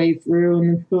halfway through,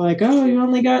 and people were like, "Oh, you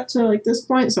only got to like this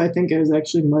point." So I think it was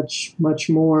actually much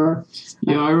more.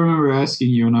 Yeah, I remember asking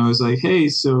you, and I was like, "Hey,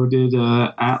 so did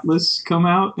Atlas come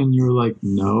out?" And you were like,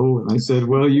 "No." And I said,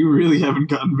 "Well, you really haven't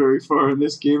gotten very far in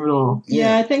this game at all."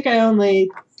 Yeah, I think I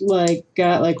only like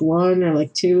got like one or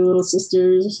like two little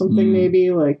sisters or something,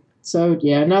 maybe like. So,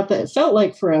 yeah, not that it felt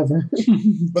like forever.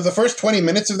 But the first 20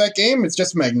 minutes of that game, it's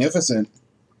just magnificent.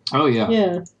 Oh, yeah.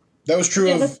 Yeah. That was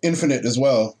true of Infinite as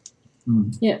well.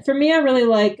 Yeah, for me, I really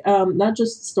like not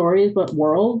just stories, but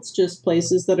worlds, just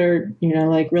places that are,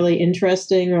 like really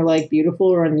interesting or like beautiful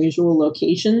or unusual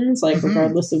locations, like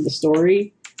regardless of the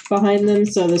story behind them.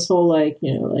 So this whole like,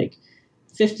 like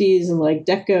 50s and like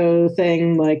deco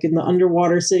thing, like in the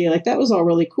underwater city, like that was all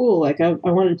really cool. Like I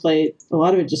wanted to play a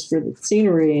lot of it just for the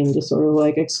scenery and just sort of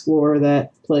like explore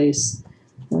that place.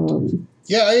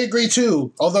 Yeah, I agree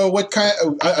too. Although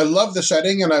I love the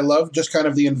setting, and I love just kind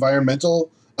of the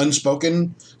environmental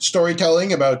unspoken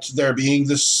storytelling about there being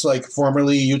this like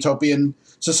formerly utopian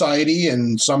society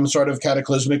and some sort of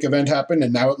cataclysmic event happened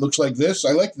and now it looks like this.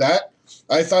 I like that.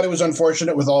 I thought it was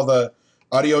unfortunate with all the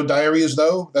audio diaries,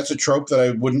 though. That's a trope that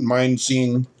I wouldn't mind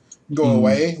seeing go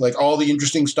away. Like, all the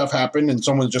interesting stuff happened and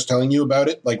someone's just telling you about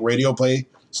it, like radio play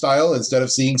style, instead of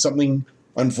seeing something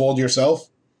unfold yourself.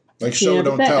 Like, show,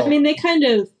 don't tell. I mean, they kind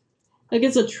of, like,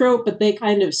 it's a trope, but they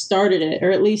kind of started it,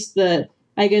 or at least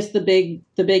I guess the big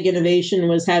innovation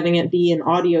was having it be in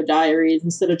audio diaries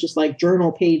instead of just, like,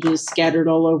 journal pages scattered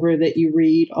all over that you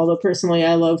read. Although, personally,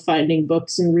 I love finding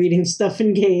books and reading stuff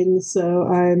in games, so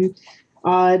I'm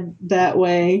odd that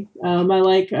way. I'm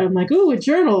like, ooh, a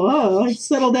journal. Oh, I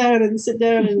settle down and sit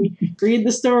down and read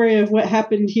the story of what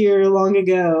happened here long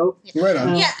ago. Right on.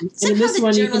 And in this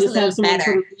one, you can just have someone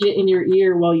sort of read it in your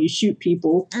ear while you shoot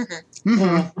people.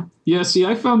 Yeah, see,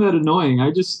 I found that annoying.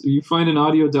 You find an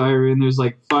audio diary and there's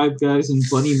like 5 guys in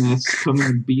bunny masks coming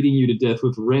and beating you to death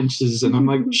with wrenches, and I'm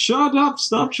like, shut up,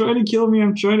 stop trying to kill me,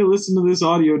 I'm trying to listen to this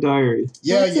audio diary.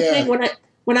 Yeah, the thing.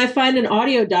 When I find an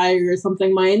audio diary or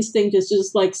something, my instinct is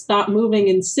just like stop moving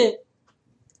and sit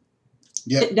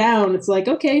down. It's like,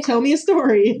 okay, tell me a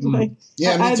story. Like,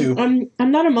 me too.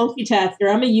 I'm not a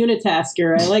multitasker. I'm a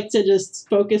unitasker. I like to just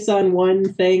focus on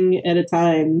one thing at a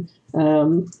time.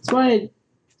 That's why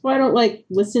I don't like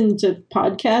listen to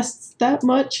podcasts that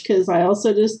much, because I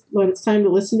also just, when it's time to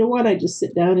listen to one, I just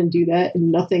sit down and do that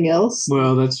and nothing else.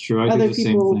 Well, that's true. I do the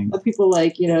same thing. Other people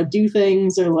like, do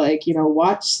things or like,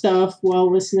 watch stuff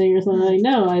while listening or something.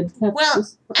 No,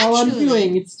 that's all I'm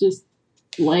doing. It's just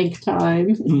blank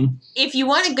time. If you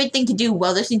want a good thing to do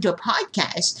while listening to a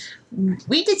podcast,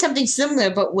 we did something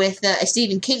similar, but with a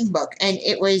Stephen King book, and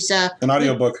it was an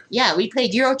audiobook. Yeah, we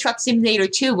played Euro Truck Simulator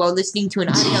 2 while listening to an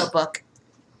audiobook.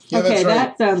 Yeah, okay,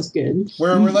 that sounds good.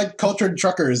 We're like cultured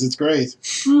truckers. It's great.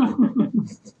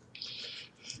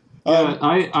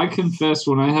 I confess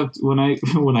when I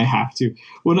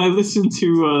listen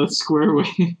to Square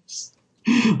Waves,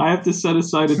 I have to set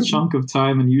aside a chunk of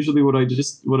time, and usually what I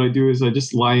do is I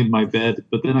just lie in my bed,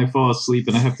 but then I fall asleep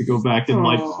and I have to go back and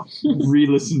like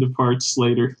re-listen to parts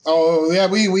later. Oh yeah,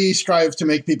 we strive to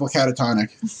make people catatonic.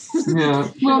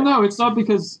 Yeah. Well, no, it's not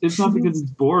because it's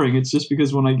boring. It's just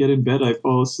because when I get in bed I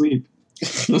fall asleep.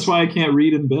 That's why I can't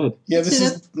read in bed. Yeah, this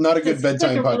is not a good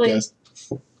bedtime podcast.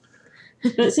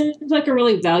 That seems like a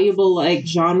really valuable like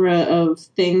genre of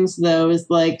things, though, is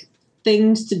like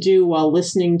things to do while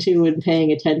listening to and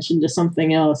paying attention to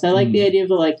something else. I like the idea of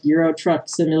the like Euro Truck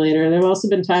Simulator. There have also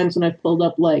been times when I've pulled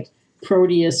up like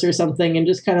Proteus or something and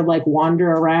just kind of like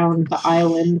wander around the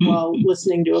island while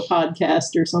listening to a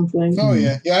podcast or something. Oh,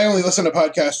 yeah. Yeah, I only listen to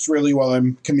podcasts really while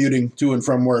I'm commuting to and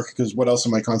from work because what else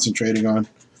am I concentrating on?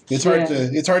 It's hard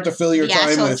to fill your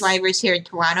time with drivers here in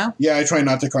Toronto. Yeah, I try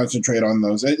not to concentrate on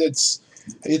those. It's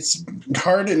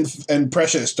hard and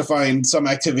precious to find some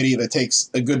activity that takes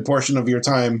a good portion of your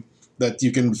time that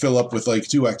you can fill up with like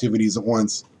 2 activities at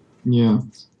once. Yeah.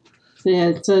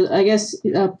 Yeah, so I guess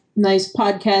a nice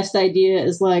podcast idea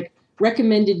is like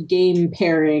recommended game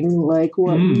pairing, like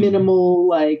what minimal,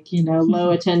 like,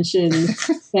 low attention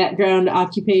background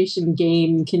occupation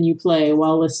game can you play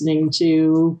while listening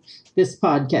to this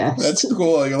podcast? That's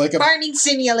cool. You're like a farming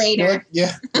simulator. You're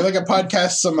like a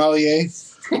podcast sommelier.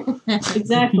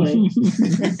 Exactly.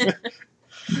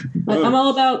 I'm all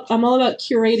about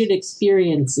curated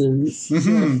experiences.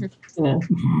 Mm-hmm. Yeah.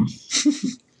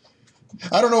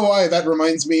 I don't know why that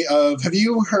reminds me of. Have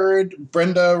you heard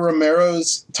Brenda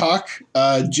Romero's talk,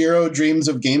 Jiro Dreams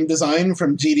of Game Design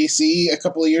from GDC a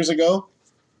couple of years ago?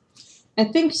 I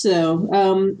think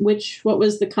so. What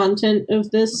was the content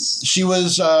of this? She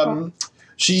was.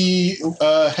 She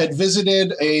had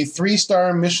visited a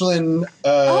 3-star Michelin.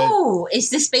 Is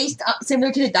this based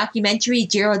similar to the documentary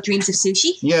Jiro Dreams of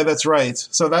Sushi? Yeah, that's right.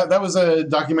 So that was a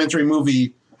documentary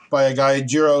movie by a guy,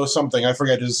 Jiro something. I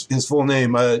forget his full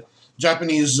name.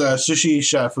 Japanese sushi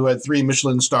chef who had 3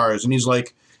 Michelin stars, and he's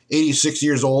like 86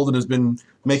 years old and has been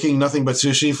making nothing but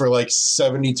sushi for like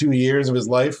 72 years of his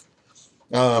life.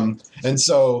 And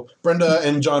so Brenda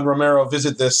and John Romero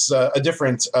visit this a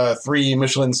different 3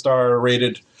 Michelin star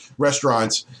rated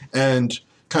restaurant and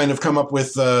kind of come up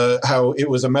with how it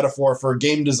was a metaphor for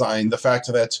game design. The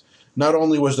fact that not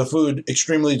only was the food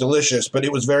extremely delicious, but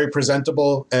it was very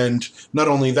presentable. And not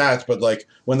only that, but like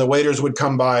when the waiters would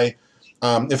come by,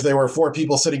 if there were 4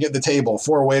 people sitting at the table,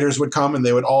 4 waiters would come and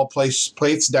they would all place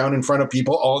plates down in front of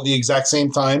people all at the exact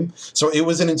same time. So it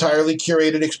was an entirely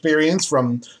curated experience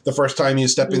from the first time you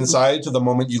step inside to the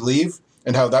moment you leave,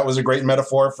 and how that was a great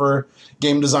metaphor for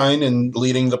game design and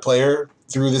leading the player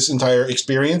through this entire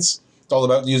experience. It's all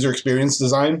about user experience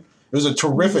design. It was a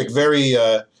terrific, very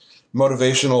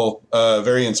motivational,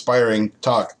 very inspiring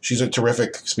talk. She's a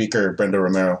terrific speaker, Brenda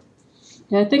Romero.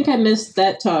 Yeah, I think I missed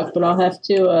that talk, but I'll have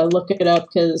to look it up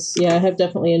because, I have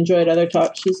definitely enjoyed other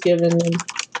talks she's given, and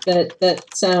that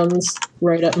sounds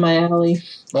right up my alley.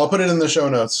 I'll put it in the show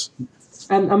notes.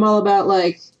 I'm all about,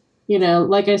 like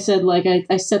I said, like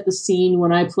I set the scene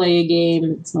when I play a game.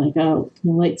 It's like,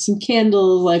 light some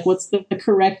candles. Like, what's the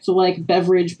correct, like,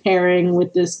 beverage pairing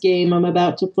with this game I'm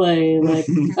about to play? Like,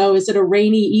 is it a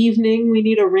rainy evening? We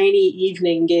need a rainy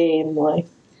evening game. Like,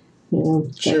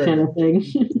 that kind of thing.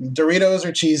 Doritos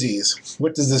or Cheesies?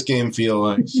 What does this game feel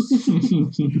like?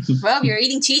 Well, if you're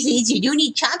eating Cheesies, you do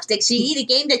need chopsticks. So you need a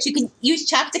game that you can use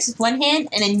chopsticks with one hand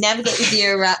and then navigate with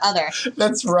your other.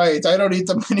 That's right. I don't eat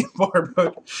them anymore,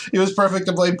 but it was perfect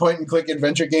to play point-and-click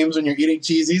adventure games when you're eating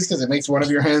Cheesies because it makes one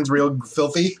of your hands real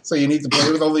filthy, so you need to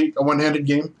play with only a one-handed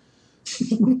game.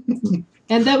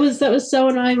 And that was so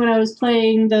annoying when I was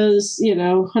playing those,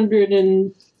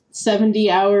 170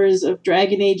 hours of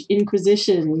Dragon Age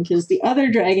Inquisition, because the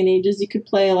other Dragon Ages you could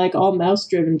play like all mouse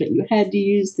driven, but you had to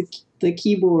use the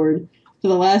keyboard. For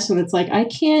the last one, it's like, I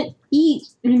can't eat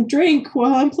and drink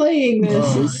while I'm playing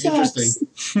this. It sucks.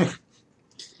 Interesting.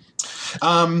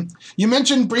 You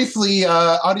mentioned briefly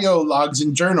audio logs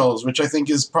and journals, which I think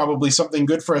is probably something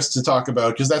good for us to talk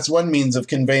about, because that's one means of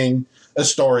conveying a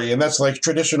story, and that's like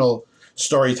traditional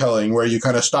storytelling, where you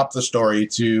kind of stop the story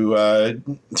to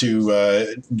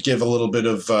give a little bit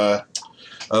of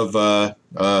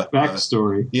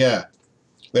backstory. Yeah,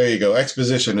 there you go.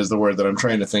 Exposition is the word that I'm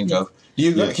trying to think of.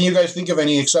 Can you guys think of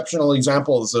any exceptional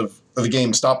examples of the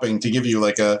game stopping to give you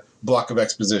like a block of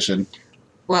exposition?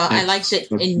 Well, I liked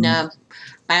it in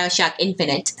BioShock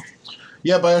Infinite.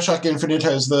 Yeah, BioShock Infinite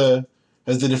has the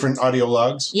different audio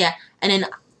logs. Yeah, and then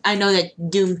I know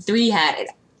that Doom 3 had it.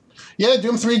 Yeah,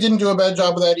 Doom 3 didn't do a bad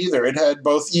job of that either. It had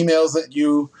both emails that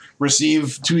you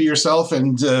receive to yourself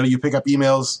and you pick up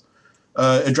emails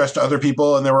addressed to other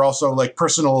people, and there were also like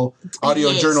personal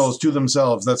audio journals to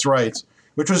themselves. That's right,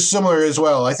 which was similar as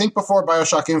well. I think before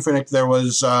BioShock Infinite there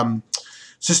was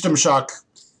System Shock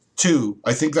 2.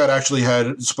 I think that actually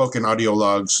had spoken audio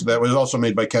logs. That was also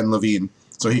made by Ken Levine.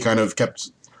 So he kind of kept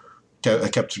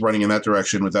running in that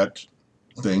direction with that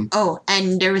thing. Oh,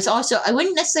 and there was also, I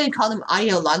wouldn't necessarily call them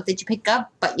audio logs that you pick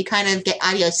up, but you kind of get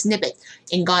audio snippets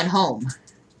in Gone Home.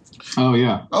 Oh,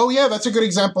 yeah. Oh, yeah, that's a good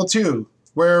example, too,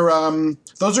 where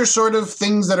those are sort of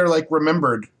things that are, like,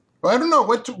 remembered. Well, I don't know.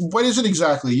 What is it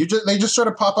exactly? They just sort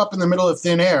of pop up in the middle of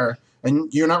thin air,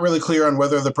 And you're not really clear on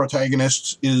whether the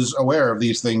protagonist is aware of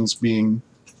these things being...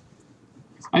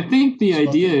 I think the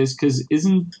idea is because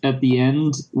isn't at the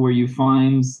end where you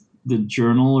find the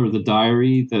journal or the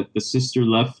diary that the sister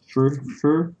left for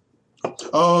her?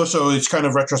 Oh, so it's kind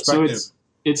of retrospective. So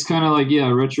it's kind of like,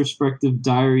 retrospective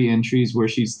diary entries where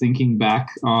she's thinking back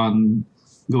on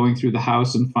going through the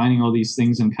house and finding all these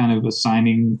things and kind of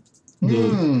assigning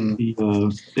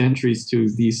the entries to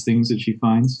these things that she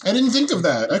finds. I didn't think of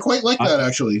that. I quite like that,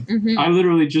 actually. Mm-hmm. I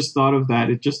literally just thought of that.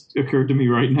 It just occurred to me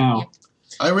right now.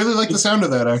 I really like the sound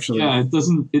of that, actually. Yeah,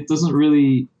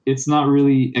 it's not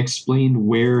really explained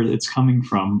where it's coming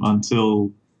from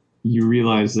until you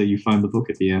realize that you find the book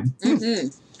at the end.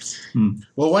 Mm-hmm.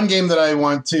 Well, one game that I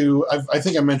want to... I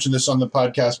think I mentioned this on the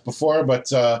podcast before,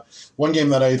 but one game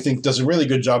that I think does a really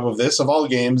good job of this, of all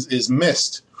games, is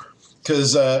Myst.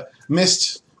 Because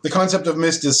Myst, the concept of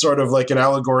Myst is sort of like an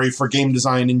allegory for game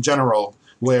design in general,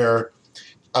 where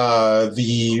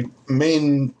the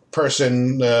main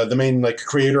person, the main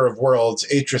creator of worlds,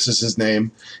 Atris is his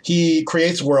name, he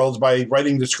creates worlds by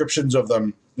writing descriptions of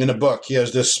them in a book. He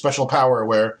has this special power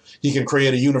where he can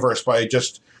create a universe by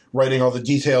just writing all the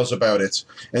details about it.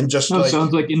 And just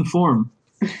sounds like Inform.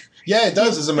 Yeah, it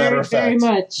does, as a matter of fact.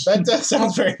 Very much. That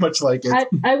sounds very much like it.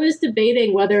 I was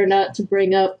debating whether or not to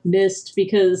bring up Myst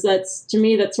because that's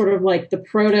sort of like the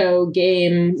proto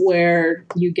game where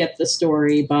you get the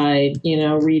story by,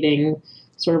 reading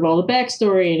sort of all the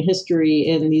backstory and history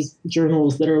in these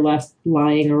journals that are left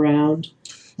lying around.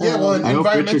 Yeah, well, I hope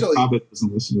Richard environmentally... Cobbett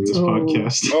doesn't listen to this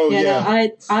podcast. Oh, yeah. No,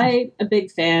 I'm a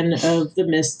big fan of the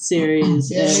Myst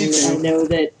series, and I know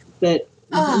that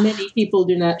many people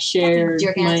do not share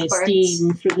my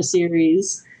esteem for the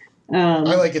series. I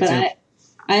like it too.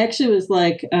 I actually was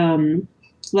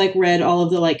read all of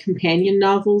the companion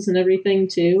novels and everything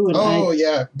too. And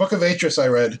yeah, Book of Atris I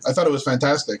read. I thought it was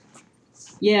fantastic.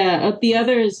 Yeah, the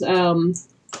others.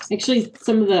 Actually,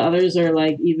 some of the others are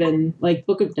even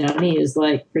Book of Downey is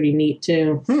pretty neat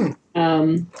too.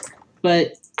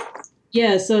 But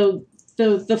yeah, so.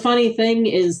 The funny thing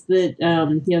is that,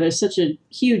 there's such a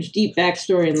huge, deep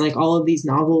backstory in, all of these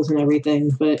novels and everything,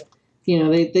 but,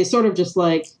 they sort of just,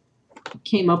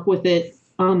 came up with it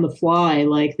on the fly.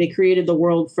 They created the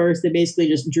world first. They basically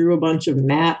just drew a bunch of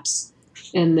maps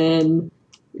and then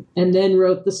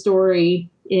wrote the story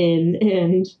in,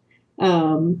 and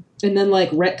then,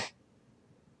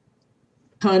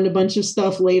 retconned a bunch of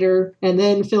stuff later and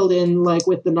then filled in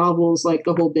with the novels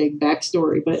the whole big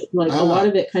backstory, but a lot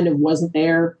of it kind of wasn't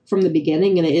there from the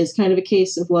beginning, and it is kind of a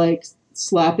case of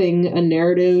slapping a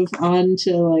narrative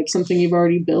onto something you've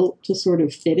already built to sort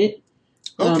of fit it.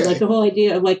 Okay. The whole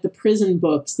idea of the prison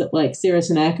books that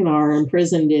Saracen Akinar are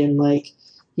imprisoned in,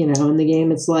 in the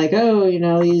game it's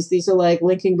these are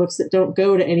linking books that don't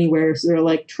go to anywhere, so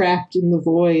they're trapped in the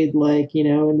void,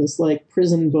 in this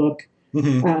prison book.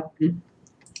 Mm-hmm.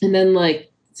 And then,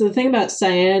 so the thing about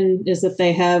Cyan is that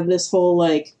they have this whole,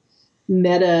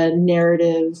 meta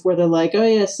narrative where they're oh,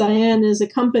 yeah, Cyan is a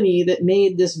company that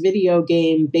made this video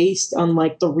game based on,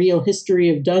 the real history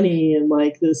of Dunny and,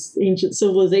 this ancient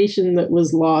civilization that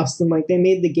was lost. And, they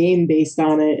made the game based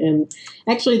on it. And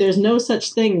actually, there's no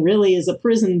such thing, really, as a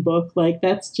prison book.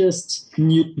 That's just...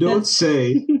 You don't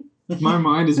say... My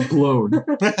mind is blown. They're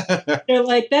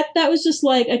that was just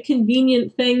a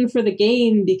convenient thing for the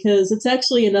game because it's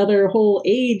actually another whole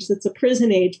age that's a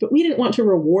prison age, but we didn't want to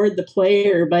reward the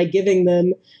player by giving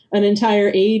them an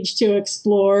entire age to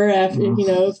explore after,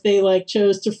 if they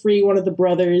chose to free one of the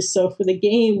brothers. So for the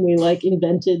game, we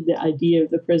invented the idea of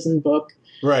the prison book.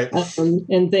 Right.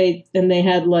 And they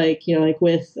had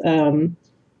with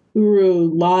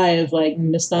Uru Live,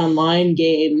 Myst Online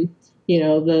game,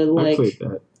 I played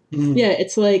that. Yeah,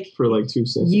 it's for 2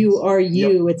 seconds. You are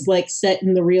you. Yep. It's set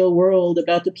in the real world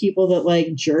about the people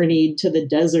that journeyed to the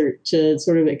desert to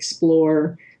sort of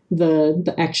explore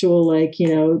the actual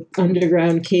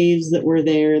underground caves that were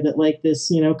there that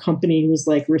this company was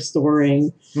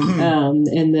restoring. Mm-hmm.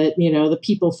 And that the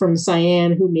people from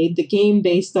Cyan who made the game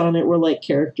based on it were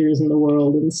characters in the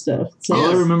world and stuff. So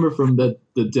all I remember from the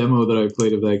demo that I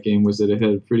played of that game was that it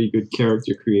had a pretty good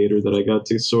character creator that I got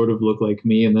to sort of look like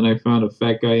me, and then I found a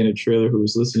fat guy in a trailer who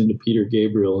was listening to Peter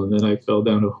Gabriel, and then I fell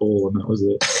down a hole, and that was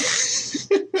it.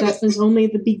 That was only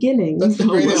the beginning. That's the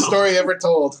greatest story ever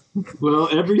told. Well,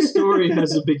 every story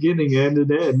has a beginning and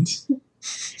an end.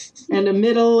 and a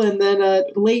middle, and then a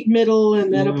late middle,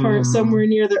 and then a part somewhere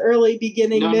near the early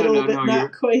beginning middle, but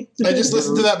not quite. I just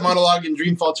listened to that monologue in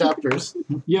Dreamfall Chapters.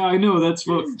 Yeah, I know. That's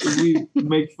what we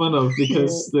make fun of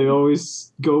because they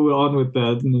always go on with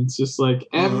that, and it's just like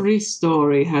every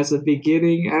story has a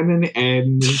beginning and an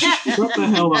end. Shut the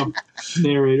hell up,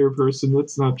 narrator person.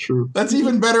 That's not true. That's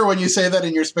even better when you say that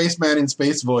in your Spaceman in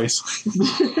Space voice.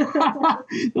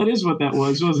 That is what that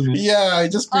was, wasn't it? Yeah, I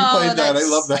just replayed that. I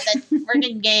love that. That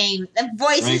friggin' game. The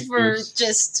voices were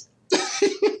just...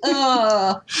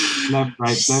 Oh. Left,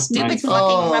 right, Stupid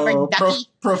fucking rubber ducky.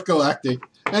 Prof Galactic.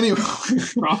 Anyway.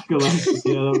 Prof Galactic,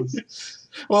 yeah, that was...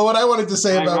 Well, what I wanted to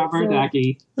say about... Rubber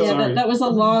ducky. Yeah, that was a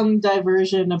long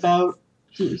diversion about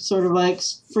sort of like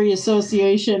free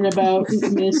association about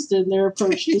Myst and their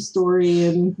approach to story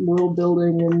and world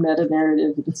building and meta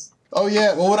narrative. Oh,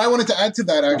 yeah. Well, what I wanted to add to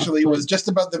that, actually, was just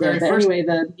about the very first... Anyway,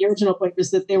 the original point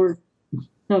was that they were...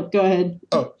 Oh, go ahead.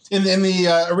 Oh, in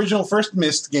the original first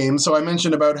Myst game, so I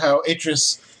mentioned about how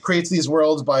Atris creates these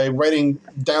worlds by writing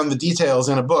down the details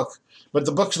in a book. But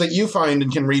the books that you find and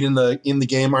can read in the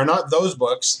game are not those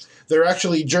books. They're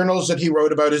actually journals that he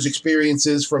wrote about his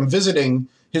experiences from visiting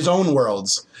his own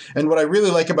worlds. And what I really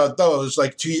like about those,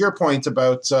 like to your point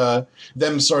about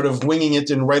them sort of winging it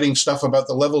and writing stuff about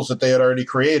the levels that they had already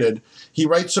created, he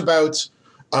writes about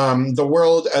the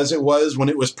world as it was when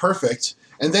it was perfect.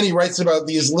 And then he writes about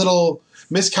these little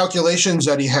miscalculations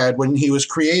that he had when he was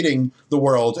creating the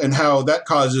world and how that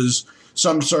causes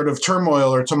some sort of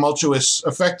turmoil or tumultuous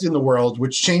effect in the world,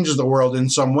 which changes the world in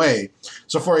some way.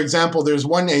 So, for example, there's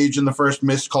one age in the first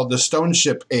Myst called the Stone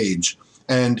Ship Age.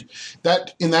 And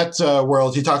that in that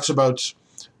world, he talks about,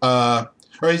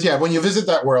 when you visit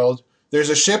that world,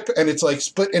 there's a ship and it's like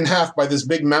split in half by this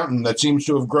big mountain that seems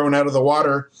to have grown out of the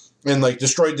water and like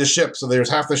destroyed the ship. So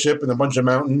there's half the ship and a bunch of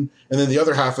mountain, and then the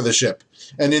other half of the ship.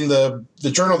 And in the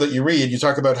journal that you read, you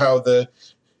talk about how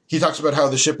he talks about how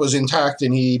the ship was intact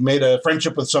and he made a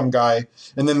friendship with some guy.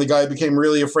 And then the guy became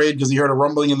really afraid because he heard a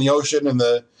rumbling in the ocean and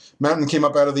the mountain came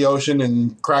up out of the ocean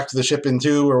and cracked the ship in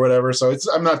two or whatever. So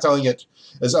I'm not telling it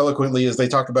as eloquently as they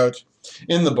talk about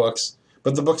in the books.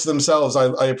 But the books themselves,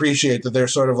 I appreciate that they're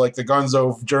sort of like the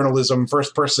gonzo journalism,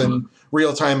 first-person,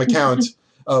 real-time account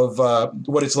of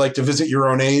what it's like to visit your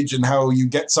own age and how you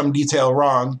get some detail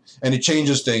wrong and it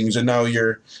changes things and now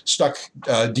you're stuck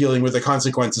dealing with the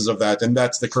consequences of that, and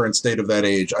that's the current state of that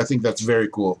age. I think that's very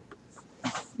cool.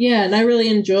 Yeah, and I really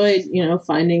enjoyed,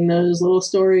 finding those little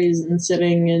stories and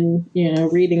sitting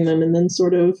and, reading them and then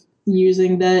sort of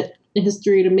using that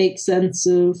history to make sense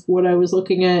of what I was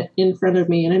looking at in front of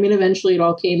me. And I mean, eventually it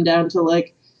all came down to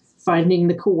like finding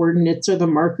the coordinates or the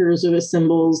markers or the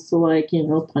symbols to like,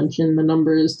 punch in the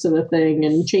numbers to the thing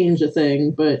and change a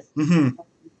thing. But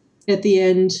at the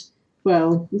end,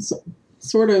 well, it's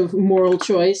sort of moral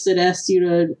choice. It asks you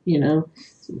to,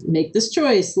 make this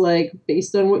choice, like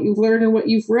based on what you've learned and what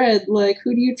you've read, like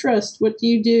who do you trust? What do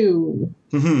you do?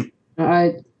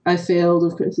 I failed,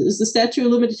 of course. Is the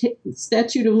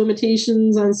statute of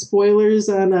limitations on spoilers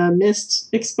on Myst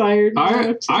expired?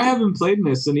 I haven't played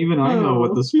Myst, and even I know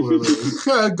what the spoiler is.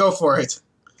 Go for it.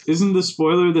 Isn't the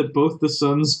spoiler that both the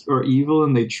sons are evil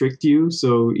and they tricked you?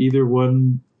 So either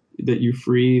one that you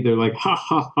free, they're like, ha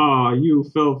ha ha, you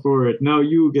fell for it. Now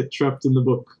you get trapped in the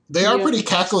book. They are pretty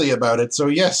cackly about it, so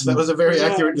yes, that was a very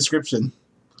accurate description.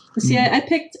 See, I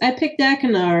picked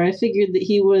Akinar. I figured that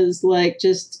he was like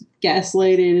just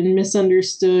gaslighted and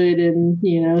misunderstood, and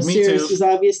Sirius was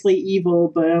obviously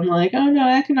evil. But I'm like, oh no,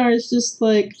 Akinar is just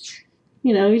like,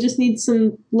 he just needs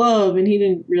some love, and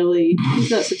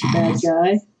he's not such a bad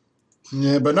guy.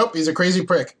 Yeah, but nope, he's a crazy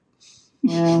prick.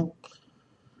 Yeah.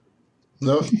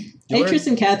 No. Atris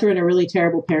and Catherine are really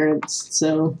terrible parents.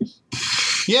 So.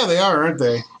 Yeah, they are, aren't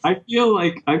they? I feel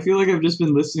like I've just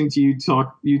been listening to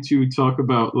you two talk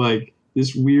about like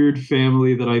this weird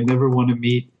family that I never want to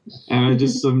meet, and I'm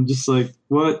just like,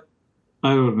 what?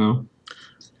 I don't know.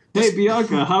 Hey,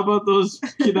 Bianca, how about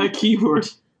that keyboard?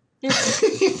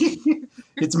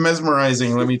 It's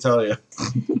mesmerizing, let me tell you.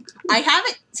 I have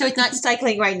it, so it's not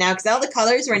cycling right now because all the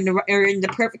colors are in the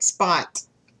perfect spot.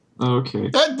 Okay.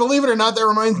 Believe it or not, that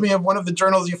reminds me of one of the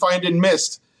journals you find in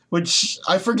Myst, which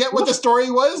I forget what the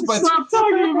story was, but stop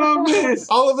talking about Myst.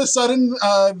 All of a sudden,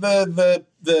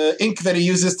 the ink that he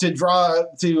uses to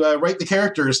write the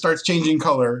characters starts changing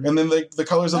color, and then the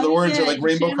colors of the words are like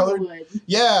rainbow colored.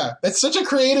 Yeah, it's such a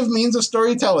creative means of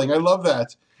storytelling. I love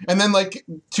that. And then like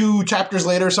 2 chapters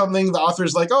later or something, the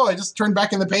author's like, oh, I just turned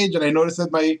back in the page and I noticed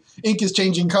that my ink is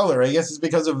changing color. I guess it's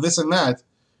because of this and that.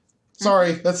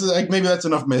 Sorry, maybe that's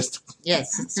enough Myst.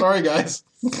 Yes. Sorry, guys.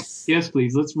 Yes,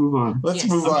 please. Let's move on. Let's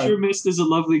move on. I'm sure Myst is a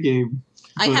lovely game.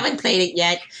 I haven't played it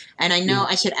yet, and I know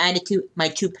I should add it to my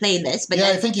playlist. But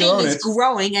I think you own it. It's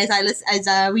growing as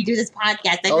we do this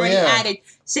podcast. I've already added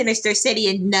Sinister City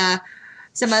and a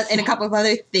couple of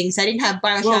other things. I didn't have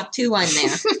BioShock 2 on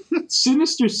there.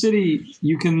 Sinister City,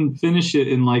 you can finish it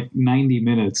in like 90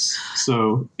 minutes,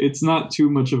 so it's not too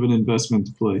much of an investment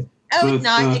to play. Oh, it's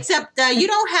not, except you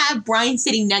don't have Brian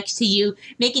sitting next to you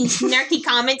making snarky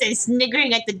comments and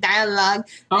sniggering at the dialogue.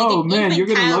 Oh, man, you're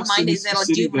going to love Sinister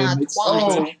City then.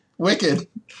 Wicked.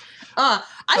 I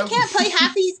can't play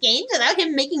half these games without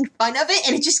him making fun of it,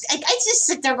 and I just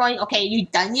sit there going, okay, are you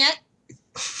done yet?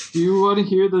 Do you want to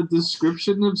hear the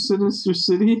description of Sinister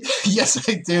City? Yes,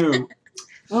 I do.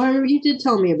 Oh, you did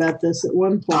tell me about this at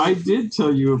one point. I did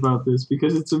tell you about this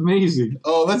because it's amazing.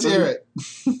 Oh, let's hear it.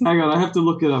 Hang on, I have to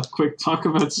look it up. Quick, talk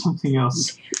about something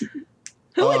else.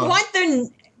 Who would want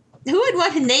to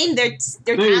name their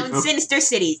town Sinister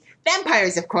Cities?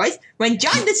 Vampires, of course. When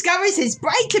John discovers his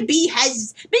bride-to-be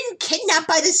has been kidnapped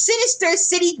by the Sinister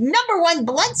City #1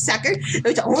 bloodsucker,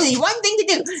 there's only one thing to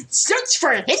do. Search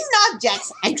for hidden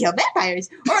objects and kill vampires.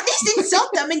 Or at least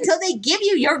insult them until they give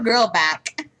you your girl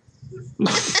back.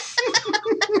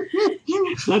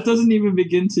 That doesn't even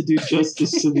begin to do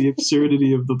justice to the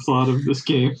absurdity of the plot of this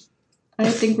game. I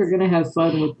think we're gonna have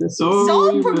fun with this.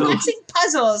 Solve perplexing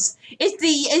puzzles.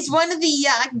 It's one of the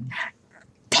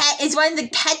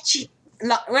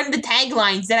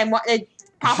taglines that I want to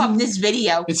pop up in this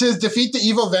video. It says defeat the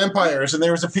evil vampires, and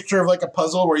there was a picture of like a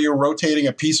puzzle where you're rotating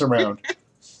a piece around.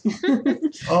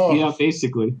 Oh yeah,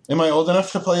 basically. Am I old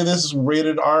enough to play this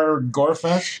rated R gore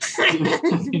fest? I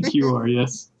think you are,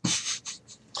 yes.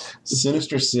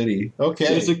 Sinister City. Okay.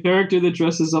 There's a character that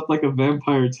dresses up like a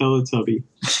vampire Teletubby.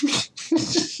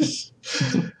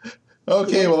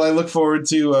 Okay, well, I look forward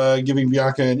to giving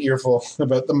Bianca an earful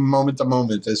about the moment to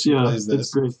moment as she plays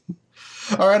this. That's great.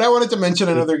 All right, I wanted to mention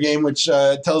another game which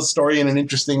tells story in an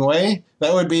interesting way.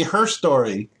 That would be Her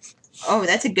Story. Oh,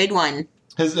 that's a good one.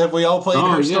 Have we all played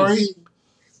Her Story?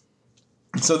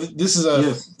 So this is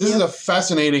a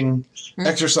fascinating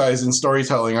exercise in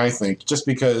storytelling, I think, just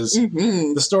because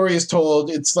the story is told.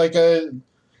 It's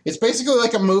basically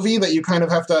like a movie that you kind of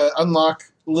have to unlock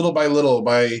little by little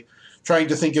by trying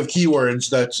to think of keywords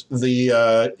that the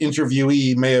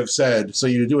interviewee may have said. So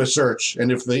you do a search,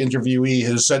 and if the interviewee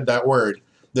has said that word,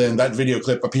 then that video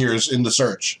clip appears in the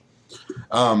search.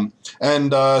 So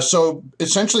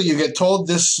essentially you get told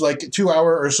this like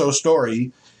 2-hour or so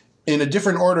story in a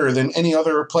different order than any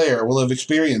other player will have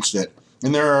experienced it.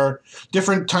 And there are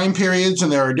different time periods,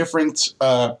 and there are different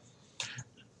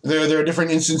there are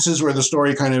different instances where the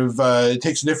story kind of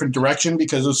takes a different direction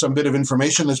because of some bit of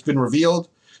information that's been revealed.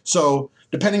 So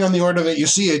depending on the order that you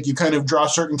see it, you kind of draw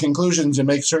certain conclusions and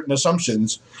make certain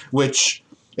assumptions, which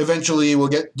eventually will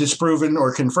get disproven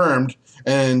or confirmed,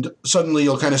 and suddenly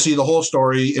you'll kind of see the whole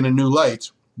story in a new light,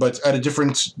 but at a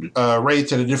different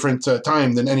rate, at a different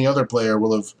time than any other player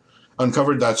will have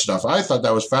uncovered that stuff. I thought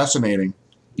that was fascinating.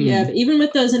 Yeah, but even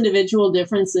with those individual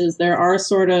differences, there are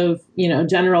sort of,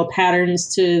 general patterns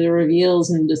to the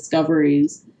reveals and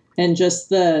discoveries. And just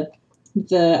the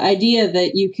idea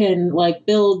that you can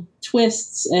build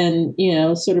twists and,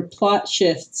 sort of plot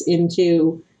shifts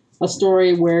into a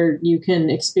story where you can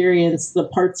experience the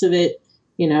parts of it,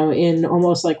 in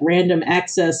almost like random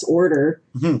access order,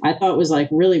 I thought was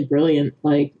really brilliant.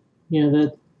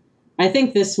 I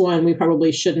think this one we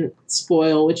probably shouldn't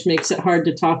spoil, which makes it hard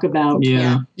to talk about.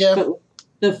 Yeah. But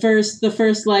the first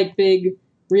big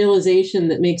realization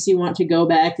that makes you want to go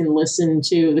back and listen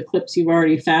to the clips you've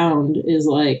already found is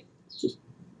just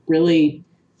really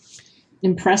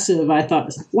impressive. I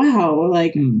thought, wow,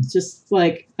 I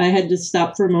had to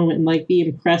stop for a moment and be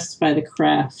impressed by the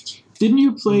craft. Didn't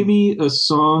you play me a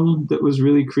song that was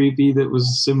really creepy that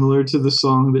was similar to the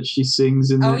song that she sings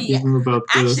in that game about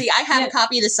the... Actually, I have a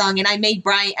copy of the song, and I made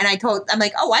Brian, and I'm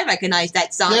like, I recognize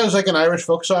that song. Yeah, it was like an Irish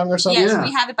folk song or something. Yes,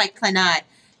 we have it by Clonard.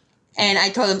 And I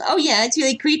told him, it's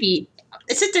really creepy.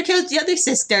 The sister kills the other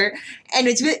sister, and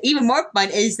it's really, even more fun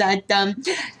is that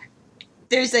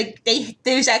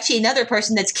there's actually another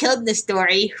person that's killed in the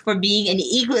story for being an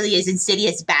equally as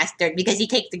insidious bastard because he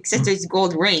takes the sister's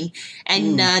gold ring,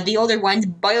 and the older one's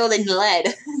boiled in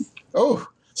lead. Oh,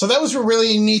 so that was a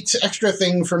really neat extra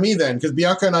thing for me then, because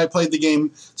Bianca and I played the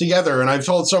game together, and I've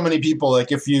told so many people,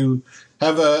 if you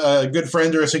have a good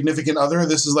friend or a significant other,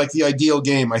 this is the ideal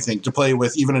game, I think, to play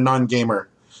with even a non-gamer,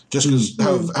 just because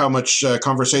of how much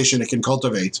conversation it can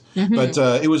cultivate. Mm-hmm. But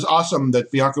it was awesome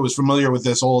that Bianca was familiar with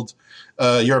this old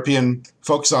European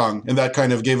folk song, and that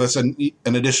kind of gave us an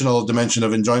additional dimension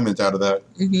of enjoyment out of that.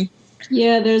 Mm-hmm.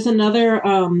 Yeah, there's another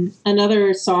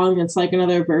song that's like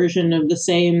another version of the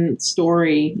same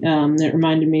story that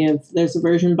reminded me of. There's a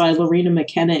version by Lorena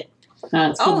McKennitt.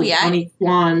 It's called The 20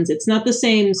 Swans. It's not the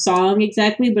same song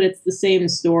exactly, but it's the same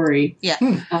story. Yeah.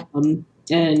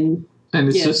 And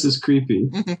it's just as creepy.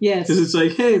 Yes. Because it's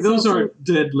like, hey, those aren't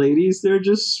dead ladies. They're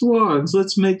just swans.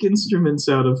 Let's make instruments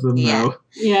out of them now.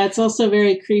 Yeah, it's also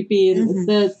very creepy. And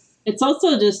it's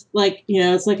also just like,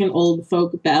 it's like an old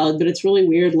folk ballad, but it's really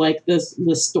weird. Like the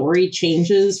story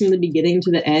changes from the beginning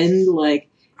to the end. Like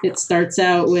it starts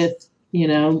out with,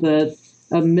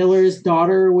 a miller's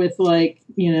daughter with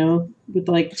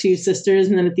with two sisters.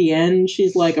 And then at the end,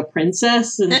 she's like a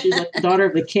princess and she's like the daughter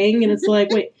of the king. And it's like,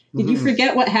 wait, did you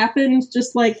forget what happened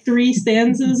just like 3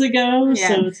 stanzas ago? Yeah.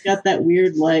 So it's got that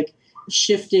weird, like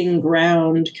shifting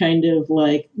ground kind of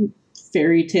like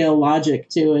fairy tale logic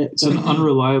to it. It's an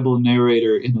unreliable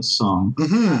narrator in a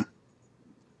song,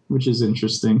 which is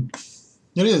interesting.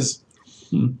 It is.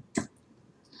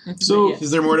 So,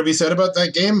 is there more to be said about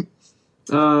that game?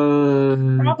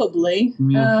 Probably.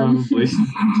 Yeah, probably.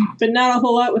 But not a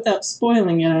whole lot without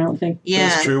spoiling it, I don't think. Yeah.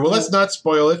 That's true. Well, let's not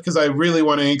spoil it, because I really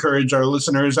want to encourage our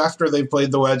listeners, after they've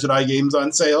played the Wedge and Eye games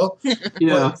on sale,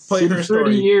 play her story.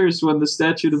 30 years, when the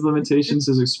statute of limitations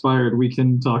has expired, we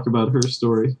can talk about her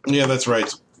story. Yeah, that's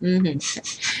right.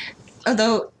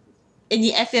 Although, in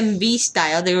the FMV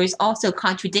style, there was also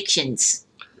contradictions.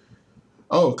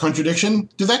 Oh, contradiction?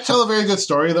 Did that tell a very good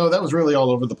story, though? That was really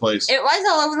all over the place. It was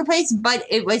all over the place, but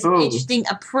it was an interesting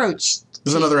approach.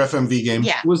 There's another FMV game.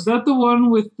 Yeah. Was that the one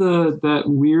with that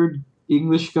weird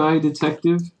English guy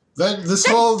detective? The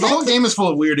whole game is full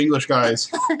of weird English guys.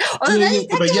 That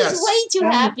was way too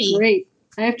happy. Great.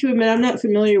 I have to admit, I'm not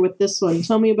familiar with this one.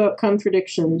 Tell me about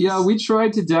contradictions. Yeah, we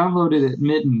tried to download it at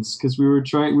Mittens because we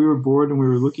were bored and we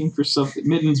were looking for something.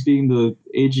 Mittens being the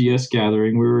AGS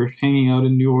gathering, we were hanging out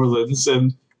in New Orleans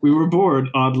and we were bored,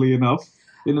 oddly enough,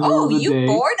 in the middle of the day. Oh, you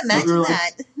bored? Imagine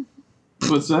that.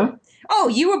 What's that? Oh,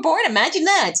 you were bored? Imagine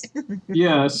that.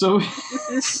 Yeah, so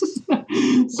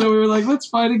we were like, let's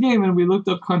find a game, and we looked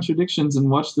up contradictions and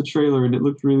watched the trailer, and it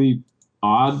looked really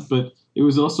odd, but it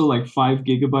was also like 5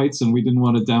 gigabytes, and we didn't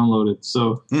want to download it,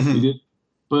 so we did.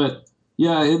 But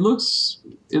yeah, it looks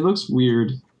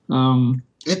weird.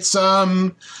 It's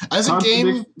as a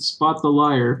game, spot the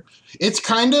liar. It's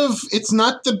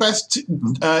not the best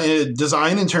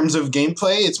design in terms of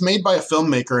gameplay. It's made by a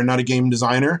filmmaker and not a game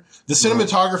designer. The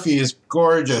cinematography is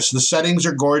gorgeous. The settings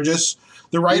are gorgeous.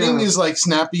 The writing is like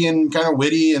snappy and kind of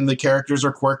witty, and the characters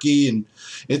are quirky, and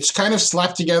it's kind of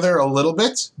slapped together a little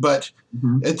bit, but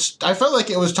I felt like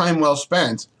it was time well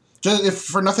spent. Just if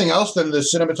for nothing else than the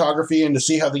cinematography and to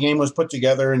see how the game was put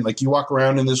together, and like you walk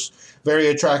around in this very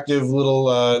attractive little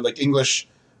like English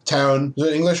town. Is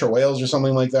it English or Wales or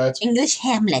something like that? English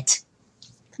Hamlet.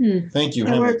 Thank you,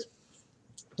 Hamlet.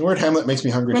 The word Hamlet makes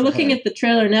me hungry. We're looking at the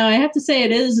trailer now. I have to say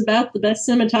it is about the best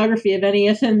cinematography of any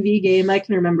FMV game I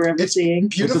can remember ever seeing.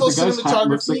 Beautiful cinematography.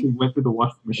 Looks like he went through the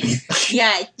washing machine.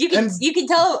 Yeah, you can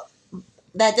tell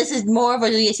that this is more of a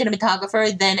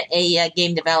cinematographer than a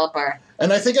game developer.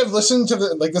 And I think I've listened to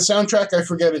the soundtrack. I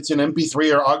forget it's in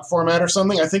MP3 or OGG format or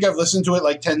something. I think I've listened to it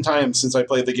like 10 times since I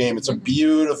played the game. It's a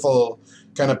beautiful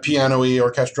kind of piano-y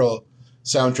orchestral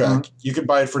soundtrack. You could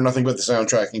buy it for nothing but the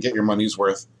soundtrack and get your money's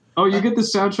worth. Oh, you get the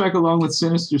soundtrack along with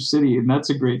Sinister City, and that's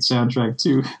a great soundtrack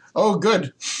too. Oh,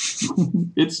 good.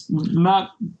 It's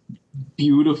not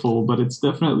beautiful, but it's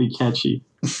definitely catchy.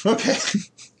 Okay.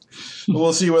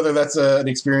 We'll see whether that's an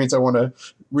experience I want to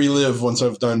relive once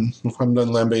I'm done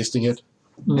lambasting it.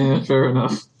 Yeah, fair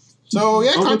enough. So,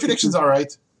 yeah, Contradiction's all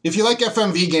right. If you like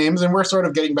FMV games, and we're sort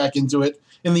of getting back into it,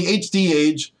 in the HD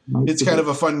age, it's kind of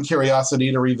a fun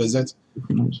curiosity to revisit.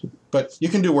 But you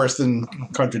can do worse than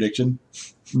Contradiction.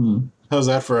 How's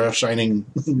that for a shining,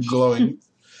 glowing?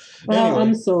 Well, anyway.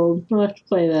 I'm sold. I'll have to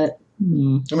play that.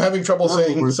 I'm having trouble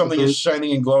saying something is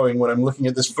shining and glowing when I'm looking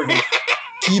at this freaking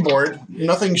keyboard.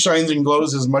 Nothing shines and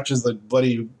glows as much as the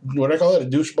bloody, what do I call it, a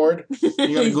doucheboard?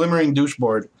 You got a glimmering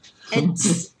doucheboard.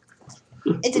 It's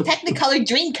a Technicolor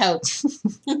Dreamcoat.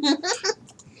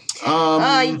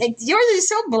 Yours is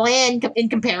so bland in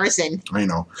comparison. I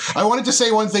know. I wanted to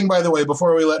say one thing, by the way,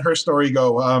 before we let her story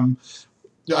go.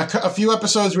 A few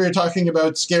episodes we were talking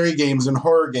about scary games and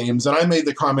horror games, and I made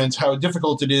the comment how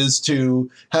difficult it is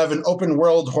to have an open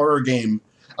world horror game.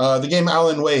 The game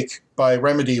Alan Wake by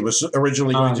Remedy was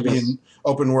originally going to be an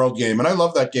open world game, and I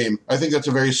love that game. I think that's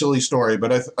a very silly story,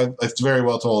 but it's very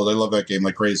well told. I love that game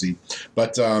like crazy.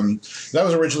 But that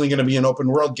was originally going to be an open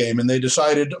world game, and they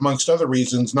decided, amongst other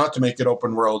reasons, not to make it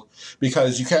open world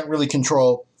because you can't really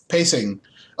control pacing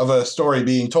of a story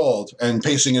being told, and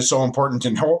pacing is so important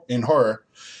in horror.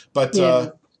 But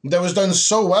that was done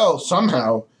so well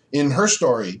somehow in her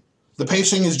story. The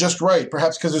pacing is just right,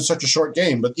 perhaps because it's such a short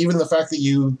game. But even the fact that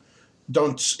you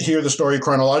don't hear the story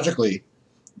chronologically,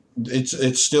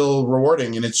 it's still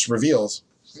rewarding in its reveals.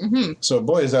 Mm-hmm. So,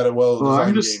 boy, is that a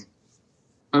well-designed game.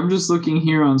 I'm just looking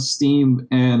here on Steam,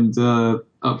 and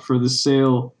up for the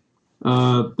sale,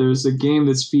 there's a game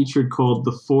that's featured called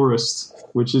The Forest,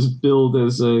 which is billed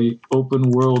as a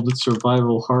open-world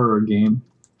survival horror game.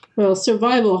 Well,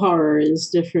 survival horror is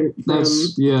different from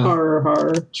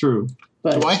horror. True.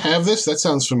 But do I have this? That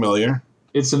sounds familiar.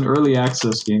 It's an early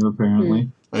access game, apparently.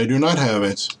 I do not have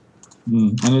it.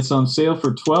 And it's on sale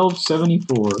for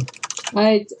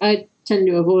 $12.74. I tend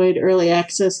to avoid early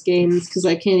access games because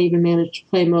I can't even manage to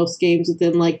play most games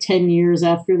within like 10 years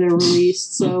after they're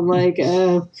released. So like,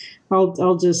 I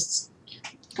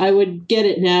would get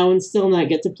it now and still not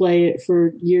get to play it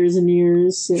for years and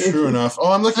years. So. True enough.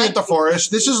 Oh, I'm looking at The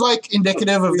Forest. This is like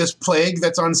indicative of this plague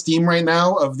that's on Steam right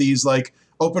now of these like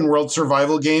open world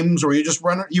survival games where you just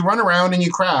run around and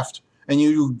you craft and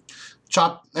you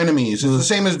chop enemies. It's the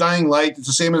same as Dying Light. It's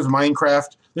the same as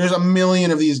Minecraft. There's a million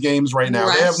of these games right now.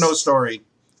 Rust. They have no story.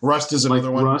 Rust is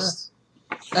another one. Rust.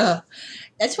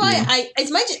 That's why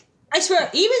I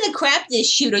swear, even the crapness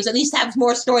shooters at least have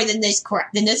more story than this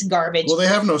garbage. Well,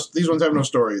 these ones have no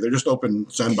story. They're just open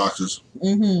sandboxes.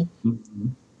 Mm-hmm.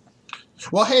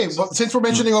 Well, hey, since we're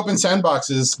mentioning open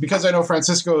sandboxes, because I know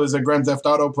Francisco is a Grand Theft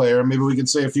Auto player, maybe we could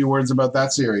say a few words about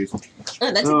that series. Oh,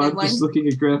 that's a good I'm one. just looking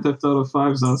at Grand Theft Auto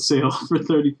 5's on sale for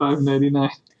 $35.99.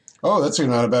 Oh, that's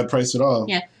not a bad price at all.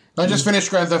 Yeah. I just finished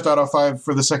Grand Theft Auto 5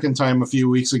 for the second time a few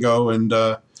weeks ago, and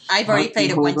I've already played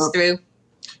it once through.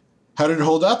 How did it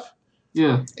hold up?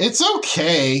 Yeah. It's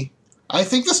okay. I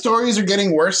think the stories are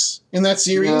getting worse in that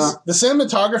series. Yeah. The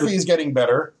cinematography is getting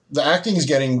better. The acting is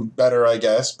getting better, I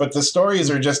guess, but the stories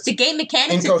are just the game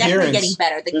mechanics are definitely getting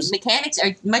better. The mechanics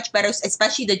are much better,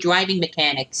 especially the driving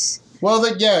mechanics. Well,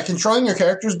 controlling your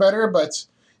characters better, but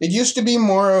it used to be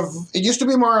more of a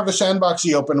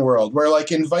sandboxy open world where, like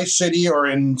in Vice City or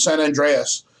in San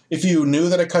Andreas, if you knew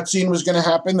that a cutscene was going to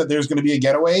happen, that there's going to be a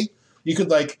getaway, you could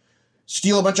like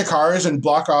steal a bunch of cars and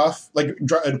block off,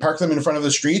 and park them in front of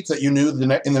the street that you knew in the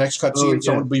next cutscene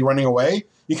someone would be running away.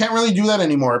 You can't really do that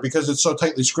anymore because it's so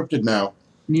tightly scripted now.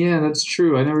 Yeah, that's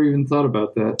true. I never even thought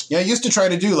about that. Yeah, I used to try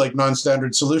to do like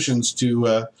non-standard solutions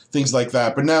to things like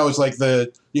that, but now it's like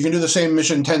you can do the same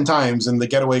mission 10 times and the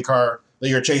getaway car that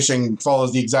you're chasing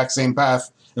follows the exact same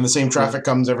path and the same traffic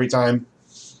comes every time.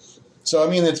 So I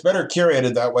mean, it's better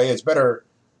curated that way. It's better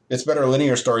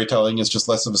linear storytelling. It's just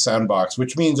less of a sandbox,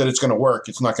 which means that it's going to work.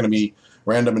 It's not going to be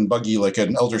random and buggy like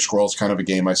an Elder Scrolls kind of a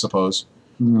game, I suppose.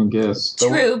 I guess.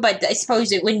 True, but I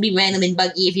suppose it wouldn't be random and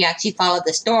buggy if you actually followed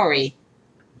the story.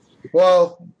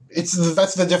 Well,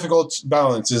 that's the difficult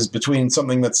balance is between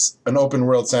something that's an open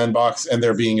world sandbox and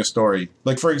there being a story.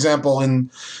 Like for example, in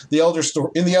the Elder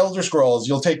Scrolls,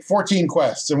 you'll take 14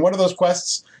 quests, and one of those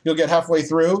quests you'll get halfway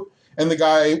through, and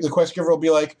the quest giver will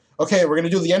be like, "Okay, we're going to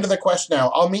do the end of the quest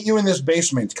now. I'll meet you in this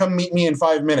basement. Come meet me in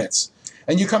 5 minutes."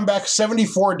 And you come back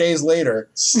 74 days later,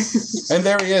 and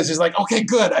there he is. He's like, "Okay,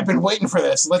 good. I've been waiting for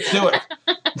this. Let's do it."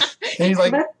 And he's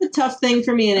like, that's the tough thing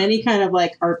for me in any kind of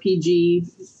like RPG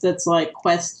that's like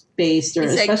quest based, or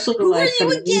especially like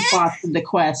the ethos of the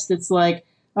quest. It's like,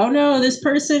 oh no, this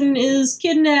person is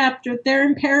kidnapped, or they're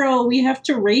in peril. We have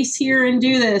to race here and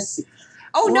do this.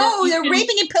 Oh no, they're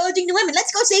raping and pillaging the women.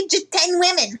 Let's go save just 10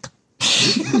 women.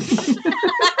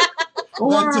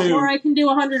 Or I can do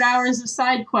 100 hours of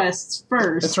side quests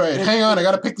first. That's right. Hang on, I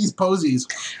got to pick these posies.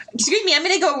 Excuse me, I'm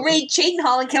going to go raid Chain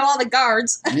Hall and kill all the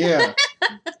guards. Yeah.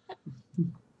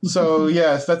 So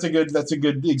yes, that's a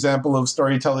good example of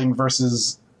storytelling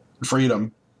versus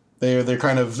freedom. They're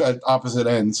kind of at opposite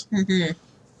ends. Mm-hmm.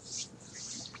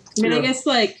 I mean, I guess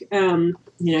like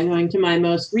going to my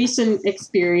most recent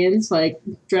experience, like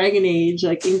Dragon Age,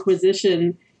 like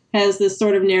Inquisition, has this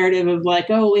sort of narrative of like,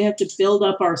 oh, we have to build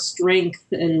up our strength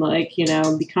and like,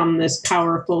 become this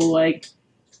powerful, like,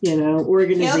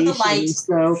 organization.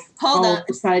 So all the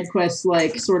side quests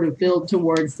like sort of build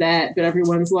towards that, but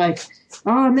everyone's like,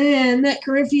 oh man, that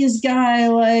Corypheus guy,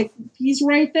 like, he's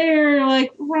right there,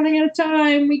 like, running out of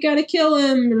time, we gotta kill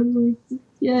him. And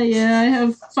yeah, I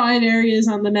have 5 areas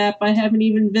on the map I haven't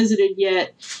even visited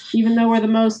yet, even though we're the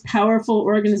most powerful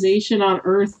organization on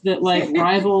Earth that, like,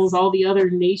 rivals all the other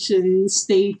nations,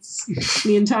 states,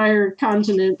 the entire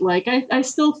continent. Like, I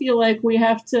still feel like we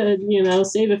have to,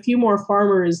 save a few more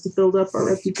farmers to build up our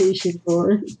reputation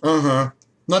for. Uh-huh.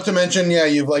 Not to mention,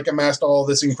 you've, like, amassed all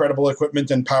this incredible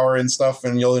equipment and power and stuff,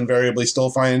 and you'll invariably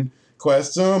still find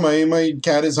quests. Oh, my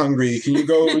cat is hungry. Can you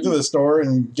go to the store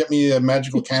and get me a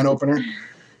magical can opener?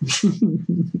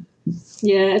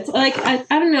 Yeah, it's like I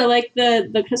don't know, like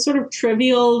the sort of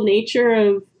trivial nature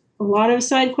of a lot of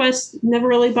side quests never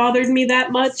really bothered me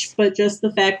that much, but just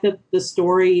the fact that the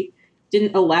story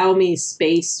didn't allow me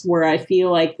space where I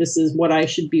feel like this is what I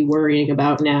should be worrying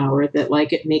about now, or that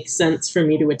like it makes sense for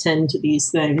me to attend to these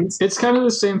things. It's kind of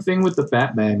the same thing with the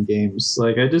Batman games.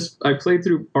 Like I played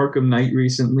through Arkham Knight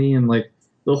recently, and like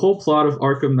the whole plot of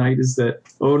Arkham Knight is that,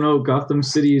 oh no, Gotham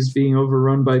City is being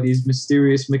overrun by these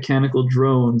mysterious mechanical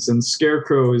drones, and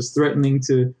Scarecrow is threatening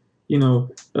to,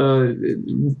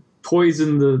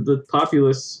 poison the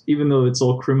populace, even though it's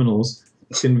all criminals,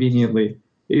 conveniently.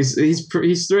 He's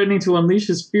threatening to unleash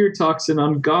his fear toxin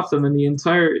on Gotham and the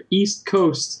entire East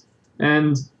Coast.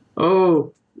 And,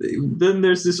 then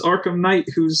there's this Arkham Knight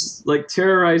who's, like,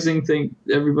 terrorizing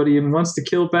everybody and wants to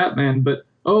kill Batman. But,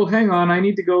 hang on, I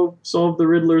need to go solve the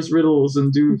Riddler's riddles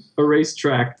and do a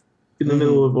racetrack in the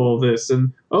middle of all this.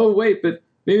 And, wait, but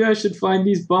maybe I should find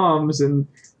these bombs. And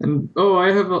I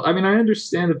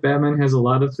understand that Batman has a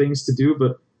lot of things to do,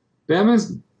 but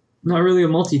Batman's not really a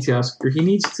multitasker. He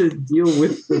needs to deal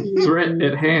with the threat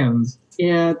at hand.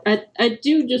 Yeah, I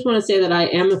do just want to say that I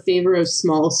am a favor of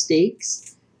small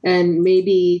stakes, and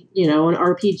maybe, an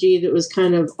RPG that was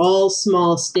kind of all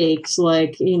small stakes,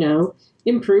 like,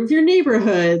 improve your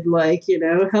neighborhood, like,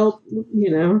 help,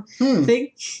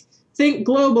 think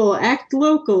global, act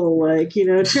local, like,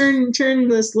 turn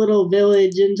this little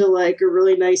village into like a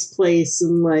really nice place,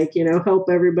 and like, help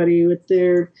everybody with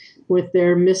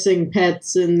their missing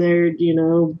pets and their,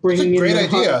 bringing in their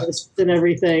harvest and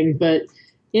everything. But,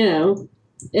 and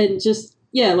just,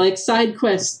 like side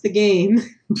quest the game.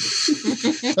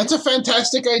 That's a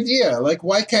fantastic idea. Like,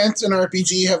 why can't an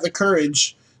RPG have the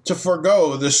courage to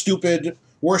forego the stupid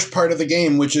worst part of the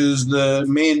game, which is the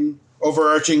main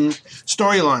overarching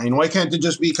storyline? Why can't it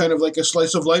just be kind of like a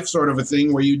slice of life sort of a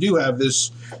thing where you do have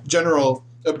this general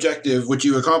objective which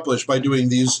you accomplish by doing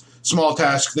these small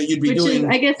tasks that you'd be doing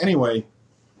anyway?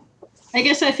 I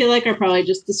guess I feel like I probably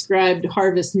just described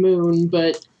Harvest Moon,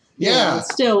 but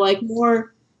still like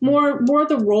more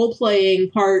the role-playing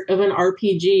part of an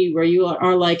RPG where you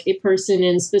are like a person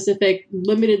in specific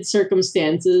limited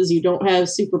circumstances. You don't have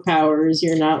superpowers.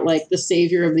 You're not like the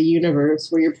savior of the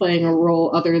universe where you're playing a role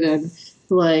other than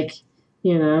like,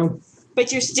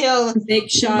 But you're still big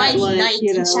shot, mighty like, knight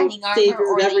in shining armor savior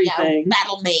or of everything.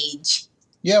 battle mage.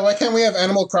 Yeah, why can't we have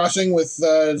Animal Crossing with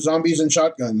zombies and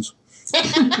shotguns?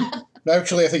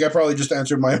 Actually, I think I probably just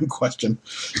answered my own question.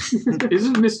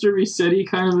 Isn't Mr. Resetti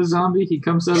kind of a zombie? He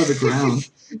comes out of the ground.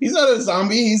 He's not a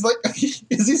zombie. He's like,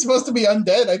 is he supposed to be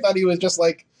undead? I thought he was just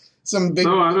like some big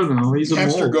I don't know. He's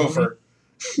hamster a mole, gopher.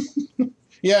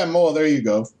 Yeah, mole, there you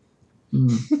go.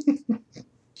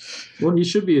 Well, he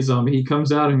should be a zombie. He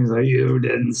comes out and he's like, "You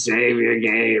didn't save your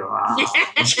game."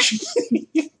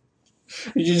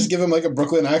 You just give him like a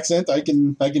Brooklyn accent. I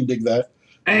can dig that.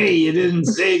 Hey, you didn't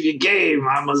save your game.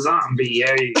 I'm a zombie.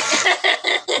 Hey.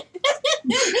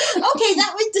 Okay,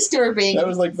 that was disturbing. That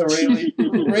was like the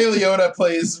Ray Liotta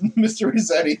plays Mr.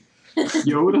 Resetti.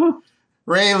 Yoda?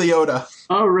 Ray Liotta.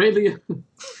 Oh, Ray Liotta.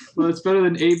 Well, it's better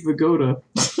than Abe Vigoda.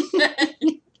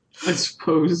 I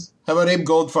suppose. How about Abe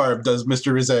Goldfarb does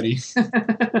Mr.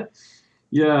 Resetti?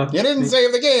 Yeah. You didn't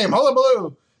save the game.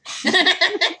 Hullabaloo.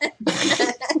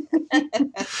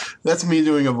 That's me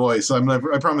doing a voice. I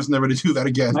promise never to do that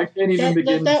again. I can't even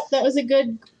begin. That was a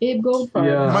good Abe Goldfarb.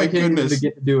 Yeah, My I can't goodness. even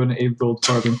begin to do an Abe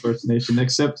Goldfarb impersonation,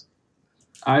 except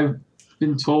I've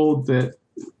been told that,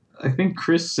 I think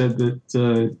Chris said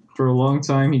that for a long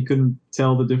time he couldn't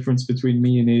tell the difference between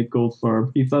me and Abe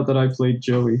Goldfarb. He thought that I played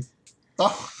Joey.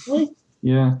 Oh. Really?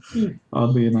 Yeah,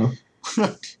 oddly enough.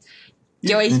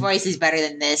 Joey's voice is better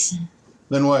than this.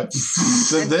 Then what?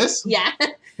 Than this? Yeah.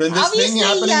 Than this thing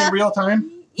happening in real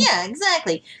time? Yeah,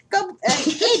 exactly.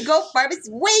 Abe Goldfarb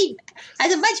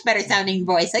has a much better sounding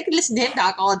voice. I could listen to him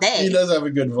talk all day. He does have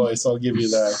a good voice. I'll give you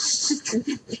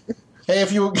that. Hey,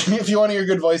 if you want to hear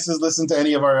good voices, listen to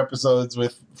any of our episodes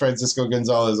with Francisco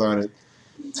Gonzalez on it.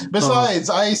 Besides,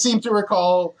 I seem to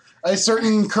recall a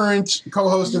certain current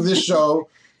co-host of this show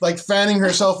like fanning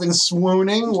herself and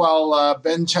swooning while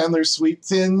Ben Chandler's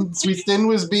Sweet-Tin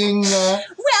was being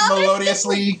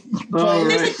melodiously played.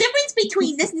 There's a difference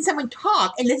between listening to someone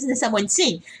talk and listening to someone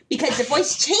sing, because the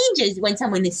voice changes when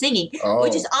someone is singing,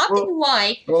 which is often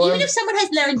why, even if someone has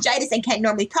laryngitis and can't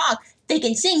normally talk, they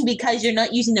can sing because you're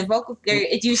not using the vocal,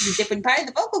 it's using a different part of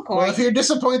the vocal cord. Well, if you're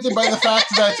disappointed by the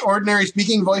fact that ordinary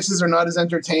speaking voices are not as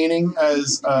entertaining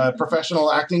as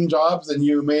professional acting jobs, then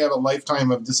you may have a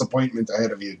lifetime of disappointment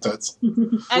ahead of you, Toots.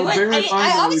 I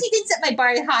obviously didn't set my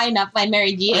bar high enough when I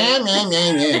married you.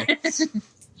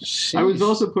 I was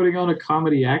also putting on a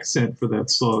comedy accent for that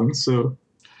song, so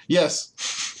yes,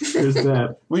 there's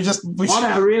that. we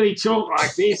I really talk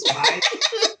like this, mate?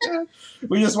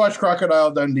 We just watched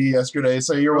Crocodile Dundee yesterday,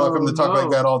 so you're welcome to talk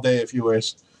like that all day if you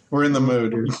wish. We're in the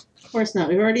mood. Of course not.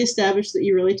 We've already established that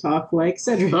you really talk like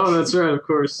Cedric. Oh, that's right, of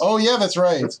course. Oh, yeah, that's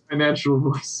right. That's my natural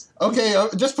voice. Okay,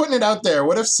 just putting it out there.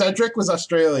 What if Cedric was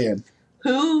Australian?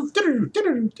 Who?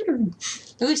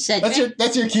 Who's Cedric?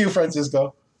 That's your cue,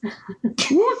 Francisco.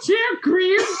 What's your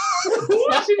cream?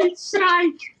 What's it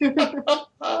like?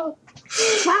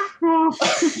 Fuck off.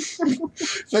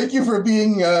 Thank you for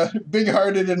being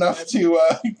big-hearted enough to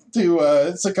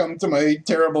succumb to my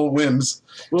terrible whims.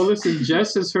 Well, listen,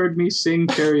 Jess has heard me sing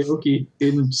karaoke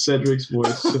in Cedric's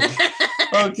voice. So.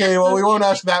 Okay, well, we won't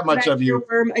ask that much of you.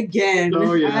 Worm again.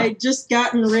 Oh, yeah. I just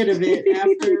gotten rid of it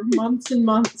after months and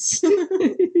months.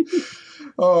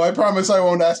 Oh, I promise I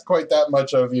won't ask quite that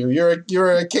much of you.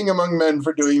 You're a king among men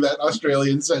for doing that,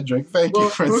 Australian Cedric. Thank you,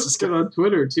 Francisco. Well, I posted on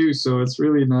Twitter, too, so it's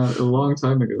really not a long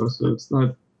time ago, so it's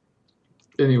not...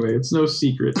 Anyway, it's no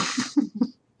secret.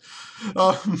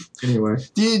 Anyway.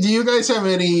 Do you guys have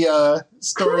any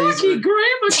stories? Crikey,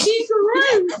 Grandma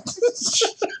Kangaroo!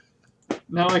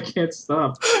 Now I can't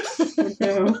stop.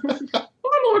 I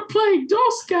like playing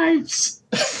DOS games.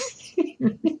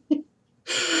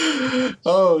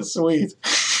 Oh, sweet.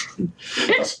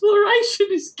 Exploration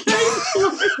is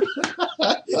gameplay.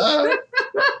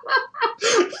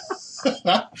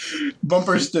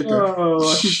 Bumper sticker.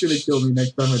 Oh, he's going to kill me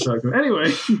next time I talk to him.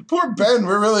 Anyway. Poor Ben.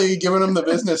 We're really giving him the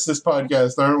business this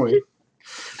podcast, aren't we?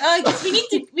 Because we need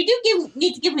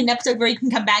to give him an episode where he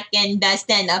can come back and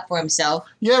stand up for himself.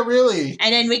 Yeah, really.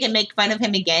 And then we can make fun of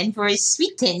him again for his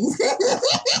sweet tins.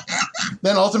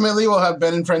 Then ultimately we'll have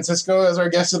Ben and Francisco as our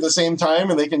guests at the same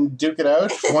time, and they can duke it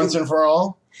out once and for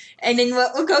all. And then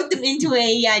we'll go them into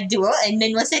a duel, and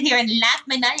then we'll sit here and laugh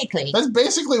maniacally. That's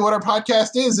basically what our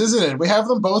podcast is, isn't it? We have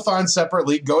them both on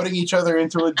separately, goading each other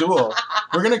into a duel.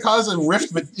 We're going to cause a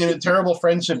rift in a terrible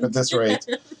friendship at this rate.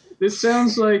 This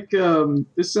sounds like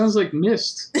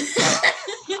Myst.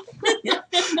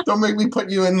 Don't make me put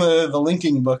you in the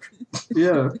linking book.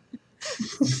 Yeah.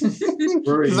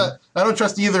 I don't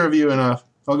trust either of you enough.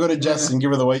 I'll go to Jess and give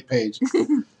her the white page.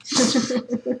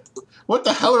 What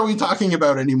the hell are we talking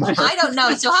about anymore? I don't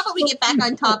know. So how about we get back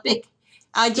on topic?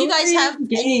 Do you guys have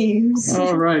games?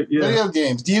 All right, yeah. Video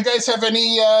games. Do you guys have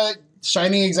any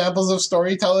shining examples of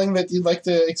storytelling that you'd like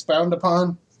to expound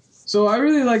upon? So I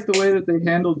really like the way that they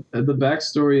handled the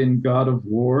backstory in God of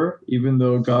War, even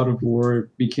though God of War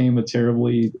became a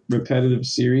terribly repetitive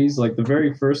series. Like the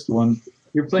very first one,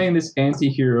 you're playing this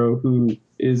anti-hero who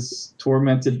is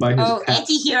tormented by his past.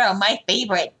 Anti-hero, my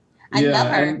favorite. I love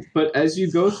her. But as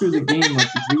you go through the game, like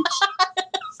you reach...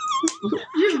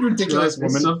 You're ridiculous,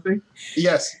 woman. Something?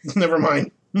 Yes, never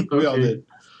mind. We all did.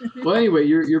 Well, anyway,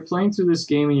 you're playing through this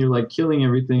game and you're like killing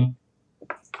everything.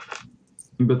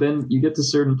 But then you get to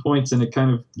certain points and it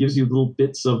kind of gives you little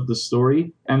bits of the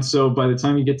story. And so by the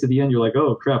time you get to the end, you're like,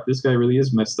 oh, crap, this guy really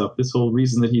is messed up. This whole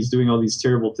reason that he's doing all these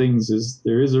terrible things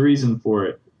there is a reason for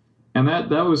it. And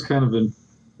that was kind of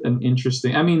an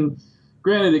interesting... I mean,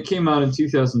 granted, it came out in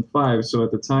 2005, so at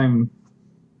the time,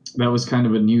 that was kind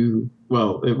of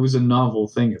it was a novel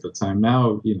thing at the time.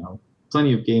 Now,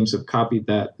 plenty of games have copied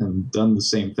that and done the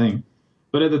same thing.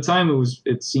 But at the time,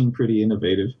 it seemed pretty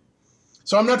innovative.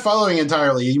 So I'm not following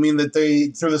entirely. You mean that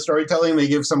through the storytelling, they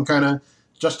give some kind of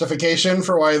justification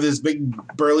for why this big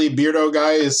burly beardo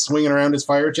guy is swinging around his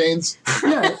fire chains?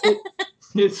 Yeah,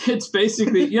 it's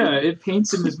basically, it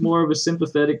paints him as more of a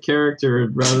sympathetic character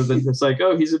rather than just like,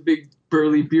 oh, he's a big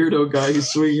burly beardo guy who's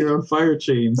swinging around fire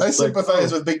chains. I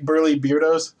sympathize with big burly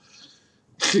beardos.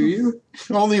 Do you?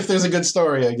 Only if there's a good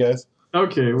story, I guess.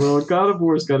 Okay, well, God of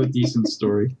War's got a decent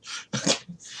story.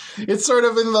 It's sort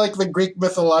of in like the Greek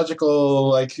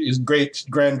mythological, great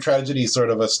grand tragedy sort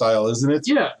of a style, isn't it?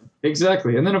 Yeah,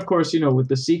 exactly. And then, of course, with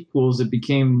the sequels, it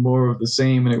became more of the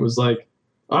same, and it was like,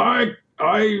 I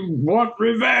want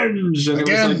revenge! And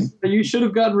again, it was like, you should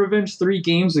have gotten revenge 3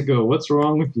 games ago. What's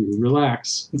wrong with you?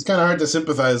 Relax. It's kind of hard to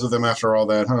sympathize with him after all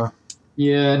that, huh?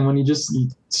 Yeah, and when you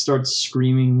start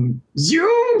screaming,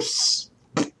 Zeus!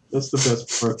 That's the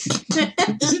best part.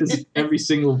 Just every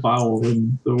single vowel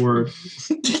in the word.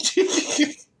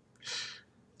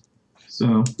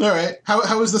 So. All right.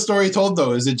 How is the story told,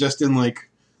 though? Is it just in,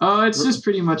 it's just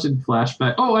pretty much in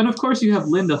flashback. Oh, and of course you have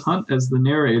Linda Hunt as the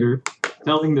narrator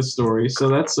telling the story, so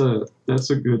that's a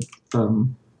good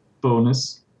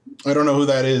bonus. I don't know who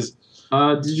that is.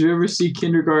 Did you ever see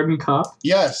Kindergarten Cop?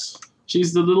 Yes.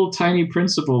 She's the little tiny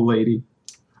principal lady.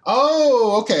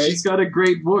 Oh, okay. She's got a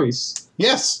great voice.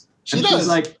 Yes, she does. She's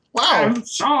like, Wow. And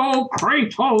so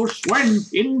Kratos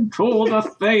went into the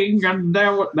thing, and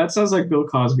that sounds like Bill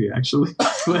Cosby, actually.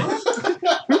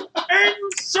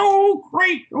 And so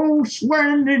Kratos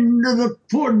went into the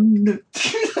pond.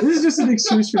 This is just an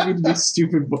excuse for me to be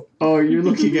stupid. Oh, you're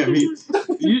looking at me.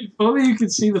 Only you can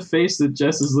see the face that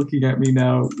Jess is looking at me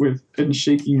now and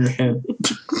shaking her head.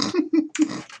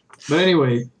 But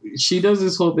anyway, she does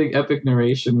this whole big epic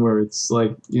narration where it's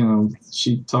like,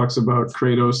 she talks about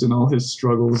Kratos and all his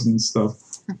struggles and stuff.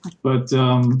 But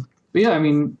yeah, I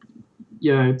mean,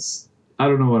 it's, I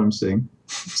don't know what I'm saying.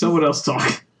 Someone else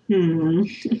talk.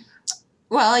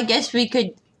 Well, I guess we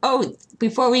could,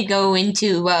 before we go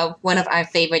into one of our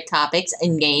favorite topics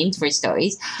in games for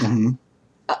stories,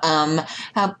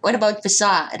 what about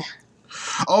Facade?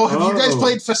 Oh, have you guys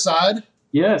played Facade?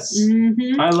 Yes.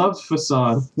 I loved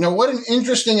Facade. Now, what an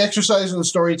interesting exercise in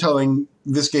storytelling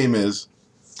this game is.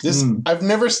 I've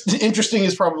never... Interesting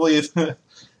is probably a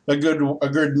good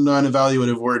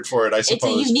non-evaluative word for it, I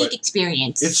suppose. It's a unique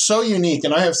experience. It's so unique,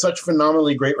 and I have such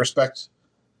phenomenally great respect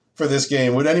for this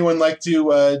game. Would anyone like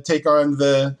to take on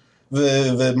the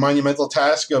monumental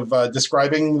task of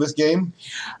describing this game?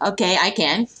 Okay, I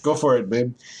can. Go for it,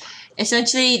 babe.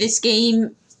 Essentially, this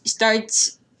game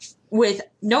starts with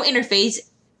no interface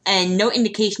and no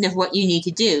indication of what you need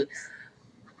to do.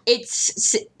 It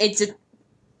has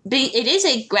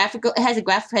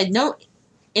no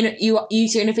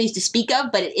user interface to speak of,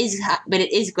 but it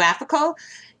is graphical.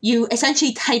 You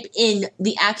essentially type in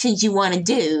the actions you want to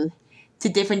do to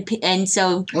different, and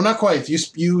so... Well, not quite.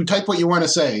 You type what you want to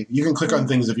say. You can click on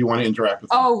things if you want to interact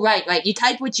with them. Oh, right. You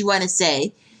type what you want to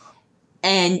say,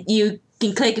 and you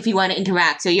can click if you want to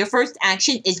interact. So your first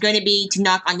action is going to be to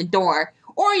knock on the door,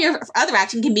 or your other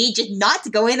action can be just not to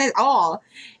go in at all.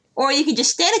 Or you can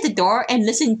just stand at the door and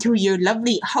listen to your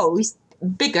lovely host,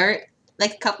 Bigger,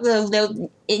 like a couple of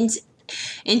little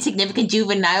insignificant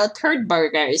juvenile turd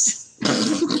burgers.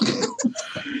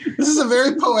 This is a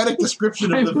very poetic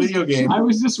description of the video game. I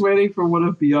was just waiting for one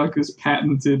of Bianca's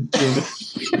patented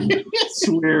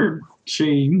swear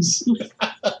chains.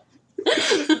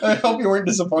 I hope you weren't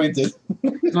disappointed.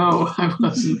 No, I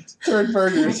wasn't. Turd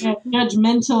burgers.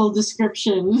 Judgmental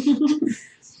description.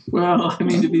 Well, I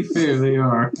mean, to be fair, they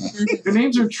are. Their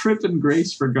names are Trip and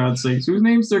Grace, for God's sakes. Who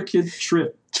names their kid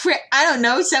Trip? Trip? I don't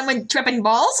know. Someone tripping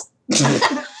balls?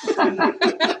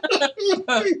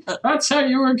 That's how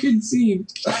you were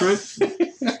conceived, Trip.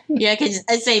 Yeah, because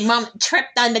I say, Mom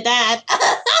tripped on the dad.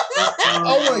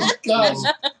 Oh my gosh.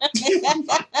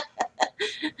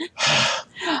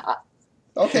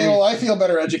 Okay, well, I feel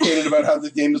better educated about how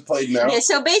the game is played now. Yeah,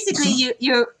 so basically, you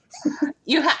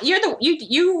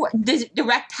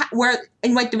direct where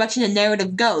in what direction the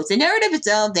narrative goes. The narrative is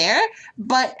all there,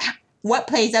 but what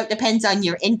plays out depends on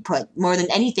your input more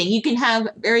than anything. You can have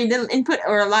very little input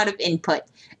or a lot of input,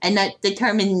 and that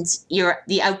determines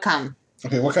the outcome.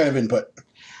 Okay, what kind of input?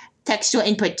 Textual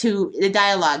input to the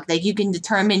dialogue. Like you can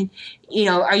determine,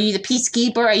 are you the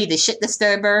peacekeeper? Are you the shit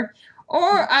disturber?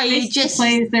 Or are you just...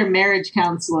 plays their marriage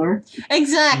counselor.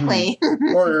 Exactly.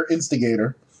 Mm-hmm. Or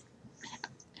instigator.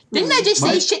 Didn't I just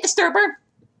say shit disturber?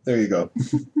 There you go.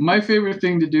 My favorite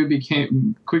thing to do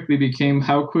became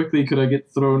how quickly could I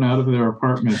get thrown out of their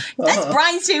apartment. That's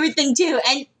Brian's favorite thing too.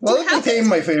 And it became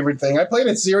my favorite thing. I played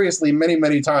it seriously many,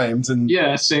 many times. And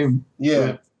yeah, same. Yeah.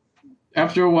 But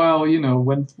after a while,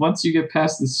 once you get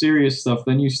past the serious stuff,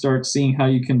 then you start seeing how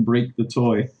you can break the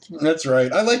toy. That's right.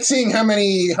 I like seeing how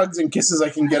many hugs and kisses I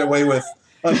can get away with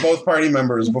on both party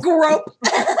members. Grope.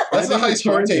 That's the high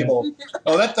score table.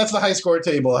 Oh, that's the high score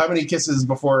table. How many kisses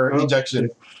before ejection?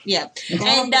 Yeah.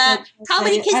 And how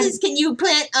many kisses can you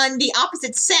plant on the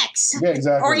opposite sex? Yeah,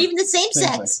 exactly. Or even the same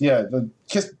sex. Yeah,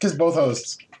 kiss both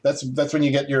hosts. That's when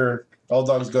you get your all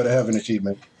dogs go to heaven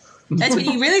achievement. That's when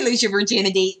you really lose your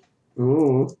virginity.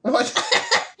 Ooh. What?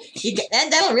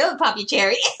 That'll really pop your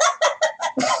cherry.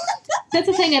 That's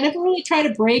the thing. I never really try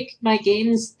to break my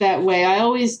games that way.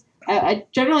 I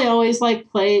generally always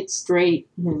play it straight.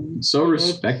 So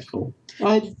respectful.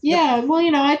 Yeah, well,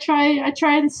 I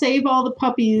try and save all the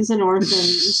puppies and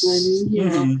orphans, and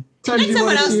Mm-hmm. Let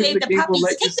someone else save the puppies.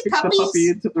 Take the puppies. Puppy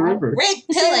into the river. Rape,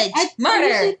 pillage,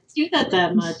 murder. I don't do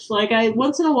that much.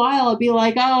 Once in a while, I'll be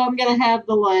like, oh, I'm gonna have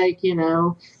the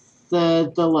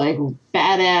the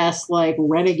badass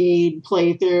renegade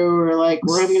playthrough, or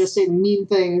where I'm gonna say mean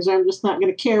things, or I'm just not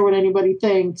gonna care what anybody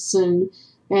thinks, and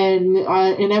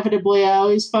inevitably I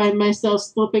always find myself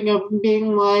slipping up and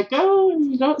being like, oh,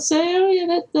 you don't say, oh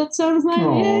yeah, that sounds nice.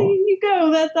 Aww. Yeah, you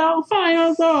go. That's all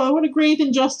fine. Oh, what a grave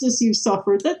injustice you've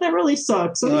suffered. That really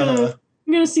sucks. I'm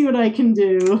gonna see what I can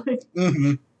do.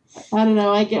 Mm-hmm. I don't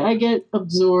know. I get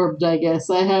absorbed, I guess.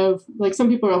 I have, like, some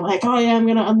people are like, oh yeah, I'm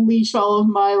going to unleash all of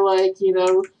my, like,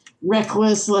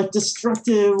 reckless, like,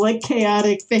 destructive, like,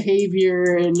 chaotic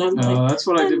behavior. And I'm that's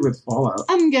what I did with Fallout.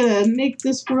 I'm going to make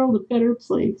this world a better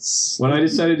place. When I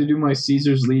decided to do my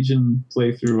Caesar's Legion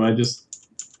playthrough, I just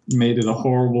made it a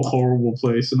horrible, horrible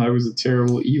place, and I was a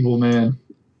terrible, evil man.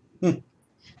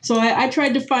 So I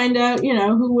tried to find out,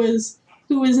 who was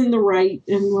in the right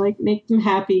and, like, make them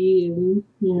happy and,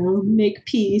 make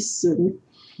peace and...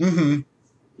 Mm-hmm.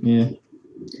 Yeah.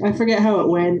 I forget how it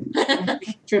went.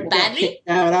 Triple got kicked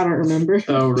out. I don't remember.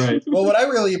 Oh, right. Well, what I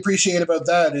really appreciate about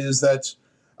that is that,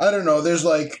 I don't know, there's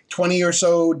like 20 or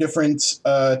so different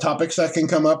topics that can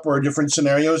come up or different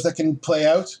scenarios that can play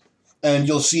out. And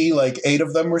you'll see like 8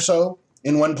 of them or so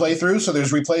in one playthrough. So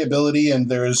there's replayability and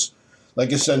there's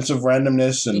like a sense of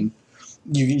randomness, and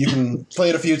you can play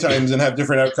it a few times and have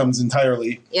different outcomes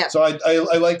entirely. Yeah. So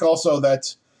I like also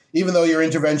that even though your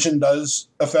intervention does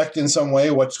affect in some way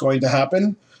what's going to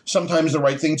happen, sometimes the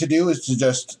right thing to do is to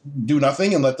just do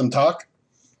nothing and let them talk.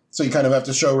 So you kind of have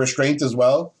to show restraint as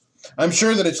well. I'm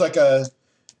sure that it's like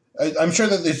I'm sure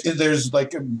that there's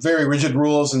like very rigid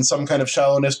rules and some kind of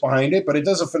shallowness behind it, but it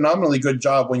does a phenomenally good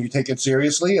job when you take it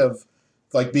seriously of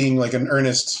like being like an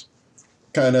earnest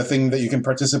kind of thing that you can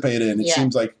participate in. It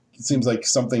seems like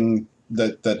something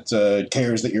that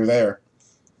cares that you're there.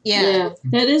 Yeah.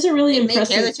 That is a really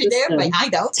impressive care that you're there, but I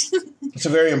don't. It's a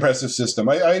very impressive system.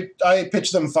 I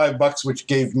pitched them $5, which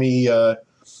gave me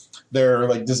their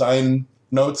like design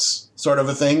notes sort of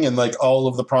a thing and like all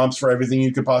of the prompts for everything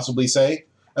you could possibly say.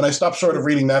 And I stopped short of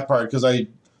reading that part because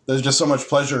there's just so much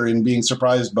pleasure in being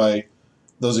surprised by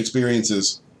those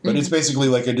experiences. But it's basically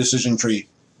like a decision tree.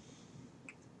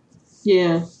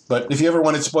 Yeah. But if you ever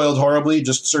want it spoiled horribly,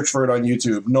 just search for it on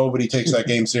YouTube. Nobody takes that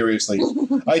game seriously.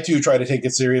 I, too, try to take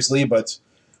it seriously, but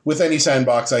with any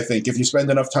sandbox, I think, if you spend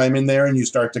enough time in there and you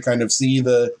start to kind of see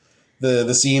the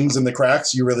seams and the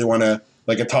cracks, you really want to,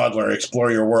 like a toddler,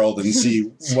 explore your world and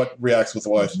see what reacts with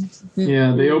what.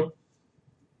 Yeah, they open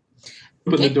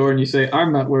the door and you say,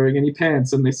 I'm not wearing any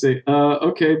pants. And they say,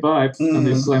 okay, bye. And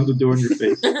they slam the door in your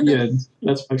face. Yeah,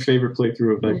 that's my favorite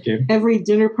playthrough of that game. Every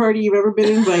dinner party you've ever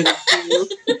been invited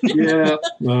to. Yeah,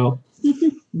 well.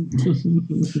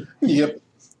 Yep.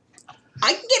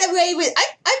 I can get away with...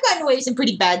 I've gotten away with some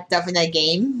pretty bad stuff in that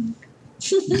game.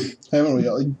 Haven't we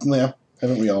all? Yeah,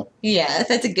 haven't we all? Yeah,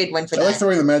 that's a good one for I that. like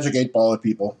throwing the magic 8-ball at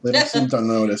people. They don't seem to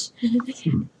notice.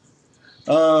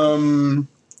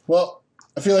 Well...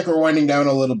 I feel like we're winding down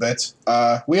a little bit.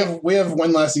 We have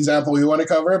one last example we want to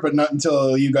cover, but not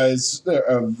until you guys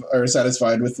are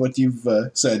satisfied with what you've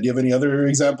said. Do you have any other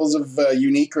examples of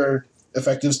unique or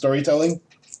effective storytelling?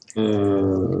 I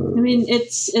mean,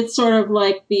 it's sort of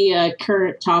like the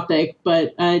current topic,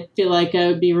 but I feel like I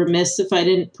would be remiss if I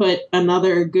didn't put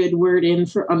another good word in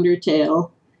for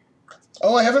Undertale.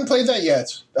 Oh, I haven't played that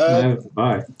yet.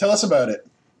 Tell us about it.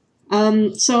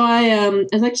 So I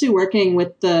was actually working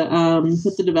with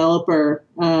the developer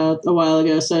a while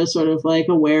ago, so I was sort of like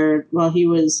aware while he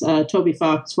was Toby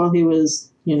Fox, while he was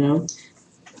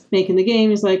making the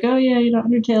game. He's like, oh yeah,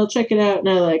 Undertale, check it out. And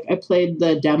I played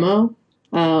the demo,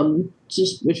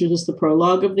 which was just the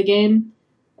prologue of the game,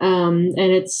 and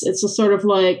it's a sort of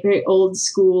like very old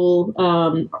school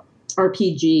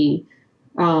RPG.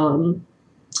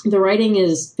 The writing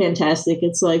is fantastic.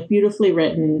 It's like beautifully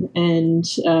written, and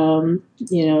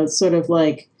it's sort of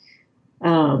like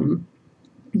that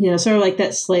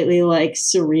slightly like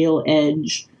surreal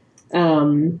edge.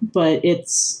 But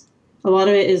it's a lot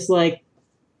of it is like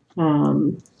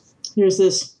there's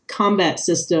this combat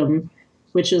system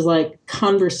which is like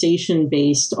conversation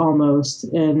based almost,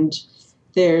 and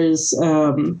there's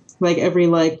like every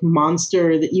like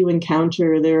monster that you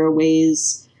encounter, there are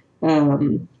ways.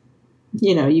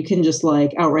 You can just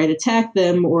like outright attack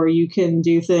them, or you can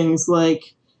do things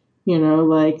like,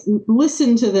 like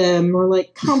listen to them or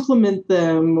like compliment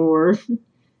them, or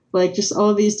like just all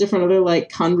of these different other like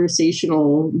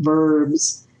conversational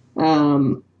verbs.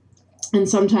 And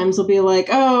sometimes they'll be like,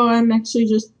 oh, I'm actually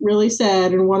just really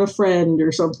sad and want a friend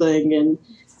or something. And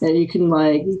you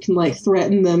can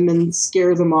threaten them and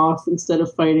scare them off instead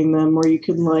of fighting them, or you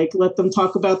can like let them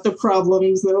talk about their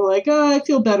problems. They're like, oh, I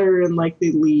feel better, and like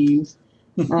they leave.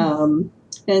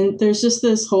 And there's just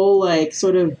this whole like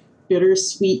sort of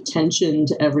bittersweet tension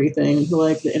to everything,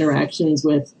 like the interactions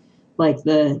with like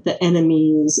the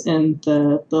enemies and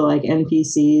the like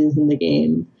NPCs in the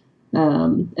game.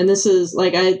 And this is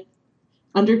like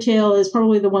Undertale is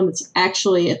probably the one that's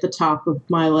actually at the top of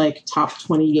my like top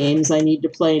 20 games I need to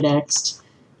play next.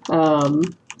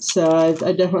 So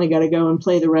I definitely got to go and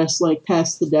play the rest like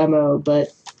past the demo, but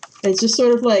it just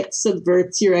sort of like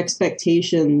subverts your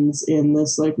expectations in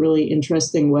this like really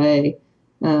interesting way.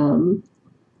 And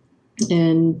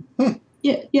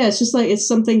yeah, it's just like it's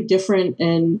something different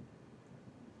and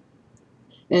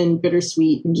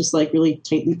bittersweet and just like really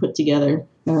tightly put together.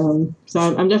 So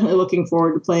I'm definitely looking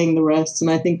forward to playing the rest, and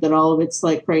I think that all of its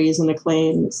like praise and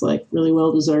acclaim is like really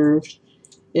well deserved.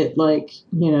 It like,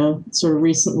 sort of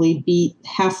recently beat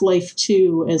Half-Life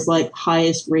 2 as like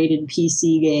highest rated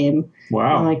PC game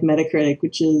on like Metacritic,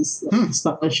 which is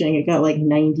astonishing. It got like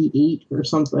 98 or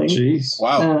something. Jeez.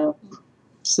 Wow.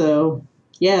 So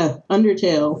yeah,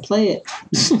 Undertale, play it.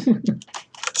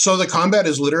 So the combat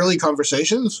is literally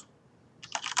conversations?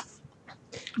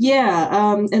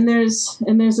 Yeah, and there's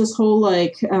this whole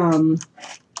like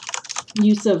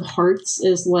use of hearts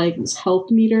as like this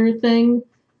health meter thing.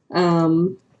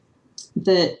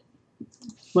 That,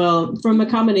 well, from a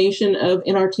combination of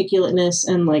inarticulateness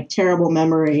and like terrible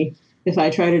memory, if I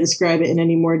try to describe it in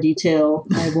any more detail,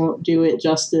 I won't do it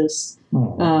justice.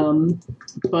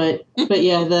 But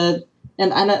yeah,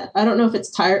 and I don't know if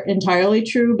it's entirely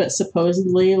true, but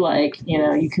supposedly like,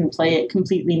 you can play it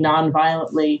completely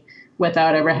non-violently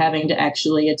without ever having to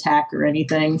actually attack or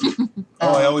anything.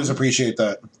 I always appreciate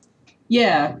that.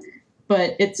 Yeah.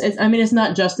 But it's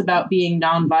not just about being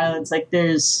nonviolence. Like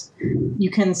you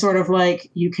can sort of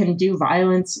like, you can do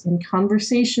violence in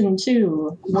conversation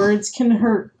too. Words can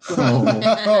hurt.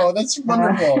 Oh, that's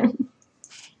wonderful.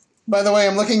 By the way,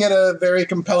 I'm looking at a very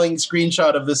compelling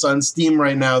screenshot of this on Steam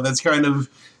right now that's kind of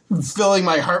filling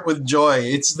my heart with joy.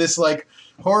 It's this like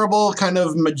horrible kind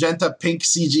of magenta pink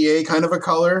CGA kind of a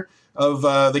color of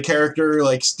the character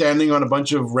like standing on a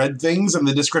bunch of red things, and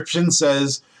the description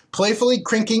says, Playfully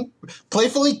crinkling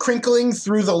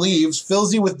through the leaves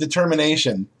fills you with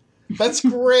determination. That's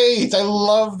great. I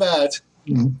love that.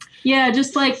 Yeah,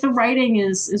 just like the writing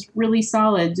is really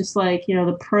solid. Just like,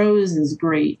 the prose is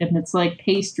great, and it's like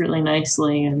paced really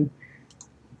nicely, and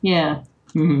yeah.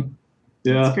 Mm-hmm.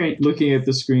 Yeah, it's great. Looking at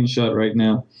the screenshot right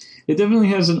now, it definitely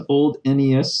has an old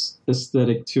NES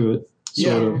aesthetic to it,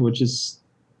 sort of, which is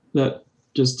that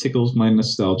just tickles my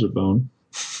nostalgia bone.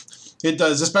 It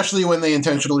does, especially when they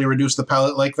intentionally reduce the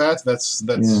palette like that. That's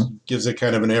gives it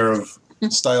kind of an air of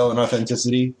style and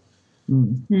authenticity.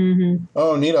 Mm-hmm.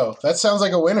 Oh, neato! That sounds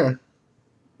like a winner.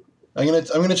 I'm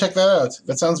gonna check that out.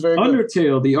 That sounds very good.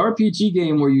 Undertale, the RPG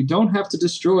game where you don't have to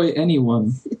destroy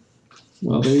anyone.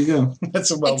 Well, there you go.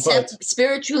 That's well Except put.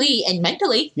 spiritually and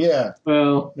mentally. Yeah.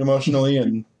 Well, emotionally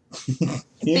and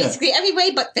basically every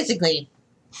way, but physically.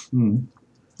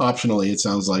 Optionally, it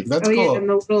sounds like. That's cool. Yeah, and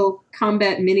the little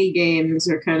combat mini games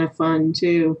are kind of fun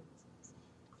too.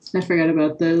 I forgot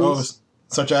about those. Oh,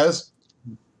 such as?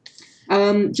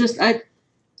 Just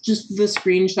the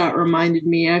screenshot reminded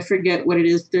me. I forget what it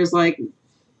is. There's like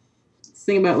this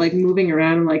thing about like moving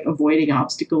around and like avoiding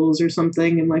obstacles or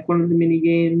something in like one of the mini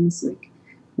games. Like,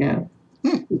 yeah,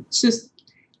 it's just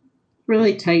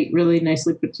really tight, really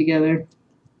nicely put together.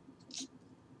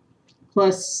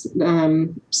 Plus,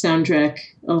 soundtrack,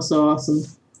 also awesome.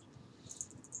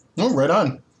 Oh, right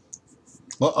on.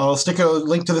 Well, I'll stick a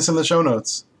link to this in the show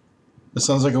notes. This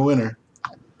sounds like a winner.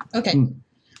 Okay.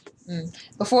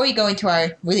 Before we go into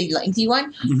our really lengthy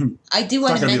one, I do want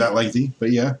to... It's not going to be that lengthy,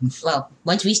 but yeah. Well,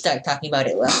 once we start talking about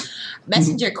it, well.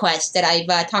 Messenger Quest that I've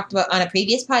talked about on a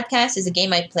previous podcast is a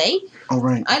game I play. Oh,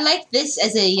 right. I like this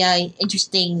as a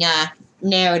interesting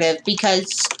narrative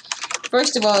because,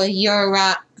 first of all, you're...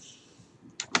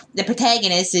 the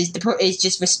protagonist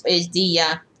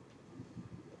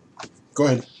Go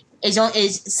ahead.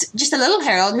 Is just a little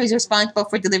herald who's responsible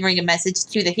for delivering a message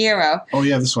to the hero. Oh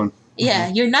yeah, this one. Yeah,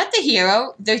 you're not the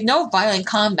hero. There's no violent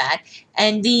combat,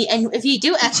 and if you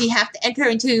do actually have to enter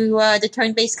into the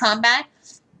turn-based combat,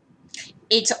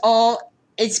 it's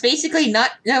basically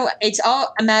not. No, it's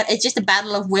just a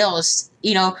battle of wills.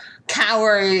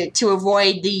 Cower to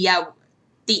avoid the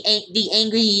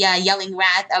angry yelling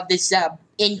wrath of this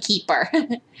innkeeper,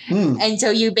 and so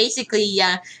you basically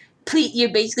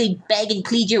beg and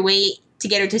plead your way to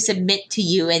get her to submit to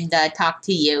you and talk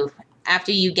to you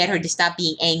after you get her to stop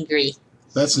being angry.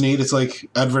 That's neat. It's like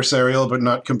adversarial but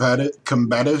not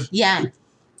combative. Yeah.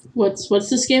 What's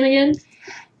this game again?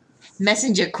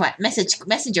 Messenger Quest,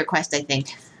 I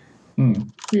think.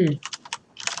 Haven't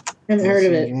heard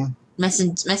of it.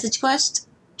 Message Quest.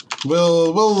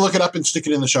 We'll look it up and stick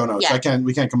it in the show notes. Yeah.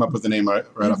 We can't come up with the name right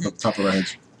off the top of our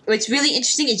heads. What's really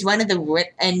interesting is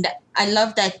and I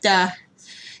love that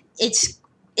it's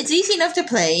easy enough to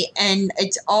play, and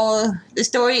the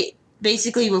story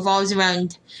basically revolves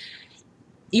around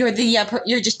you're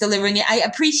just delivering it. I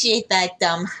appreciate that.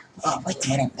 What's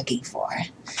what I'm looking for?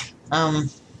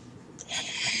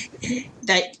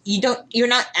 that you're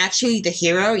not actually the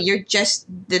hero. You're just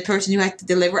the person who has to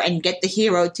deliver and get the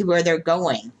hero to where they're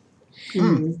going.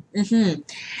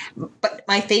 But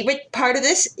my favorite part of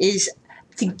this is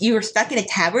you are stuck in a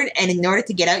tavern, and in order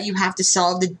to get out, you have to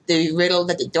solve the riddle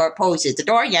that the door poses. The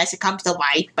door, yes, it comes to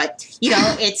life, but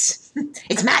it's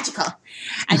magical,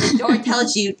 and the door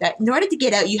tells you that in order to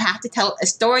get out, you have to tell a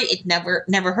story it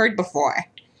never heard before.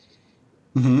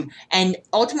 And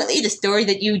ultimately, the story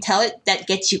that you tell it that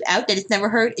gets you out, that it's never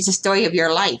heard, is a story of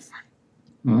your life.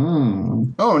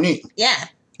 Oh, neat. Yeah.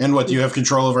 And what, do you have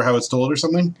control over how it's told or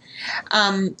something?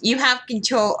 You have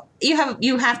control. You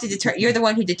have to you're the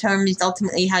one who determines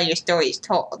ultimately how your story is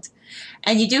told,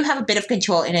 and you do have a bit of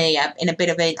control in a bit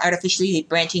of an artificially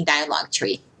branching dialogue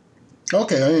tree.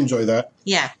 Okay, I enjoy that.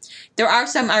 Yeah, there are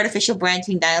some artificial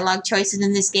branching dialogue choices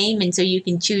in this game, and so you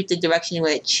can choose the direction in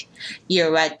which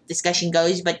your discussion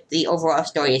goes, but the overall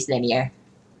story is linear.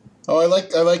 Oh, I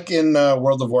like in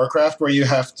World of Warcraft where you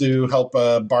have to help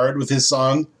a bard with his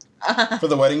song. For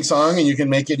the wedding song, and you can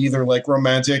make it either like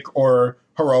romantic or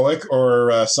heroic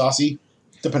or saucy,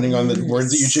 depending on the words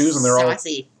that you choose, and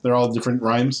they're all different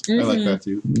rhymes. I like that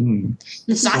too.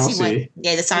 The saucy one,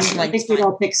 yeah, the saucy one. I think we'd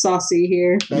all pick saucy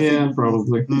here. Yeah,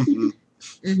 probably. Well,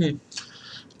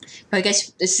 I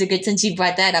guess this is a good, since you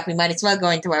brought that up, we might as well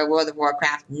go into our World of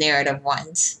Warcraft narrative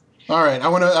ones. All right, I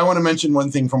want to mention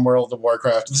one thing from World of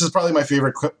Warcraft. This is probably my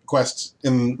favorite quest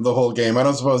in the whole game. I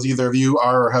don't suppose either of you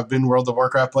are or have been World of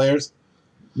Warcraft players.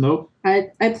 Nope.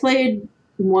 I played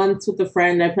once with a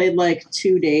friend. I played like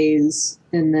 2 days,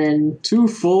 and then 2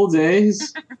 full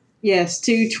days. Yes,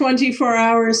 2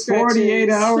 24-hour stretches. 48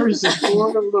 hours of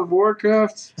World of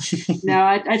Warcraft. No,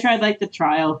 I tried like the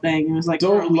trial thing. It was like,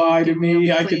 don't lie to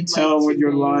me. I can tell when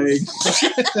you're lying.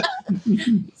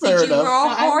 Did you roll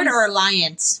Horde or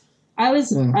Alliance? I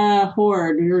was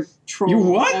Horde. You were troll. You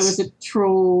what? I was a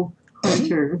troll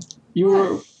hunter. You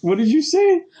were. What did you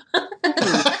say?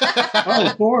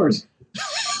 Oh, Horde.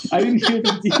 I didn't hear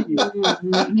the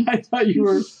D. I thought you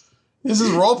were. This is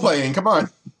role playing. Come on.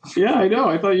 Yeah, I know.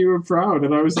 I thought you were proud,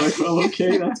 and I was like, "Well,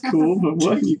 okay, that's cool, but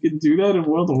what? You can do that in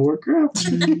World of Warcraft?"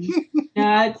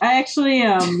 Yeah, I actually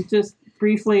just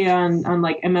briefly on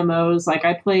like MMOs. Like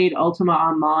I played Ultima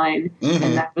Online,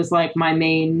 and that was like my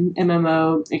main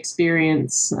MMO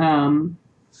experience,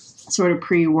 sort of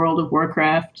pre World of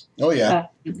Warcraft. Oh yeah,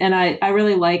 and I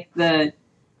really like the.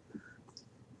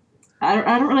 I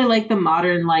don't really like the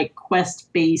modern like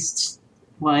quest based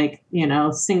like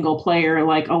single player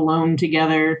like alone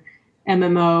together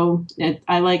MMO.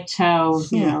 I liked how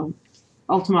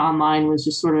Ultima Online was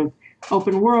just sort of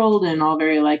open world and all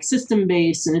very like system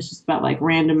based, and it's just about like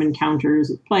random encounters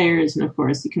with players, and of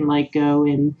course you can like go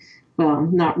in, well,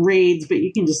 not raids, but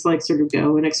you can just like sort of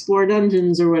go and explore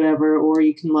dungeons or whatever, or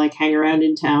you can like hang around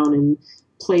in town and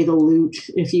play the loot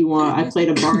if you want. I played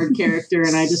a bard character,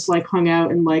 and I just like hung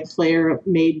out in like player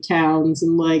made towns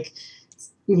and like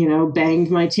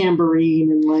banged my tambourine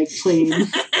and like played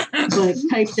like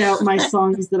typed out my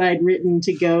songs that I'd written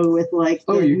to go with like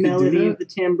the melody of the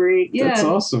tambourine. Yeah, that's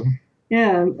awesome.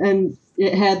 Yeah, and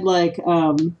it had like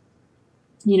the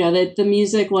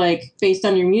music, like based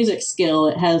on your music skill,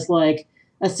 it has like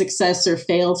a success or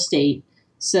fail state.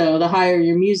 So the higher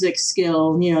your music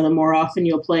skill, the more often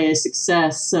you'll play a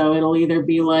success. So it'll either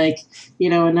be like,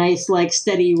 a nice like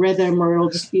steady rhythm, or it'll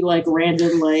just be like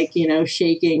random like,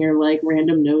 shaking or like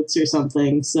random notes or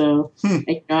something. So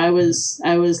I was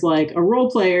like a role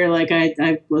player. Like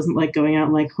I wasn't like going out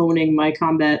and like honing my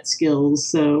combat skills.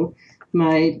 So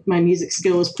my music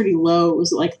skill was pretty low. It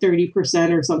was like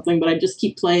 30% or something, but I'd just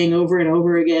keep playing over and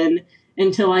over again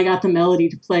until I got the melody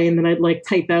to play, and then I'd like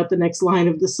type out the next line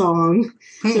of the song.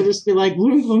 So just be like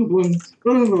blung blung blung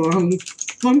blung blung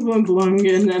blung blung blung,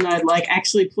 and then I'd like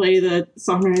actually play the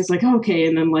song, and I was like, okay,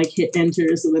 and then like hit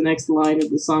enter so the next line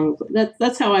of the song.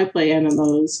 That's how I play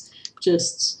MMOs,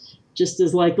 just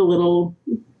as like a little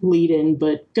lead in.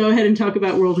 But go ahead and talk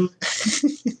about World of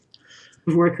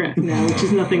Warcraft now, which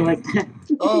is nothing like that.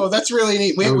 Oh, that's really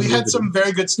neat. We had some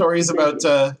very good stories about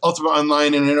Ultima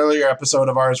Online in an earlier episode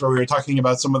of ours where we were talking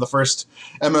about some of the first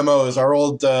MMOs. Our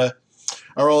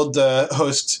old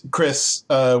host, Chris,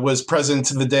 was present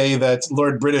the day that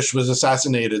Lord British was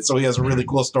assassinated, so he has a really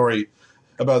cool story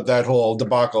about that whole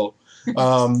debacle.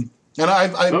 And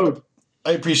I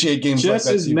appreciate games Jess like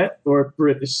that has too. met Lord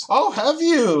British. Oh, have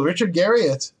you? Richard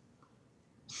Garriott.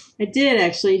 I did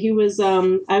actually. He was.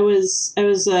 I was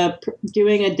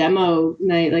doing a demo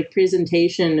night, like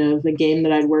presentation of a game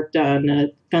that I'd worked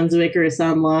on, Guns of Icarus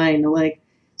Online, a like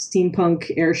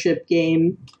steampunk airship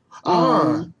game.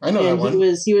 I know that one.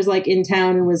 He was like in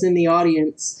town and was in the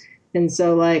audience, And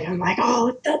so, like, I'm like,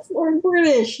 oh, that's Lord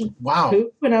British. Wow.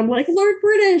 And I'm like, Lord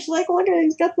British. Like, look,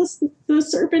 he's got the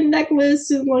serpent necklace.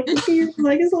 And, like,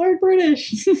 like, it's Lord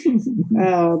British.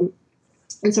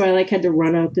 And so I, like, had to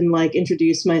run up and, like,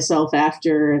 introduce myself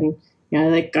after. And, I,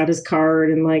 like, got his card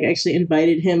and, like, actually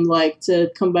invited him, like,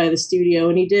 to come by the studio.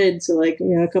 And he did. So, like,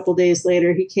 a couple days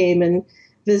later, he came and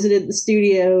visited the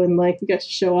studio. And, like, we got to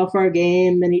show off our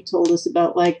game. And he told us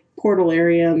about, like,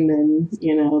 Portalarium and,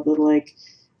 the, like...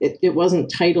 It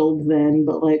wasn't titled then,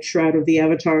 but like Shroud of the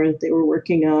Avatar that they were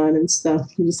working on and stuff.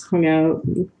 We just hung out.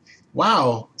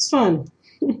 Wow. It's fun.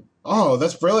 Oh,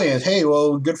 that's brilliant. Hey,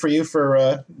 well, good for you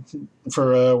for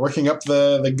working up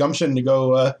the gumption to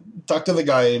go talk to the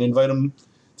guy and invite him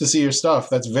to see your stuff.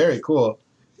 That's very cool.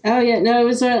 Oh, yeah. No, it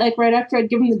was like right after I'd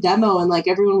given the demo and like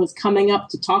everyone was coming up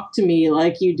to talk to me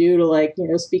like you do to like,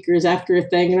 speakers after a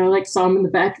thing. And I like saw him in the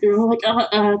back of the room. I'm like,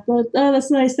 oh, that's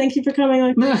nice. Thank you for coming.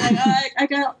 Like, I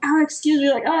got, excuse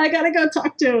me. Like, I got to go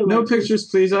talk to him. No pictures,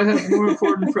 please. I have more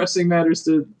important pressing matters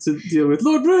to deal with.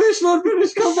 Lord British,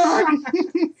 come back.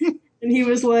 And he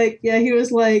was like,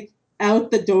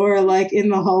 out the door, like in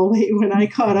the hallway when I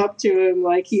caught up to him.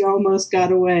 Like he almost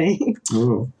got away.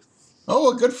 Ooh. Oh,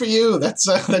 well, good for you. That's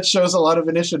that shows a lot of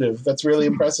initiative. That's really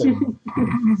impressive.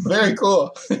 Very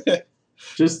cool.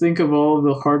 Just think of all of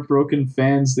the heartbroken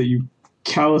fans that you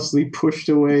callously pushed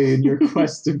away in your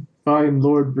quest to find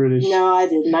Lord British. No, I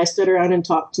didn't. I stood around and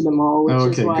talked to them all,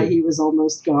 which is why he was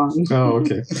almost gone. Oh,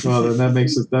 okay. Well, then that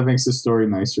makes the story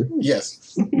nicer.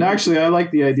 Yes. No, actually, I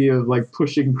like the idea of like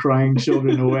pushing crying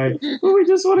children away. Oh, we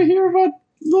just want to hear about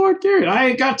Lord Garrett. I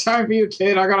ain't got time for you,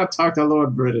 kid. I gotta talk to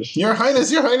Lord British. Your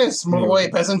Highness. Move away,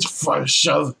 peasant.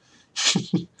 Shove.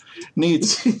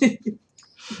 Neat.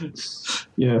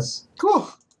 Yes.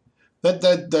 Cool.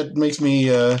 That makes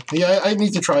me. I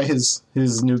need to try his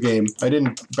new game. I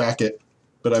didn't back it,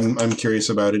 but I'm curious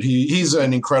about it. He's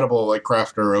an incredible like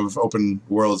crafter of open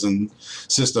worlds and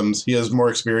systems. He has more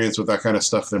experience with that kind of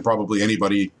stuff than probably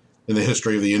anybody in the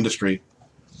history of the industry.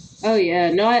 Oh,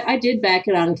 yeah. No, I did back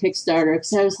it on Kickstarter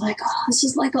because I was like, oh, this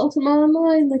is like Ultima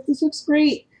Online. Like, this looks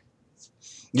great.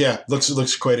 Yeah, looks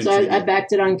quite so intriguing. I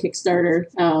backed it on Kickstarter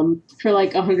for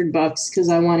like $100 because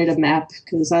I wanted a map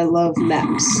because I love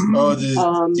maps. Oh, did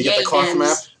you get the cloth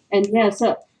map? And yeah,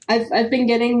 so I've been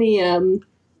getting the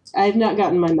I've not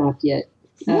gotten my map yet.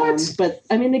 What? But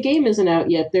I mean, the game isn't out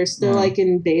yet. They're still like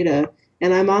in beta.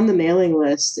 And I'm on the mailing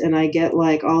list, and I get,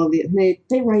 like, all of the...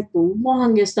 They write the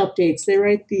longest updates. They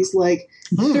write these, like,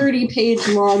 30-page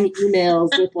long emails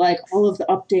with, like, all of the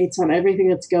updates on everything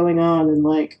that's going on. And,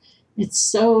 like, it's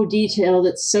so detailed.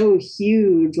 It's so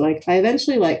huge. Like, I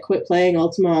eventually, like, quit playing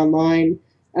Ultima Online,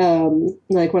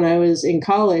 like, when I was in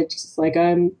college. It's like,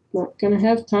 I'm not going to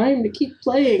have time to keep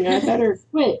playing. I better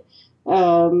quit.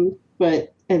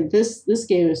 And this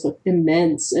game is like,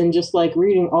 immense, and just like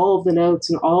reading all of the notes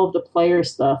and all of the player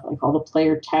stuff, like all the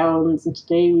player towns. And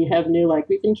today we have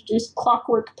we've introduced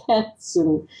clockwork pets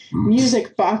and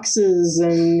music boxes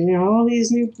and all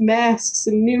these new masks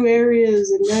and new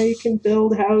areas, and now you can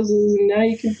build houses and now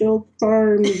you can build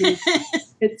farms. And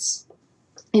it's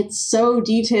so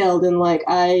detailed, and like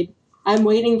I'm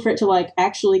waiting for it to like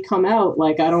actually come out.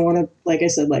 Like I don't want to, like I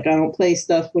said, like I don't play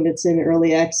stuff when it's in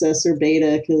early access or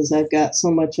beta because I've got so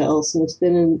much else, and it's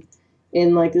been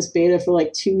in like this beta for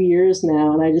like 2 years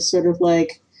now, and I just sort of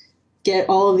like get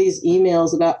all of these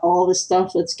emails about all the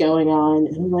stuff that's going on,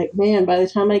 and I'm like, man, by the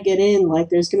time I get in, like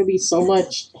there's going to be so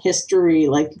much history.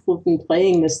 Like people have been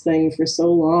playing this thing for so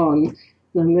long,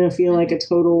 and I'm going to feel like a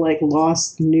total like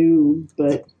lost noob,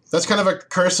 but. That's kind of a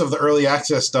curse of the early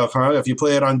access stuff, huh? If you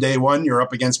play it on day one, you're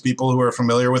up against people who are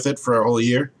familiar with it for a whole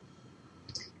year.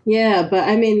 Yeah, but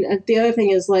I mean, the other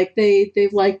thing is like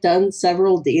they've like done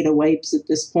several data wipes at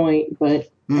this point, but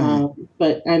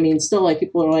I mean, still like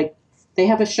people are like they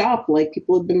have a shop. Like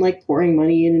people have been like pouring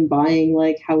money in and buying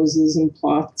like houses and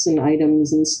plots and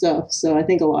items and stuff. So I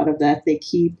think a lot of that they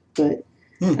keep, but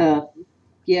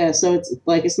yeah. So it's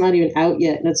like it's not even out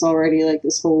yet, and it's already like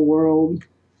this whole world.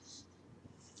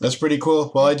 That's pretty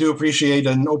cool. Well, I do appreciate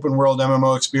an open world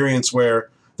MMO experience where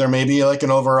there may be like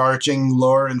an overarching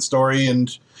lore and story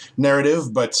and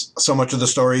narrative, but so much of the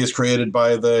story is created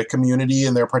by the community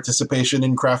and their participation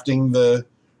in crafting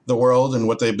the world and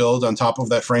what they build on top of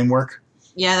that framework.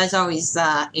 Yeah, that's always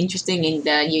interesting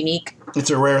and unique.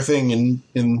 It's a rare thing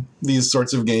in these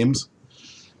sorts of games.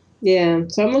 Yeah,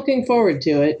 so I'm looking forward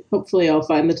to it. Hopefully I'll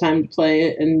find the time to play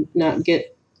it and not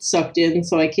get sucked in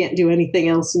so I can't do anything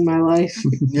else in my life.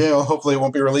 Yeah, well, hopefully it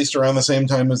won't be released around the same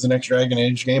time as the next Dragon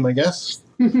Age game, I guess.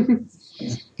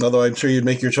 Although I'm sure you'd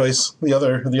make your choice the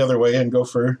other way and go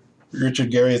for Richard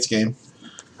Garriott's game.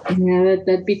 Yeah,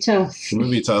 that'd be tough. It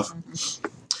would be tough.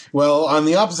 Well, on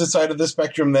the opposite side of the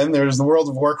spectrum, then, there's the World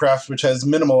of Warcraft, which has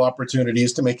minimal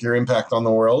opportunities to make your impact on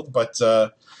the world. But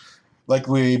like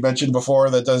we mentioned before,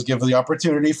 that does give the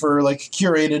opportunity for like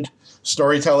curated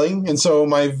storytelling. And so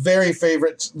my very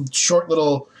favorite short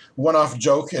little one-off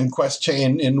joke and quest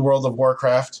chain in World of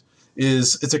Warcraft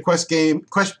is it's a quest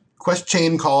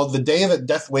chain called The Day That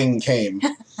Deathwing Came.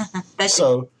 That's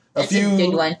a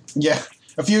good one. Yeah.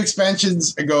 A few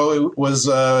expansions ago, it was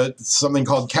something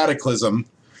called Cataclysm,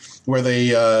 where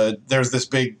there's this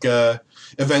big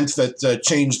event that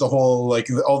changed the whole, like,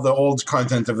 all the old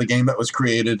content of the game that was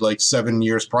created, like, 7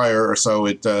 years prior or so.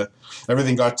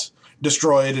 Everything got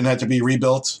destroyed and had to be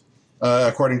rebuilt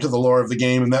according to the lore of the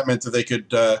game, and that meant that they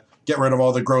could get rid of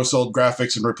all the gross old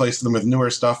graphics and replace them with newer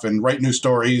stuff and write new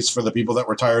stories for the people that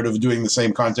were tired of doing the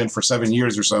same content for 7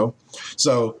 years or so.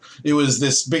 So it was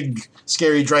this big,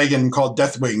 scary dragon called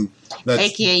Deathwing.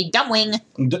 A.K.A. Dumbwing.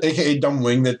 A.k.a.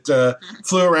 Dumbwing that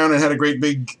flew around and had a great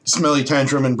big smelly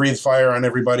tantrum and breathed fire on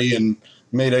everybody and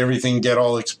made everything get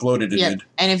all exploded. Yeah,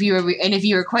 and if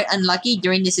you were quite unlucky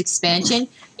during this expansion,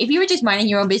 if you were just minding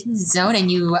your own business zone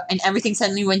and everything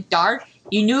suddenly went dark,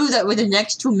 you knew that within the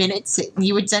next 2 minutes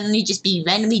you would suddenly just be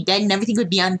randomly dead and everything would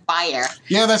be on fire.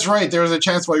 Yeah, that's right. There was a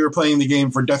chance while you were playing the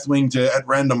game for Deathwing to at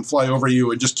random fly over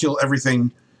you and just kill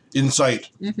everything in sight.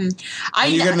 Mm-hmm.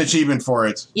 And you get an achievement for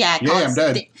it. Yeah, I'm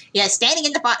dead. Standing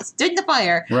in the fire, stood in the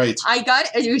fire. Right.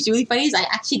 It was really funny. Is I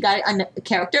actually got it on a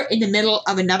character in the middle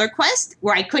of another quest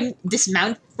where I couldn't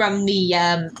dismount from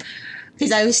the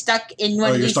because I was stuck in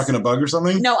one. Oh, you're stuck in a bug or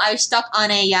something? No, I was stuck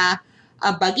on a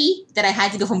buggy that I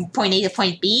had to go from point A to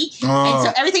point B. Oh. And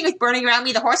so everything was burning around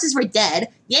me. The horses were dead.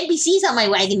 The NPCs on my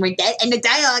wagon were dead. And the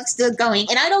dialogue's still going.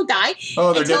 And I don't die.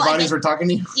 Oh, their dead bodies were talking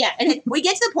to you? Yeah. And then we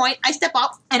get to the point, I step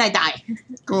up, and I die.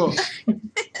 Cool.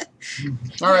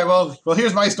 All right, well,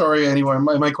 here's my story anyway,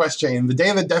 my quest chain. The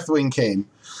Day That Deathwing Came.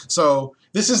 So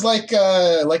this is like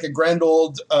a grand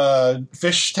old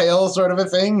fish tale sort of a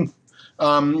thing.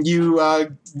 You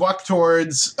walk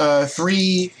towards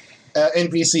three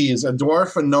NPCs, a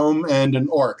dwarf, a gnome, and an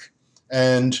orc.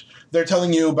 And they're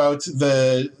telling you about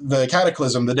the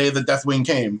cataclysm, the day that Deathwing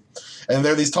came. And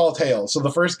they're these tall tales. So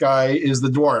the first guy is the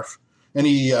dwarf. And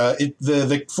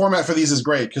the format for these is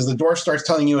great, because the dwarf starts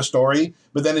telling you a story,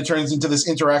 but then it turns into this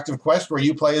interactive quest where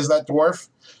you play as that dwarf.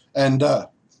 And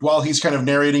while he's kind of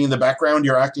narrating in the background,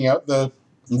 you're acting out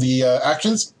the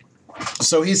actions.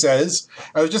 So he says,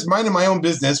 I was just minding my own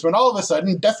business when all of a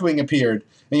sudden Deathwing appeared.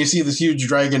 And you see this huge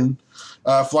dragon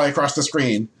fly across the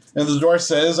screen. And the dwarf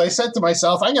says, I said to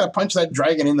myself, I'm going to punch that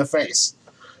dragon in the face.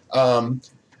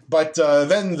 But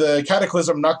then the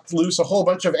cataclysm knocked loose a whole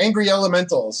bunch of angry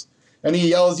elementals. And he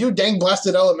yells, you dang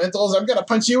blasted elementals, I'm going to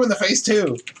punch you in the face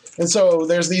too. And so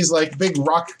there's these like big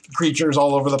rock creatures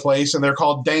all over the place, and they're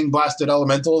called dang blasted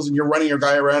elementals, and you're running your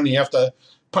guy around and you have to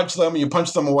punch them, and you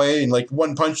punch them away, and like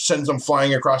one punch sends them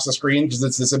flying across the screen because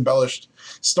it's this embellished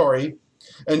story.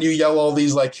 And you yell all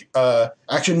these like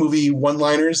action movie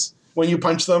one-liners when you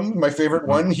punch them. My favorite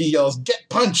one, he yells, get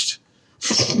punched.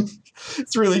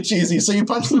 It's really cheesy. So you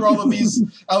punch through all of these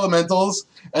elementals,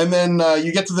 and then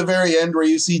you get to the very end where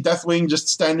you see Deathwing just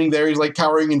standing there. He's like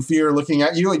cowering in fear looking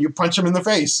at you, and you punch him in the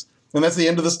face. And that's the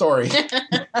end of the story.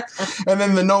 And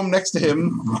then the gnome next to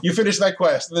him, you finish that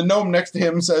quest. The gnome next to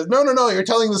him says, no, you're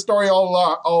telling the story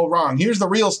all wrong. Here's the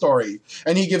real story.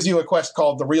 And he gives you a quest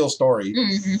called The Real Story.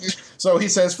 So he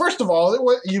says, first of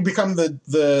all, you become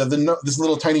this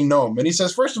little tiny gnome. And he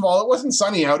says, first of all, it wasn't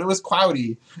sunny out, it was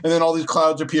cloudy. And then all these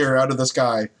clouds appear out of the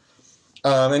sky.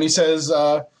 And he says,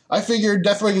 I figured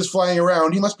Deathwing is flying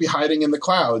around. He must be hiding in the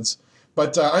clouds.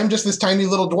 But I'm just this tiny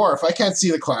little dwarf. I can't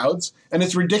see the clouds, and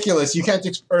it's ridiculous.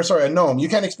 A gnome. You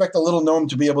can't expect a little gnome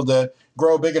to be able to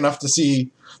grow big enough to see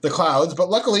the clouds. But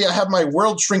luckily, I have my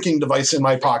world shrinking device in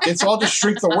my pocket, so I'll just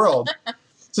shrink the world.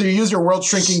 So you use your world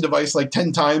shrinking device like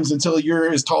 10 times until you're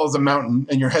as tall as a mountain,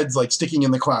 and your head's like sticking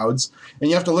in the clouds, and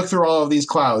you have to look through all of these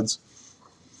clouds.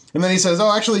 And then he says,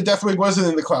 oh, actually, Deathwing wasn't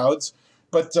in the clouds,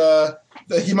 but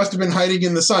he must have been hiding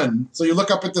in the sun. So you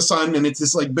look up at the sun, and it's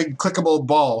this like big clickable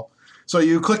ball. So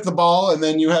you click the ball, and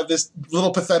then you have this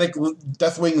little pathetic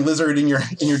Deathwing lizard in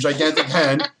your gigantic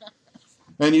hand,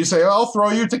 and you say, I'll throw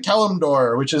you to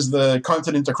Kalimdor, which is the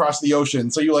continent across the ocean.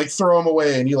 So you like throw him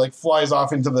away, and he like flies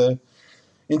off into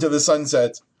the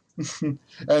sunset.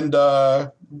 And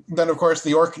then of course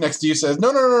the orc next to you says,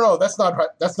 no, that's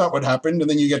not what happened. And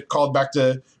then you get called back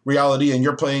to reality, and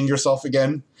you're playing yourself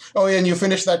again. Oh yeah, and you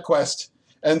finish that quest,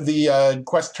 and the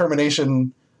quest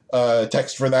termination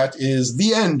text for that is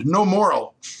the end, no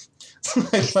moral.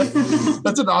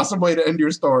 That's an awesome way to end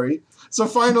your story. So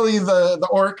finally, the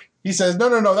orc, he says, no,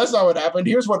 that's not what happened.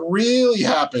 Here's what really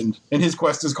happened. And his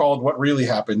quest is called What Really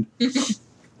Happened.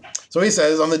 So he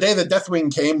says, on the day that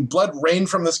Deathwing came, blood rained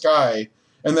from the sky.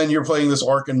 And then you're playing this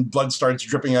orc and blood starts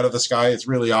dripping out of the sky. It's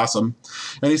really awesome.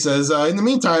 And he says, in the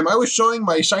meantime, I was showing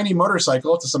my shiny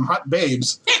motorcycle to some hot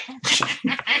babes.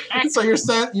 So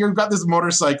you've got this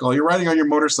motorcycle. You're riding on your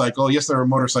motorcycle. Yes, there are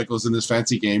motorcycles in this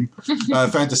fantasy game.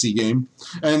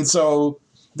 And so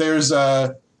there's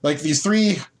like these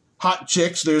three hot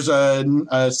chicks. There's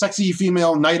a sexy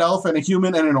female night elf and a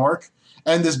human and an orc.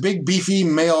 And this big beefy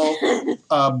male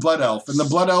blood elf. And the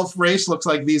blood elf race looks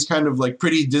like these kind of like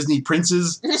pretty Disney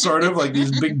princes, sort of like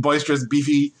these big boisterous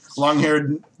beefy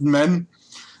long-haired men.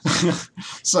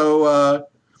 So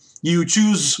you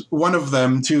choose one of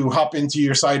them to hop into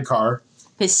your sidecar.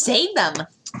 To save them.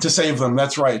 To save them,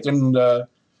 that's right. And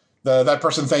that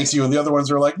person thanks you, and the other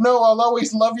ones are like, no, I'll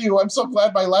always love you. I'm so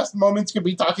glad my last moments could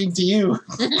be talking to you.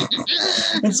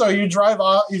 And so you drive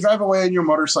away on your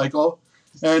motorcycle.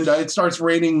 And it starts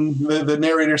raining. The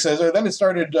narrator says, then it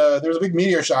started, there was a big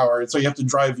meteor shower. And so you have to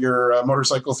drive your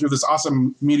motorcycle through this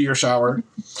awesome meteor shower.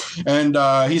 And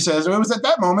he says, it was at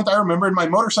that moment I remembered my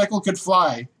motorcycle could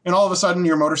fly. And all of a sudden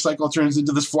your motorcycle turns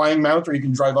into this flying mount where you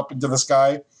can drive up into the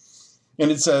sky. And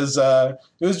it says, it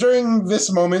was during this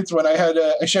moment when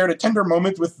I shared a tender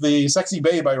moment with the sexy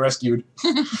babe I rescued.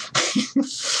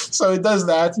 So it does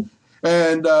that.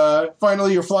 And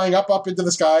finally, you're flying up into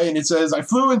the sky, and it says, I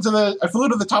flew to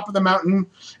the top of the mountain,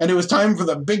 and it was time for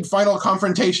the big final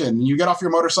confrontation. You get off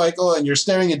your motorcycle, and you're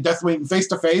staring at Deathwing face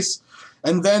to face,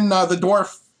 and then the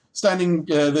dwarf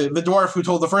the dwarf who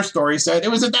told the first story said,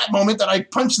 it was at that moment that I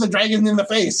punched the dragon in the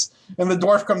face. And the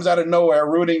dwarf comes out of nowhere,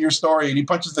 ruining your story, and he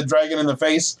punches the dragon in the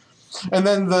face. And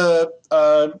then the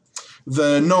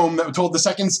gnome that told the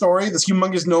second story, this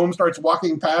humongous gnome, starts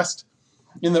walking past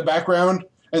in the background.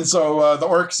 And so the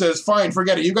orc says, fine,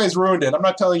 forget it. You guys ruined it. I'm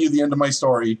not telling you the end of my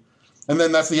story. And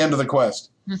then that's the end of the quest.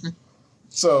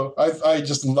 So I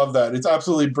just love that. It's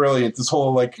absolutely brilliant. This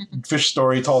whole like fish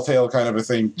story, tall tale kind of a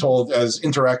thing told as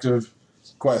interactive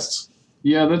quests.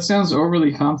 Yeah, that sounds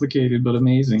overly complicated, but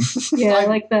amazing. Yeah, I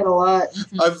like that a lot.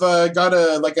 I've got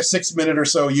a 6-minute or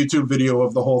so YouTube video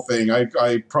of the whole thing.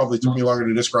 I probably took me longer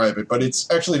to describe it, but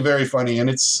it's actually very funny, and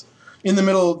it's in the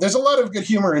middle. There's a lot of good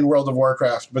humor in World of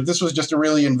Warcraft, but this was just a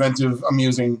really inventive,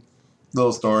 amusing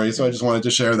little story, so I just wanted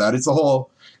to share that. It's a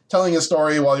whole telling a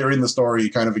story while you're in the story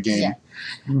kind of a game. Yeah.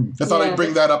 I thought I'd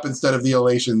bring that up instead of the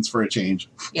elations for a change.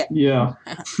 Yeah.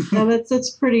 No,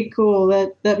 that's pretty cool.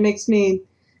 That makes me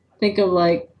think of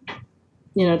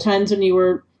times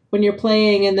when you're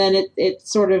playing and then it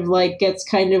sort of like gets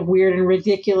kind of weird and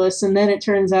ridiculous, and then it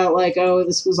turns out like, oh,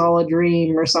 this was all a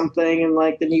dream or something, and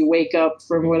like then you wake up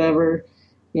from whatever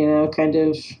kind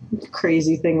of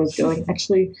crazy thing was going.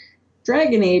 Actually,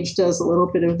 Dragon Age does a little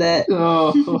bit of that.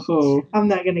 Oh. I'm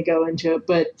not going to go into it,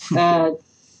 but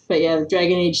yeah,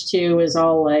 Dragon Age 2 is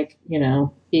all like,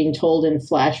 being told in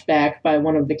flashback by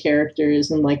one of the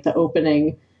characters, and like the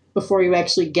opening before you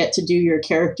actually get to do your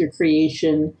character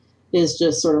creation is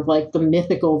just sort of like the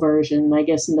mythical version. I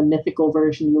guess in the mythical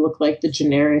version, you look like the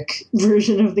generic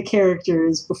version of the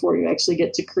characters before you actually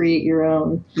get to create your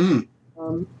own.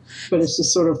 But it's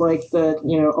just sort of like the,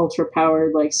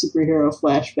 ultra-powered, like, superhero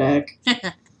flashback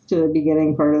to the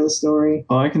beginning part of the story.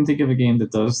 Well, I can think of a game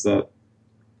that does that.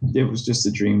 It was just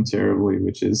a dream terribly,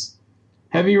 which is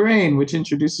Heavy Rain, which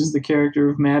introduces the character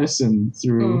of Madison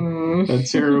through a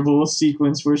terrible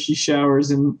sequence where she showers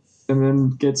and then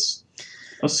gets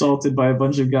assaulted by a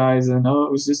bunch of guys, and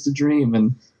it was just a dream,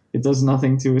 and it does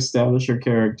nothing to establish her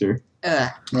character.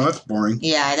 Well, that's boring.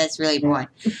 Yeah, that's really boring.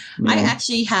 Yeah. I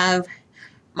actually have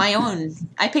my own.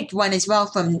 I picked one as well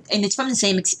and it's from the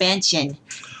same expansion.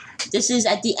 This is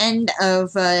at the end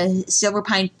of Silver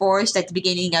Pine Forest at the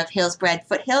beginning of Hillsbrad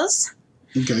Foothills.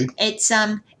 Okay.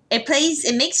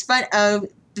 It makes fun of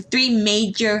the three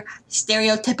major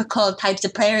stereotypical types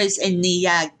of players in the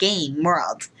game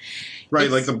world. Right,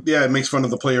 it makes fun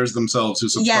of the players themselves who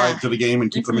subscribe to the game and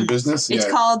keep them in business. It's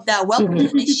called Welcome to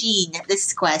the Machine,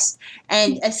 this quest.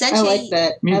 And essentially... I like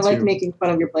that. I like making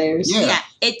fun of your players. Yeah.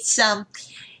 It's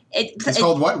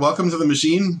called what? Welcome to the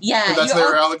Machine? Yeah. So that's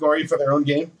their allegory for their own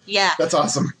game? Yeah. That's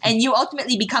awesome. And you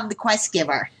ultimately become the quest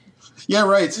giver. Yeah,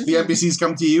 right. The NPCs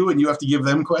come to you and you have to give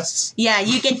them quests? Yeah,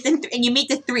 you get and you meet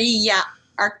the three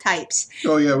archetypes.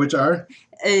 Oh, yeah, which are?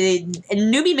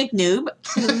 Newbie McNoob,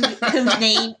 whose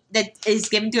name that is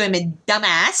given to him is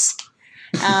Dumbass.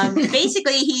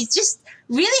 Basically, he's just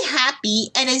really happy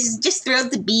and is just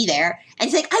thrilled to be there. And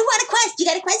he's like, I want a quest. You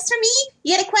got a quest for me?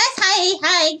 You got a quest?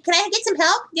 Hi. Can I get some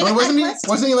help?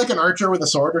 Wasn't he like an archer with a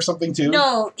sword or something too?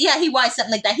 No. Yeah, he was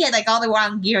something like that. He had like all the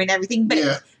wrong gear and everything. But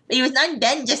he was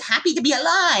undead and just happy to be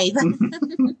alive.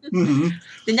 Mm-hmm.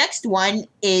 The next one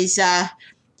is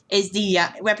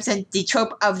represents the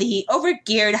trope of the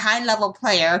overgeared high-level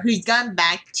player who's gone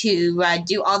back to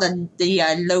do all the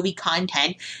lobby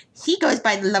content. He goes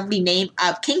by the lovely name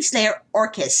of Kingslayer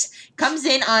Orcus. Comes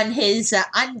in on his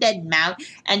undead mount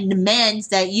and demands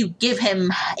that you give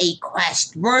him a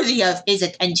quest worthy of his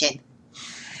attention.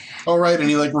 All right, and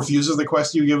he like refuses the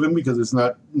quest you give him because it's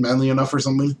not manly enough or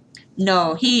something?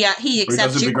 No, he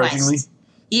accepts your quest.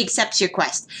 He accepts your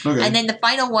quest. Okay. And then the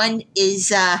final one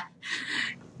is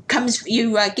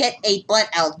you get a blood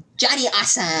elf, Johnny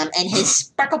Awesome, and his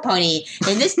sparkle pony.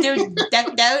 And this dude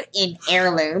decked out in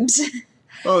heirlooms.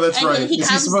 Oh, that's and right. Is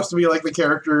he supposed to be like the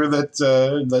character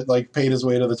that like paid his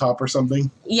way to the top or something?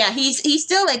 Yeah, he's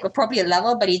still like appropriate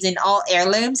level, but he's in all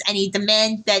heirlooms, and he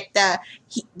demands that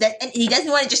he doesn't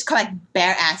want to just collect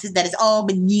bare asses. That is all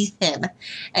beneath him,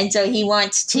 and so he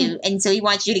wants you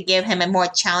to give him a more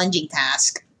challenging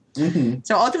task. Mm-hmm.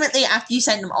 So ultimately, after you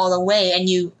send them all away and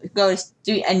you go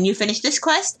through and you finish this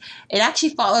quest, it actually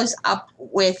follows up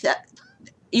with.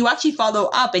 You actually follow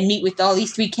up and meet with all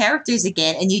these 3 characters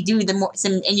again, and you do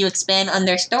and you expand on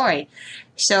their story.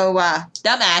 So,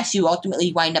 Dumbass, you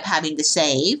ultimately wind up having to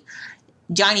save.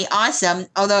 Johnny Awesome,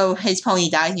 although his pony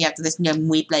dies, and you have to listen to him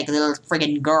weep like a little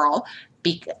friggin' girl.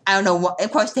 I don't know what.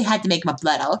 Of course, they had to make him a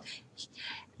blood elf.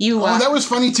 That was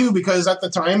funny too, because at the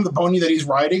time the pony that he's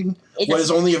riding was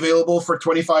only available for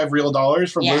 $25 real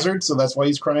from Blizzard, so that's why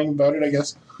he's crying about it, I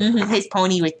guess. Mm-hmm. His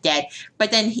pony was dead, but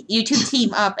then you 2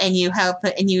 team up and you help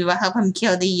him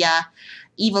kill the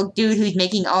evil dude who's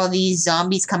making all these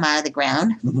zombies come out of the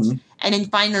ground, mm-hmm. and then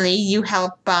finally you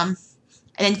help. And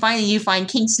then finally you find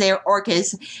Kingslayer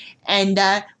Orcus, and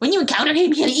when you encounter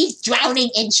him, he's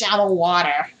drowning in shallow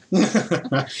water,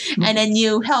 and then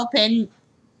you help him.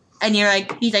 And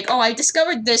he's like, oh, I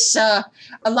discovered this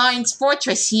Alliance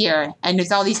fortress here, and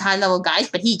there's all these high-level guys,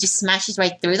 but he just smashes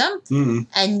right through them, mm-hmm.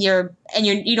 and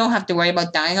you don't have to worry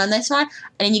about dying on this one.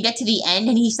 And then you get to the end,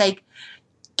 and he's like,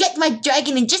 get my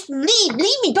dragon and just leave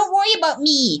me, don't worry about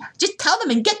me, just tell them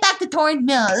and get back to Torrent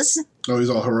Mills. Oh, he's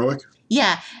all heroic.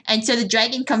 Yeah, and so the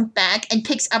dragon comes back and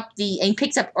picks up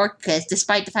Orcus,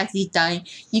 despite the fact that he's dying.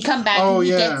 You come back and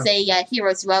he gets a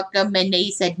hero's welcome, and they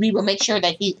said we will make sure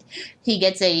that he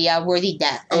gets a worthy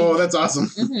death. Oh, that's awesome.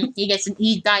 Mm-hmm.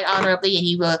 He died honorably, and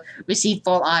he will receive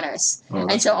full honors. Oh,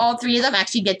 and so all 3 of them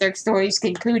actually get their stories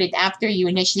concluded after you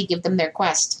initially give them their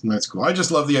quest. That's cool. I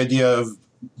just love the idea of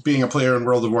being a player in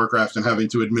World of Warcraft and having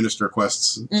to administer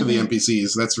quests to the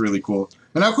NPCs. That's really cool.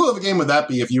 And how cool of a game would that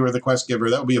be if you were the quest giver?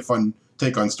 That would be a fun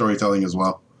take on storytelling as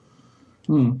well.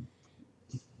 Oh,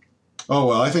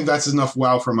 well, I think that's enough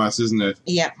wow from us, isn't it?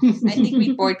 Yeah. I think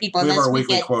we bored people. We have our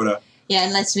weekly quota. Yeah,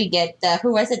 unless we get...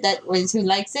 who was it who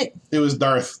likes it? It was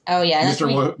Darth. Oh, yeah.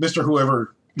 Mr.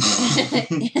 Whoever.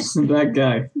 That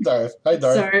guy. Darth. Hi,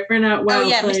 Darth. Sorry, we're not well. Oh,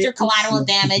 yeah, Mr. Collateral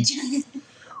Damage.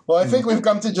 Well, I think we've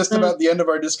come to just about the end of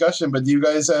our discussion, but do you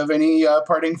guys have any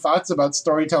parting thoughts about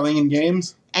storytelling in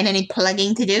games? And any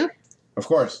plugging to do? Of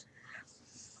course.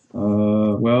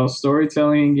 Well,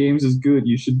 storytelling in games is good.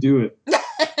 You should do it.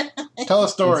 Tell a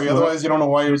story, otherwise you don't know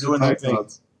why you're doing that thing.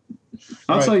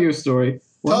 I'll tell you a story.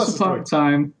 Once upon a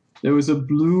time, there was a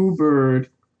blue bird,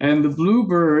 and the blue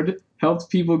bird helped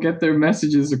people get their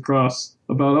messages across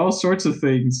about all sorts of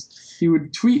things. He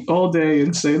would tweet all day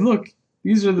and say, look,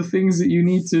 these are the things that you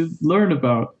need to learn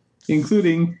about,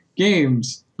 including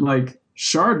games like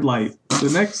Shardlight, the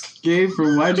next game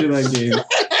from My Jedi game.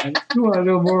 And if you want to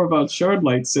know more about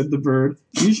Shardlight, said the bird,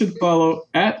 you should follow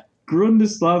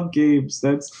 @Grundislav Games.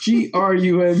 That's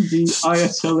GRUNDISLAV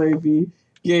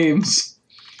Games.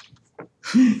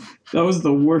 That was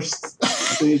the worst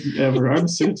thing ever. I'm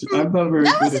not very good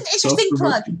at That was an interesting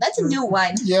plug. That's a new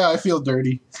one. Yeah, I feel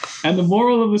dirty. And the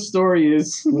moral of the story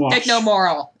is wash. There's no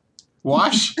moral.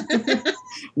 Wash?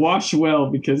 Wash well,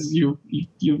 because you'll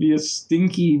be a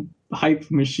stinky hype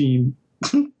machine.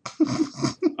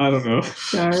 I don't know.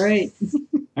 All right.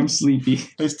 I'm sleepy.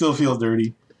 I still feel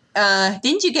dirty.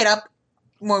 Didn't you get up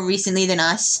more recently than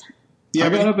us? Yeah, I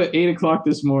got up at 8 o'clock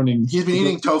this morning. He's been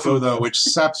eating tofu, though, which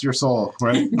saps your soul,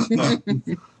 right?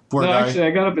 Poor guy. Actually,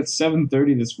 I got up at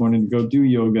 7:30 this morning to go do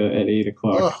yoga at 8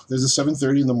 o'clock. Oh, there's a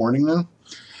 7:30 in the morning now?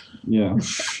 Yeah,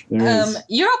 there is.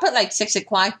 You're up at like 6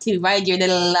 o'clock to ride your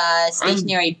little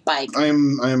stationary bike.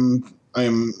 I'm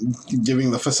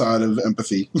giving the facade of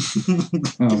empathy.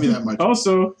 Give me that much.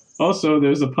 Also,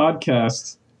 there's a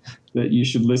podcast that you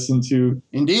should listen to.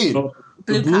 Indeed.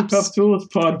 The Blue Cup Tulips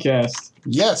podcast.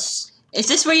 Yes. Is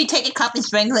this where you take a cup and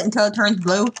strangle it until it turns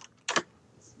blue?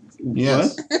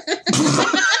 Yes.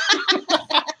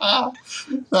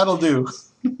 That'll do.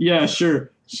 Yeah,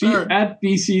 sure. At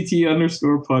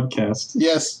BCT_podcast.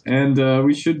 Yes. And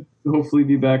we should hopefully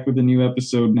be back with a new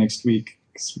episode next week,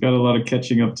 because we've got a lot of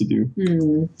catching up to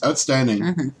do.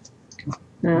 Outstanding.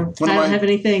 No, I don't have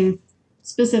anything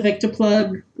specific to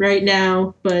plug right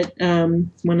now, but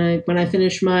when I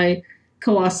finish my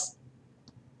Colossal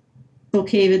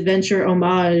Cave Adventure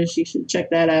homage, you should check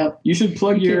that out. You should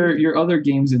plug your other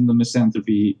games in the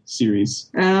Misanthropy series.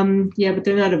 Yeah, but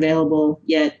they're not available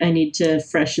yet. I need to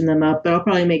freshen them up, but I'll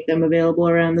probably make them available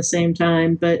around the same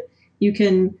time. But you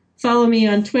can follow me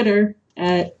on Twitter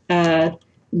at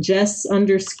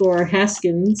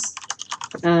Jess_Haskins.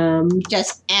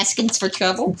 Just Haskins for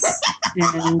trouble.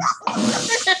 And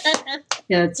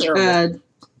yeah, it's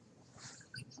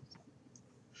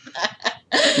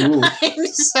I'm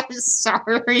so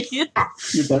sorry.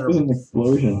 That was an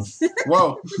explosion.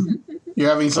 Whoa. You're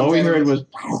having some. All we heard was.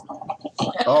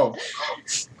 Oh.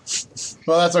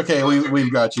 Well, that's okay.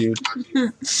 We've got you.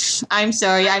 I'm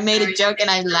sorry. I made a joke and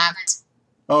I laughed.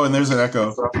 Oh, and there's an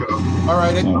echo. All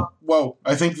right. Whoa.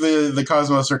 I think the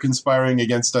Cosmos are conspiring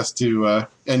against us to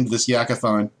end this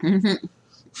yakathon.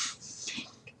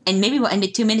 And maybe we'll end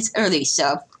it 2 minutes early,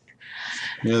 so.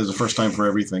 Yeah, this is the first time for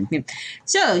everything.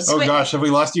 So. Oh, gosh. Have we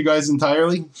lost you guys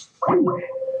entirely?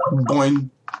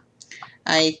 Boing.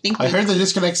 I heard the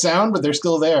disconnect sound, but they're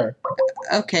still there.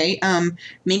 Okay.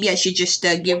 Maybe I should just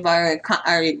give our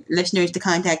listeners the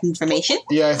contact information.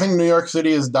 Yeah, I think New York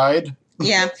City has died.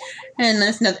 Yeah, and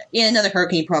another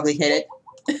hurricane probably hit it.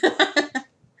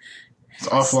 It's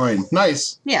offline.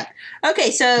 Nice. Yeah.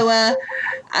 Okay, so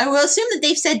I will assume that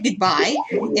they've said goodbye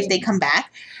if they come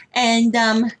back, and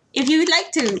if you would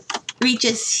like to reach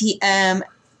us,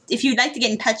 if you'd like to get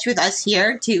in touch with us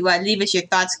here to leave us your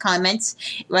thoughts, comments,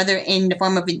 whether in the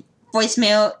form of a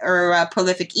voicemail or a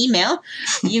prolific email,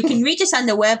 you can reach us on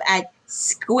the web at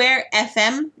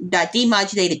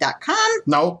squarefm.demodulated.com.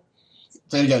 No.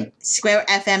 Say it again.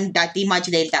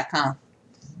 squarefm.demodulated.com.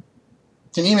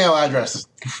 It's an email address.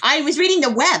 I was reading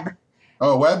the web.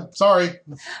 Oh, web? Sorry.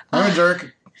 I'm a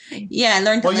jerk. Yeah, I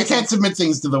learned to Well, you can't submit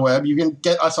things to the web. You can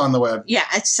get us on the web. Yeah,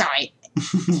 sorry.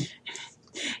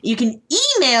 You can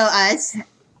email us,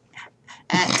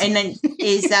 and then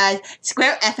is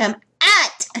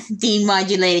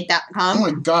squarefm@demodulated.com. Oh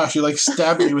my gosh, you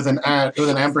stabbed me with an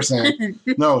ampersand.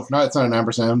 No, it's not an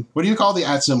ampersand. What do you call the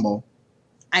 @ symbol?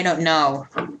 I don't know.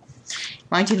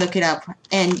 Why don't you look it up?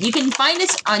 And you can find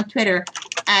us on Twitter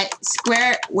at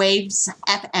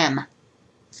SquareWavesFM.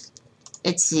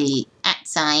 It's the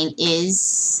 @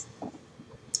 is...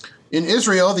 In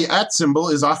Israel, the @ symbol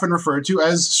is often referred to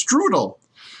as strudel.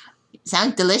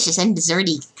 Sounds delicious and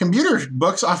desserty. Computer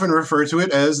books often refer to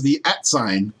it as the @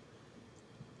 sign.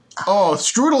 Oh,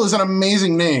 strudel is an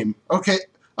amazing name. Okay.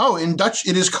 Oh, in Dutch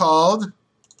it is called...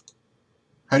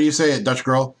 How do you say it, Dutch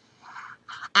girl?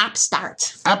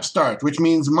 Upstart. Upstart, which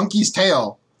means monkey's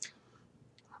tail.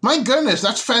 My goodness,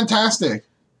 that's fantastic.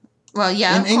 Well,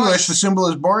 yeah. In English, the symbol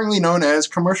is boringly known as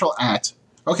commercial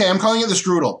 @. Okay, I'm calling it the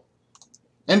strudel.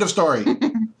 End of story.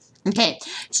 Okay,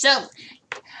 so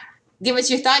give us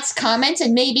your thoughts, comments,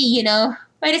 and maybe,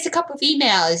 write us a couple of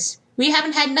emails. We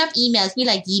haven't had enough emails. We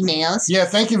like emails. Yeah,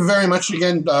 thank you very much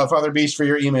again, Father Beast, for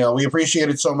your email. We appreciate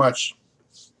it so much.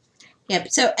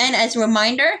 Yep, so, and as a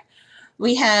reminder,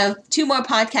 we have 2 more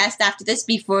podcasts after this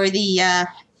before the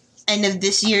end of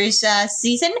this year's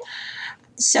season.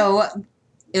 So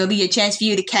it'll be a chance for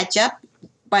you to catch up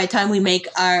by the time we make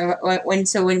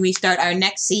when we start our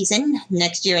next season,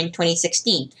 next year in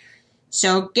 2016.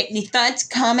 So get any thoughts,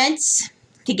 comments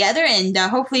together, and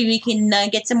hopefully we can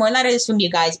get some more letters from you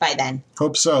guys by then.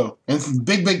 Hope so. And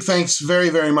big thanks very,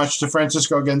 very much to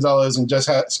Francisco Gonzalez and Jess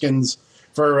Haskins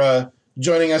for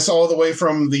joining us all the way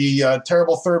from the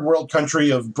terrible third world country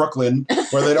of Brooklyn,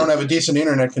 where they don't have a decent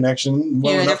internet connection.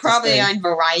 They're probably on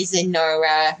Verizon or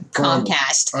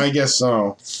Comcast. I guess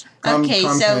so. Okay,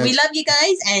 Comcast. So we love you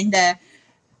guys, and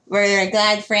we're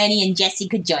glad Franny and Jesse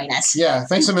could join us. Yeah,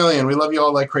 thanks a million. We love you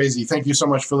all like crazy. Thank you so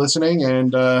much for listening,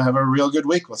 and have a real good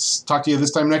week. Let's talk to you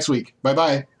this time next week.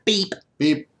 Bye-bye. Beep.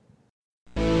 Beep.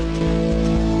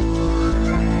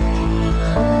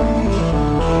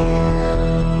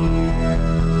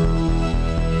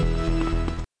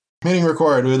 Hitting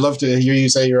record. We'd love to hear you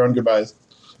say your own goodbyes.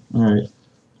 All right.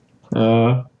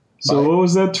 So what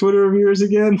was that Twitter of yours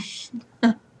again?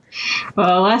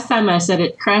 Well, last time I said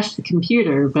it crashed the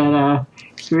computer, but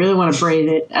if you really want to brave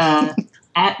it,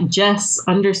 at Jess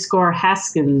 _Haskins,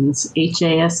 Haskins.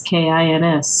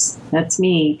 That's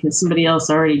me, because somebody else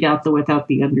already got the without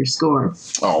the underscore.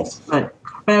 Oh. But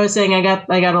I was saying I got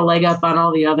a leg up on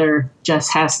all the other Jess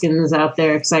Haskins out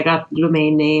there because I got the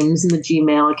domain names and the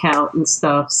Gmail account and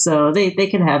stuff. So they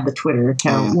can have the Twitter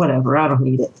account, whatever. I don't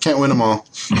need it. Can't win them all.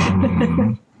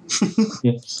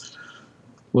 Yes.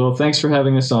 Well, thanks for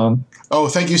having us on. Oh,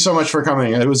 thank you so much for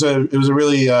coming. It was a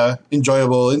really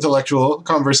enjoyable intellectual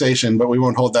conversation, but we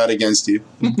won't hold that against you.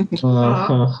 Thank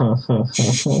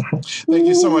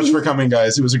you so much for coming,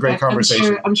 guys. It was a great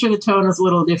conversation. I'm sure the tone is a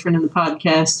little different in the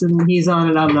podcast, and he's on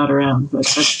and I'm not around. But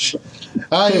that's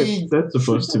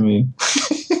supposed to mean.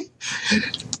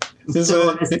 This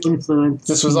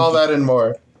was all that and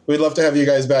more. We'd love to have you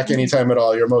guys back anytime at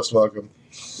all. You're most welcome.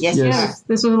 Yes. Yeah,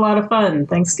 this was a lot of fun.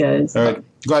 Thanks, guys. All right.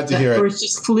 Glad to hear it. It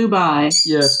just flew by.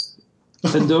 Yes.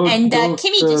 And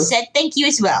Kimmy just said thank you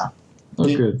as well. Oh,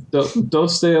 good. Don't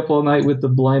stay up all night with the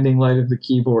blinding light of the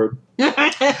keyboard.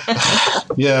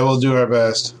 Yeah, we'll do our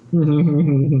best.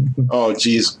 Oh,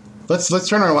 geez. Let's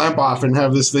turn our lamp off and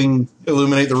have this thing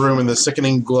illuminate the room in the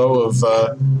sickening glow of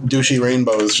douchey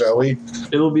rainbows, shall we?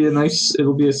 It'll be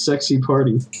a sexy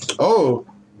party. Oh,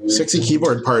 sexy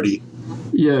keyboard party.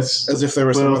 Yes. As if there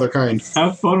was some other kind.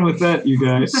 Have fun with that, you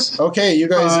guys. Okay, you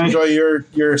guys enjoy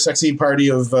your sexy party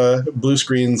of blue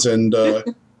screens and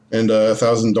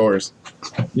 1,000 doors.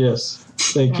 Yes.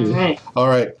 Thank you. All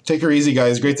right. Take her easy,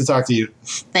 guys. Great to talk to you.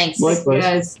 Thanks. Likewise.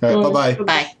 Guys. All right, bye-bye.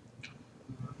 Bye.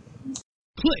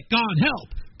 Click on help.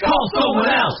 Call someone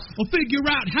else. Or figure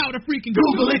out how to freaking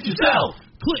Google it yourself.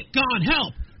 Click on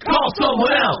help. Call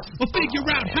someone else. Or figure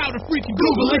out how to freaking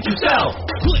Google it yourself.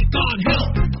 Click on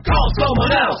help. Call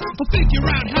someone else. Or figure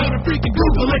out how to freaking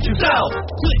Google it yourself.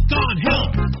 Click on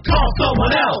help. Call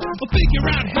someone else. Or figure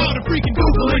out how to freaking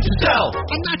Google it yourself.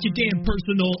 I'm not your damn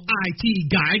personal IT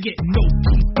guy getting no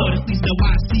peace, but at least now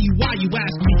I see why you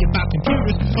ask me about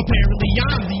computers. Apparently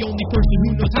I'm the only person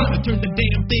who knows how to turn the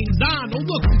damn things on. Oh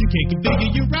look, you can't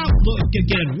configure your Outlook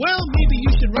again. Well, maybe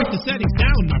you should write the settings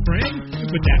down, my friend.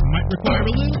 But that might require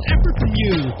a little effort from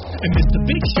you. And Mr.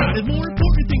 Big Shot has more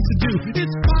important things to do.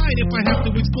 It's fine if I have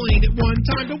to explain it one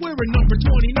time, but we're at number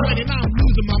 29 and I'm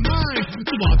losing my mind.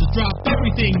 So I'll just drop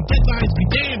everything, deadlines be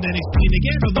damned, and explain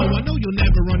again, although I know you'll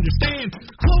never understand.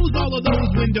 Close all of those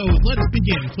windows, let us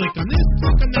begin. Click on this,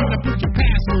 click on that, and put your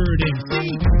password in.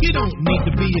 See, you don't need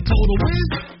to be a total whiz.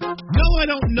 No, I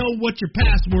don't know what your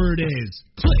password is.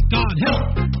 Click on help.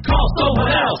 Call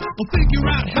someone else. Or figure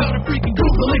out how to freaking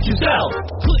Google it yourself.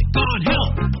 Click on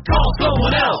help. Call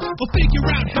someone else. Or figure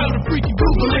out how to freaking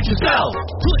Google it yourself.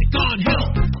 Click on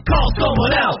help. Call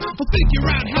someone else. Or figure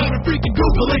out how to freaking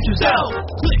Google it yourself.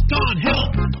 Click on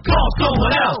help. Call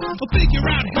someone else. Or figure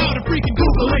out how to freaking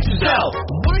Google it yourself.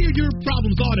 Why are your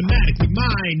problems automatically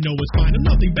mine? No, it's fine. I'm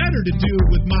nothing better to do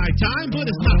with my time, but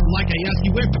it's not like I ask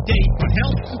you every day for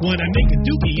help when I make a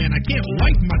dookie and I can't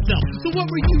wipe myself. So what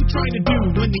were you trying to do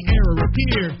when the error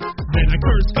appeared? Then I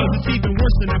cursed because it's even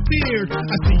worse than I feared.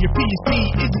 I see your PC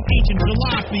is an ancient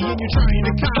jalopy and you're trying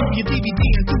to copy a DVD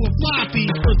into a floppy.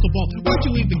 First of all, where'd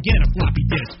you even get a floppy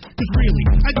disk? Because really,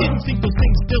 I didn't think those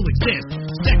things still exist.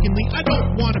 Secondly, I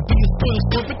don't want to be a spoil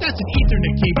sport, but that's an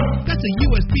Ethernet cable. That's a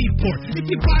USB port. If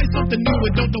you buy something new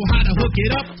and don't know how to hook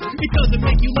it up, it doesn't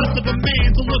make you less of a man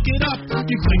to look it up.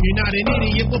 You claim you're not an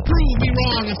idiot, well prove me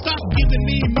wrong and stop giving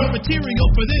me more material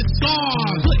for this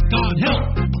song. Click on help.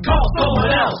 Call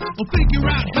someone else. Or figure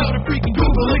out how to freaking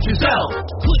Google it yourself.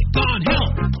 Click on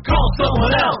help. Call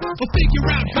someone else. Or figure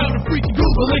out how to freaking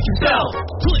Google it yourself.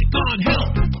 Click on help.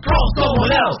 Call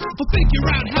someone else. Or figure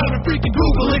out how to freaking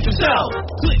Google it yourself.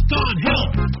 Click on help.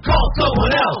 Call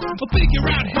someone else. Or figure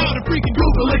out how to freaking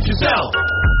Google it yourself.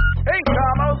 Hey,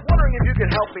 Tom, I was wondering if you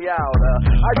could help me out.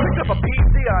 I picked up a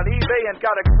PC on eBay and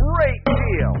got a great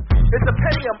deal. It's a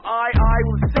Pentium II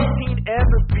with 16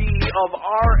 MB of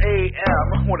RAM,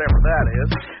 whatever that is,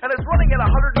 and it's running at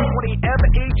 120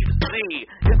 MHz.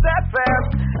 Is that fast?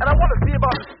 And I want to see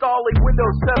about installing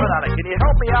Windows 7 on it. Can you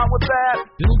help me out with that?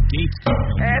 Bill Gates.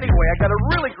 Anyway, I got a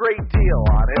really great deal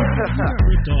on it.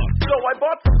 So I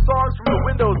bought some songs from the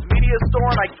Windows Media Store,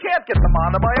 and I can't get them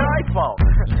onto my iPhone.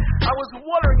 I was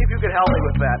wondering if you could help me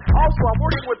with that. Also, I'm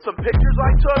working with some pictures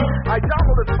I took. I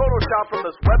downloaded Photoshop from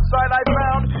this website I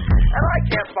found, and I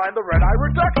can't find the red eye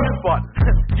reduction button.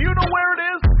 Do you know where it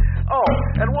is? Oh,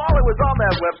 and while I was on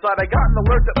that website, I got an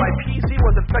alert that my PC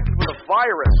was infected with a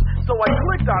virus. So I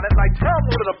clicked on it, and I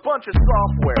downloaded a bunch of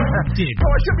software. So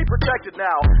I should be protected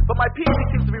now, but my PC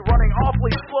seems to be running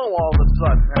awfully slow all of a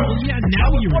sudden. Well, yeah,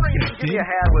 now you're wondering if you can give me a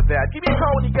hand with that. Give me a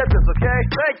call when you get this, okay?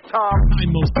 Thanks, Tom. I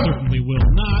most certainly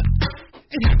will not.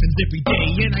 It happens every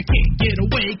day and I can't get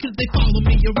away cause they follow me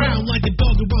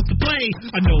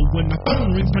phone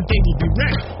rings, my day will be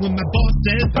wrecked. When my boss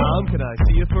says, Tom, can I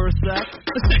see you for a sec?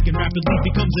 a second rapidly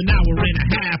becomes an hour and a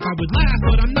half. I would laugh,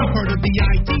 but I'm not part of the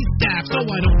IT staff, so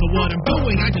I don't know what I'm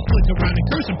doing. I just click around and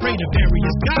curse and pray to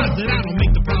various gods that I don't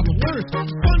make the problem worse.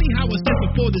 Funny how I said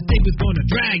before this day was gonna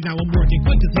drag. Now I'm working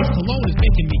quick cause his cologne is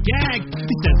making me gag.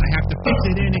 He says I have to fix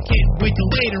it and it can't wait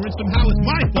till later. And somehow it's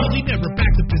my fault, he never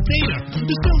backs up his data.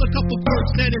 There's still a couple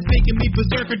quirks that is making me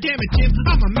berserker. Damn it, Jim,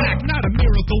 I'm a Mac, not a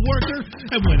miracle worker.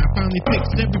 And when I finally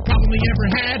fixed every problem he ever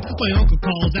had, my uncle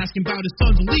calls asking about his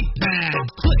son's leak pad.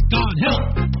 Click on help,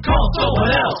 Call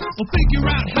someone else. or figure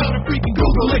out how to freaking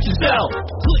Google it yourself.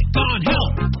 Click on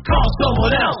help, Call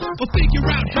someone else. or figure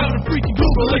out how to freaking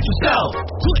Google it yourself.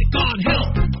 Click on help,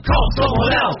 Call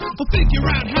someone else. or figure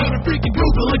out how to freaking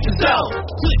Google it yourself.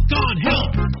 Click on help,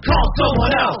 Call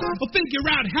someone else. or figure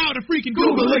out how to freaking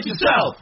Google it yourself.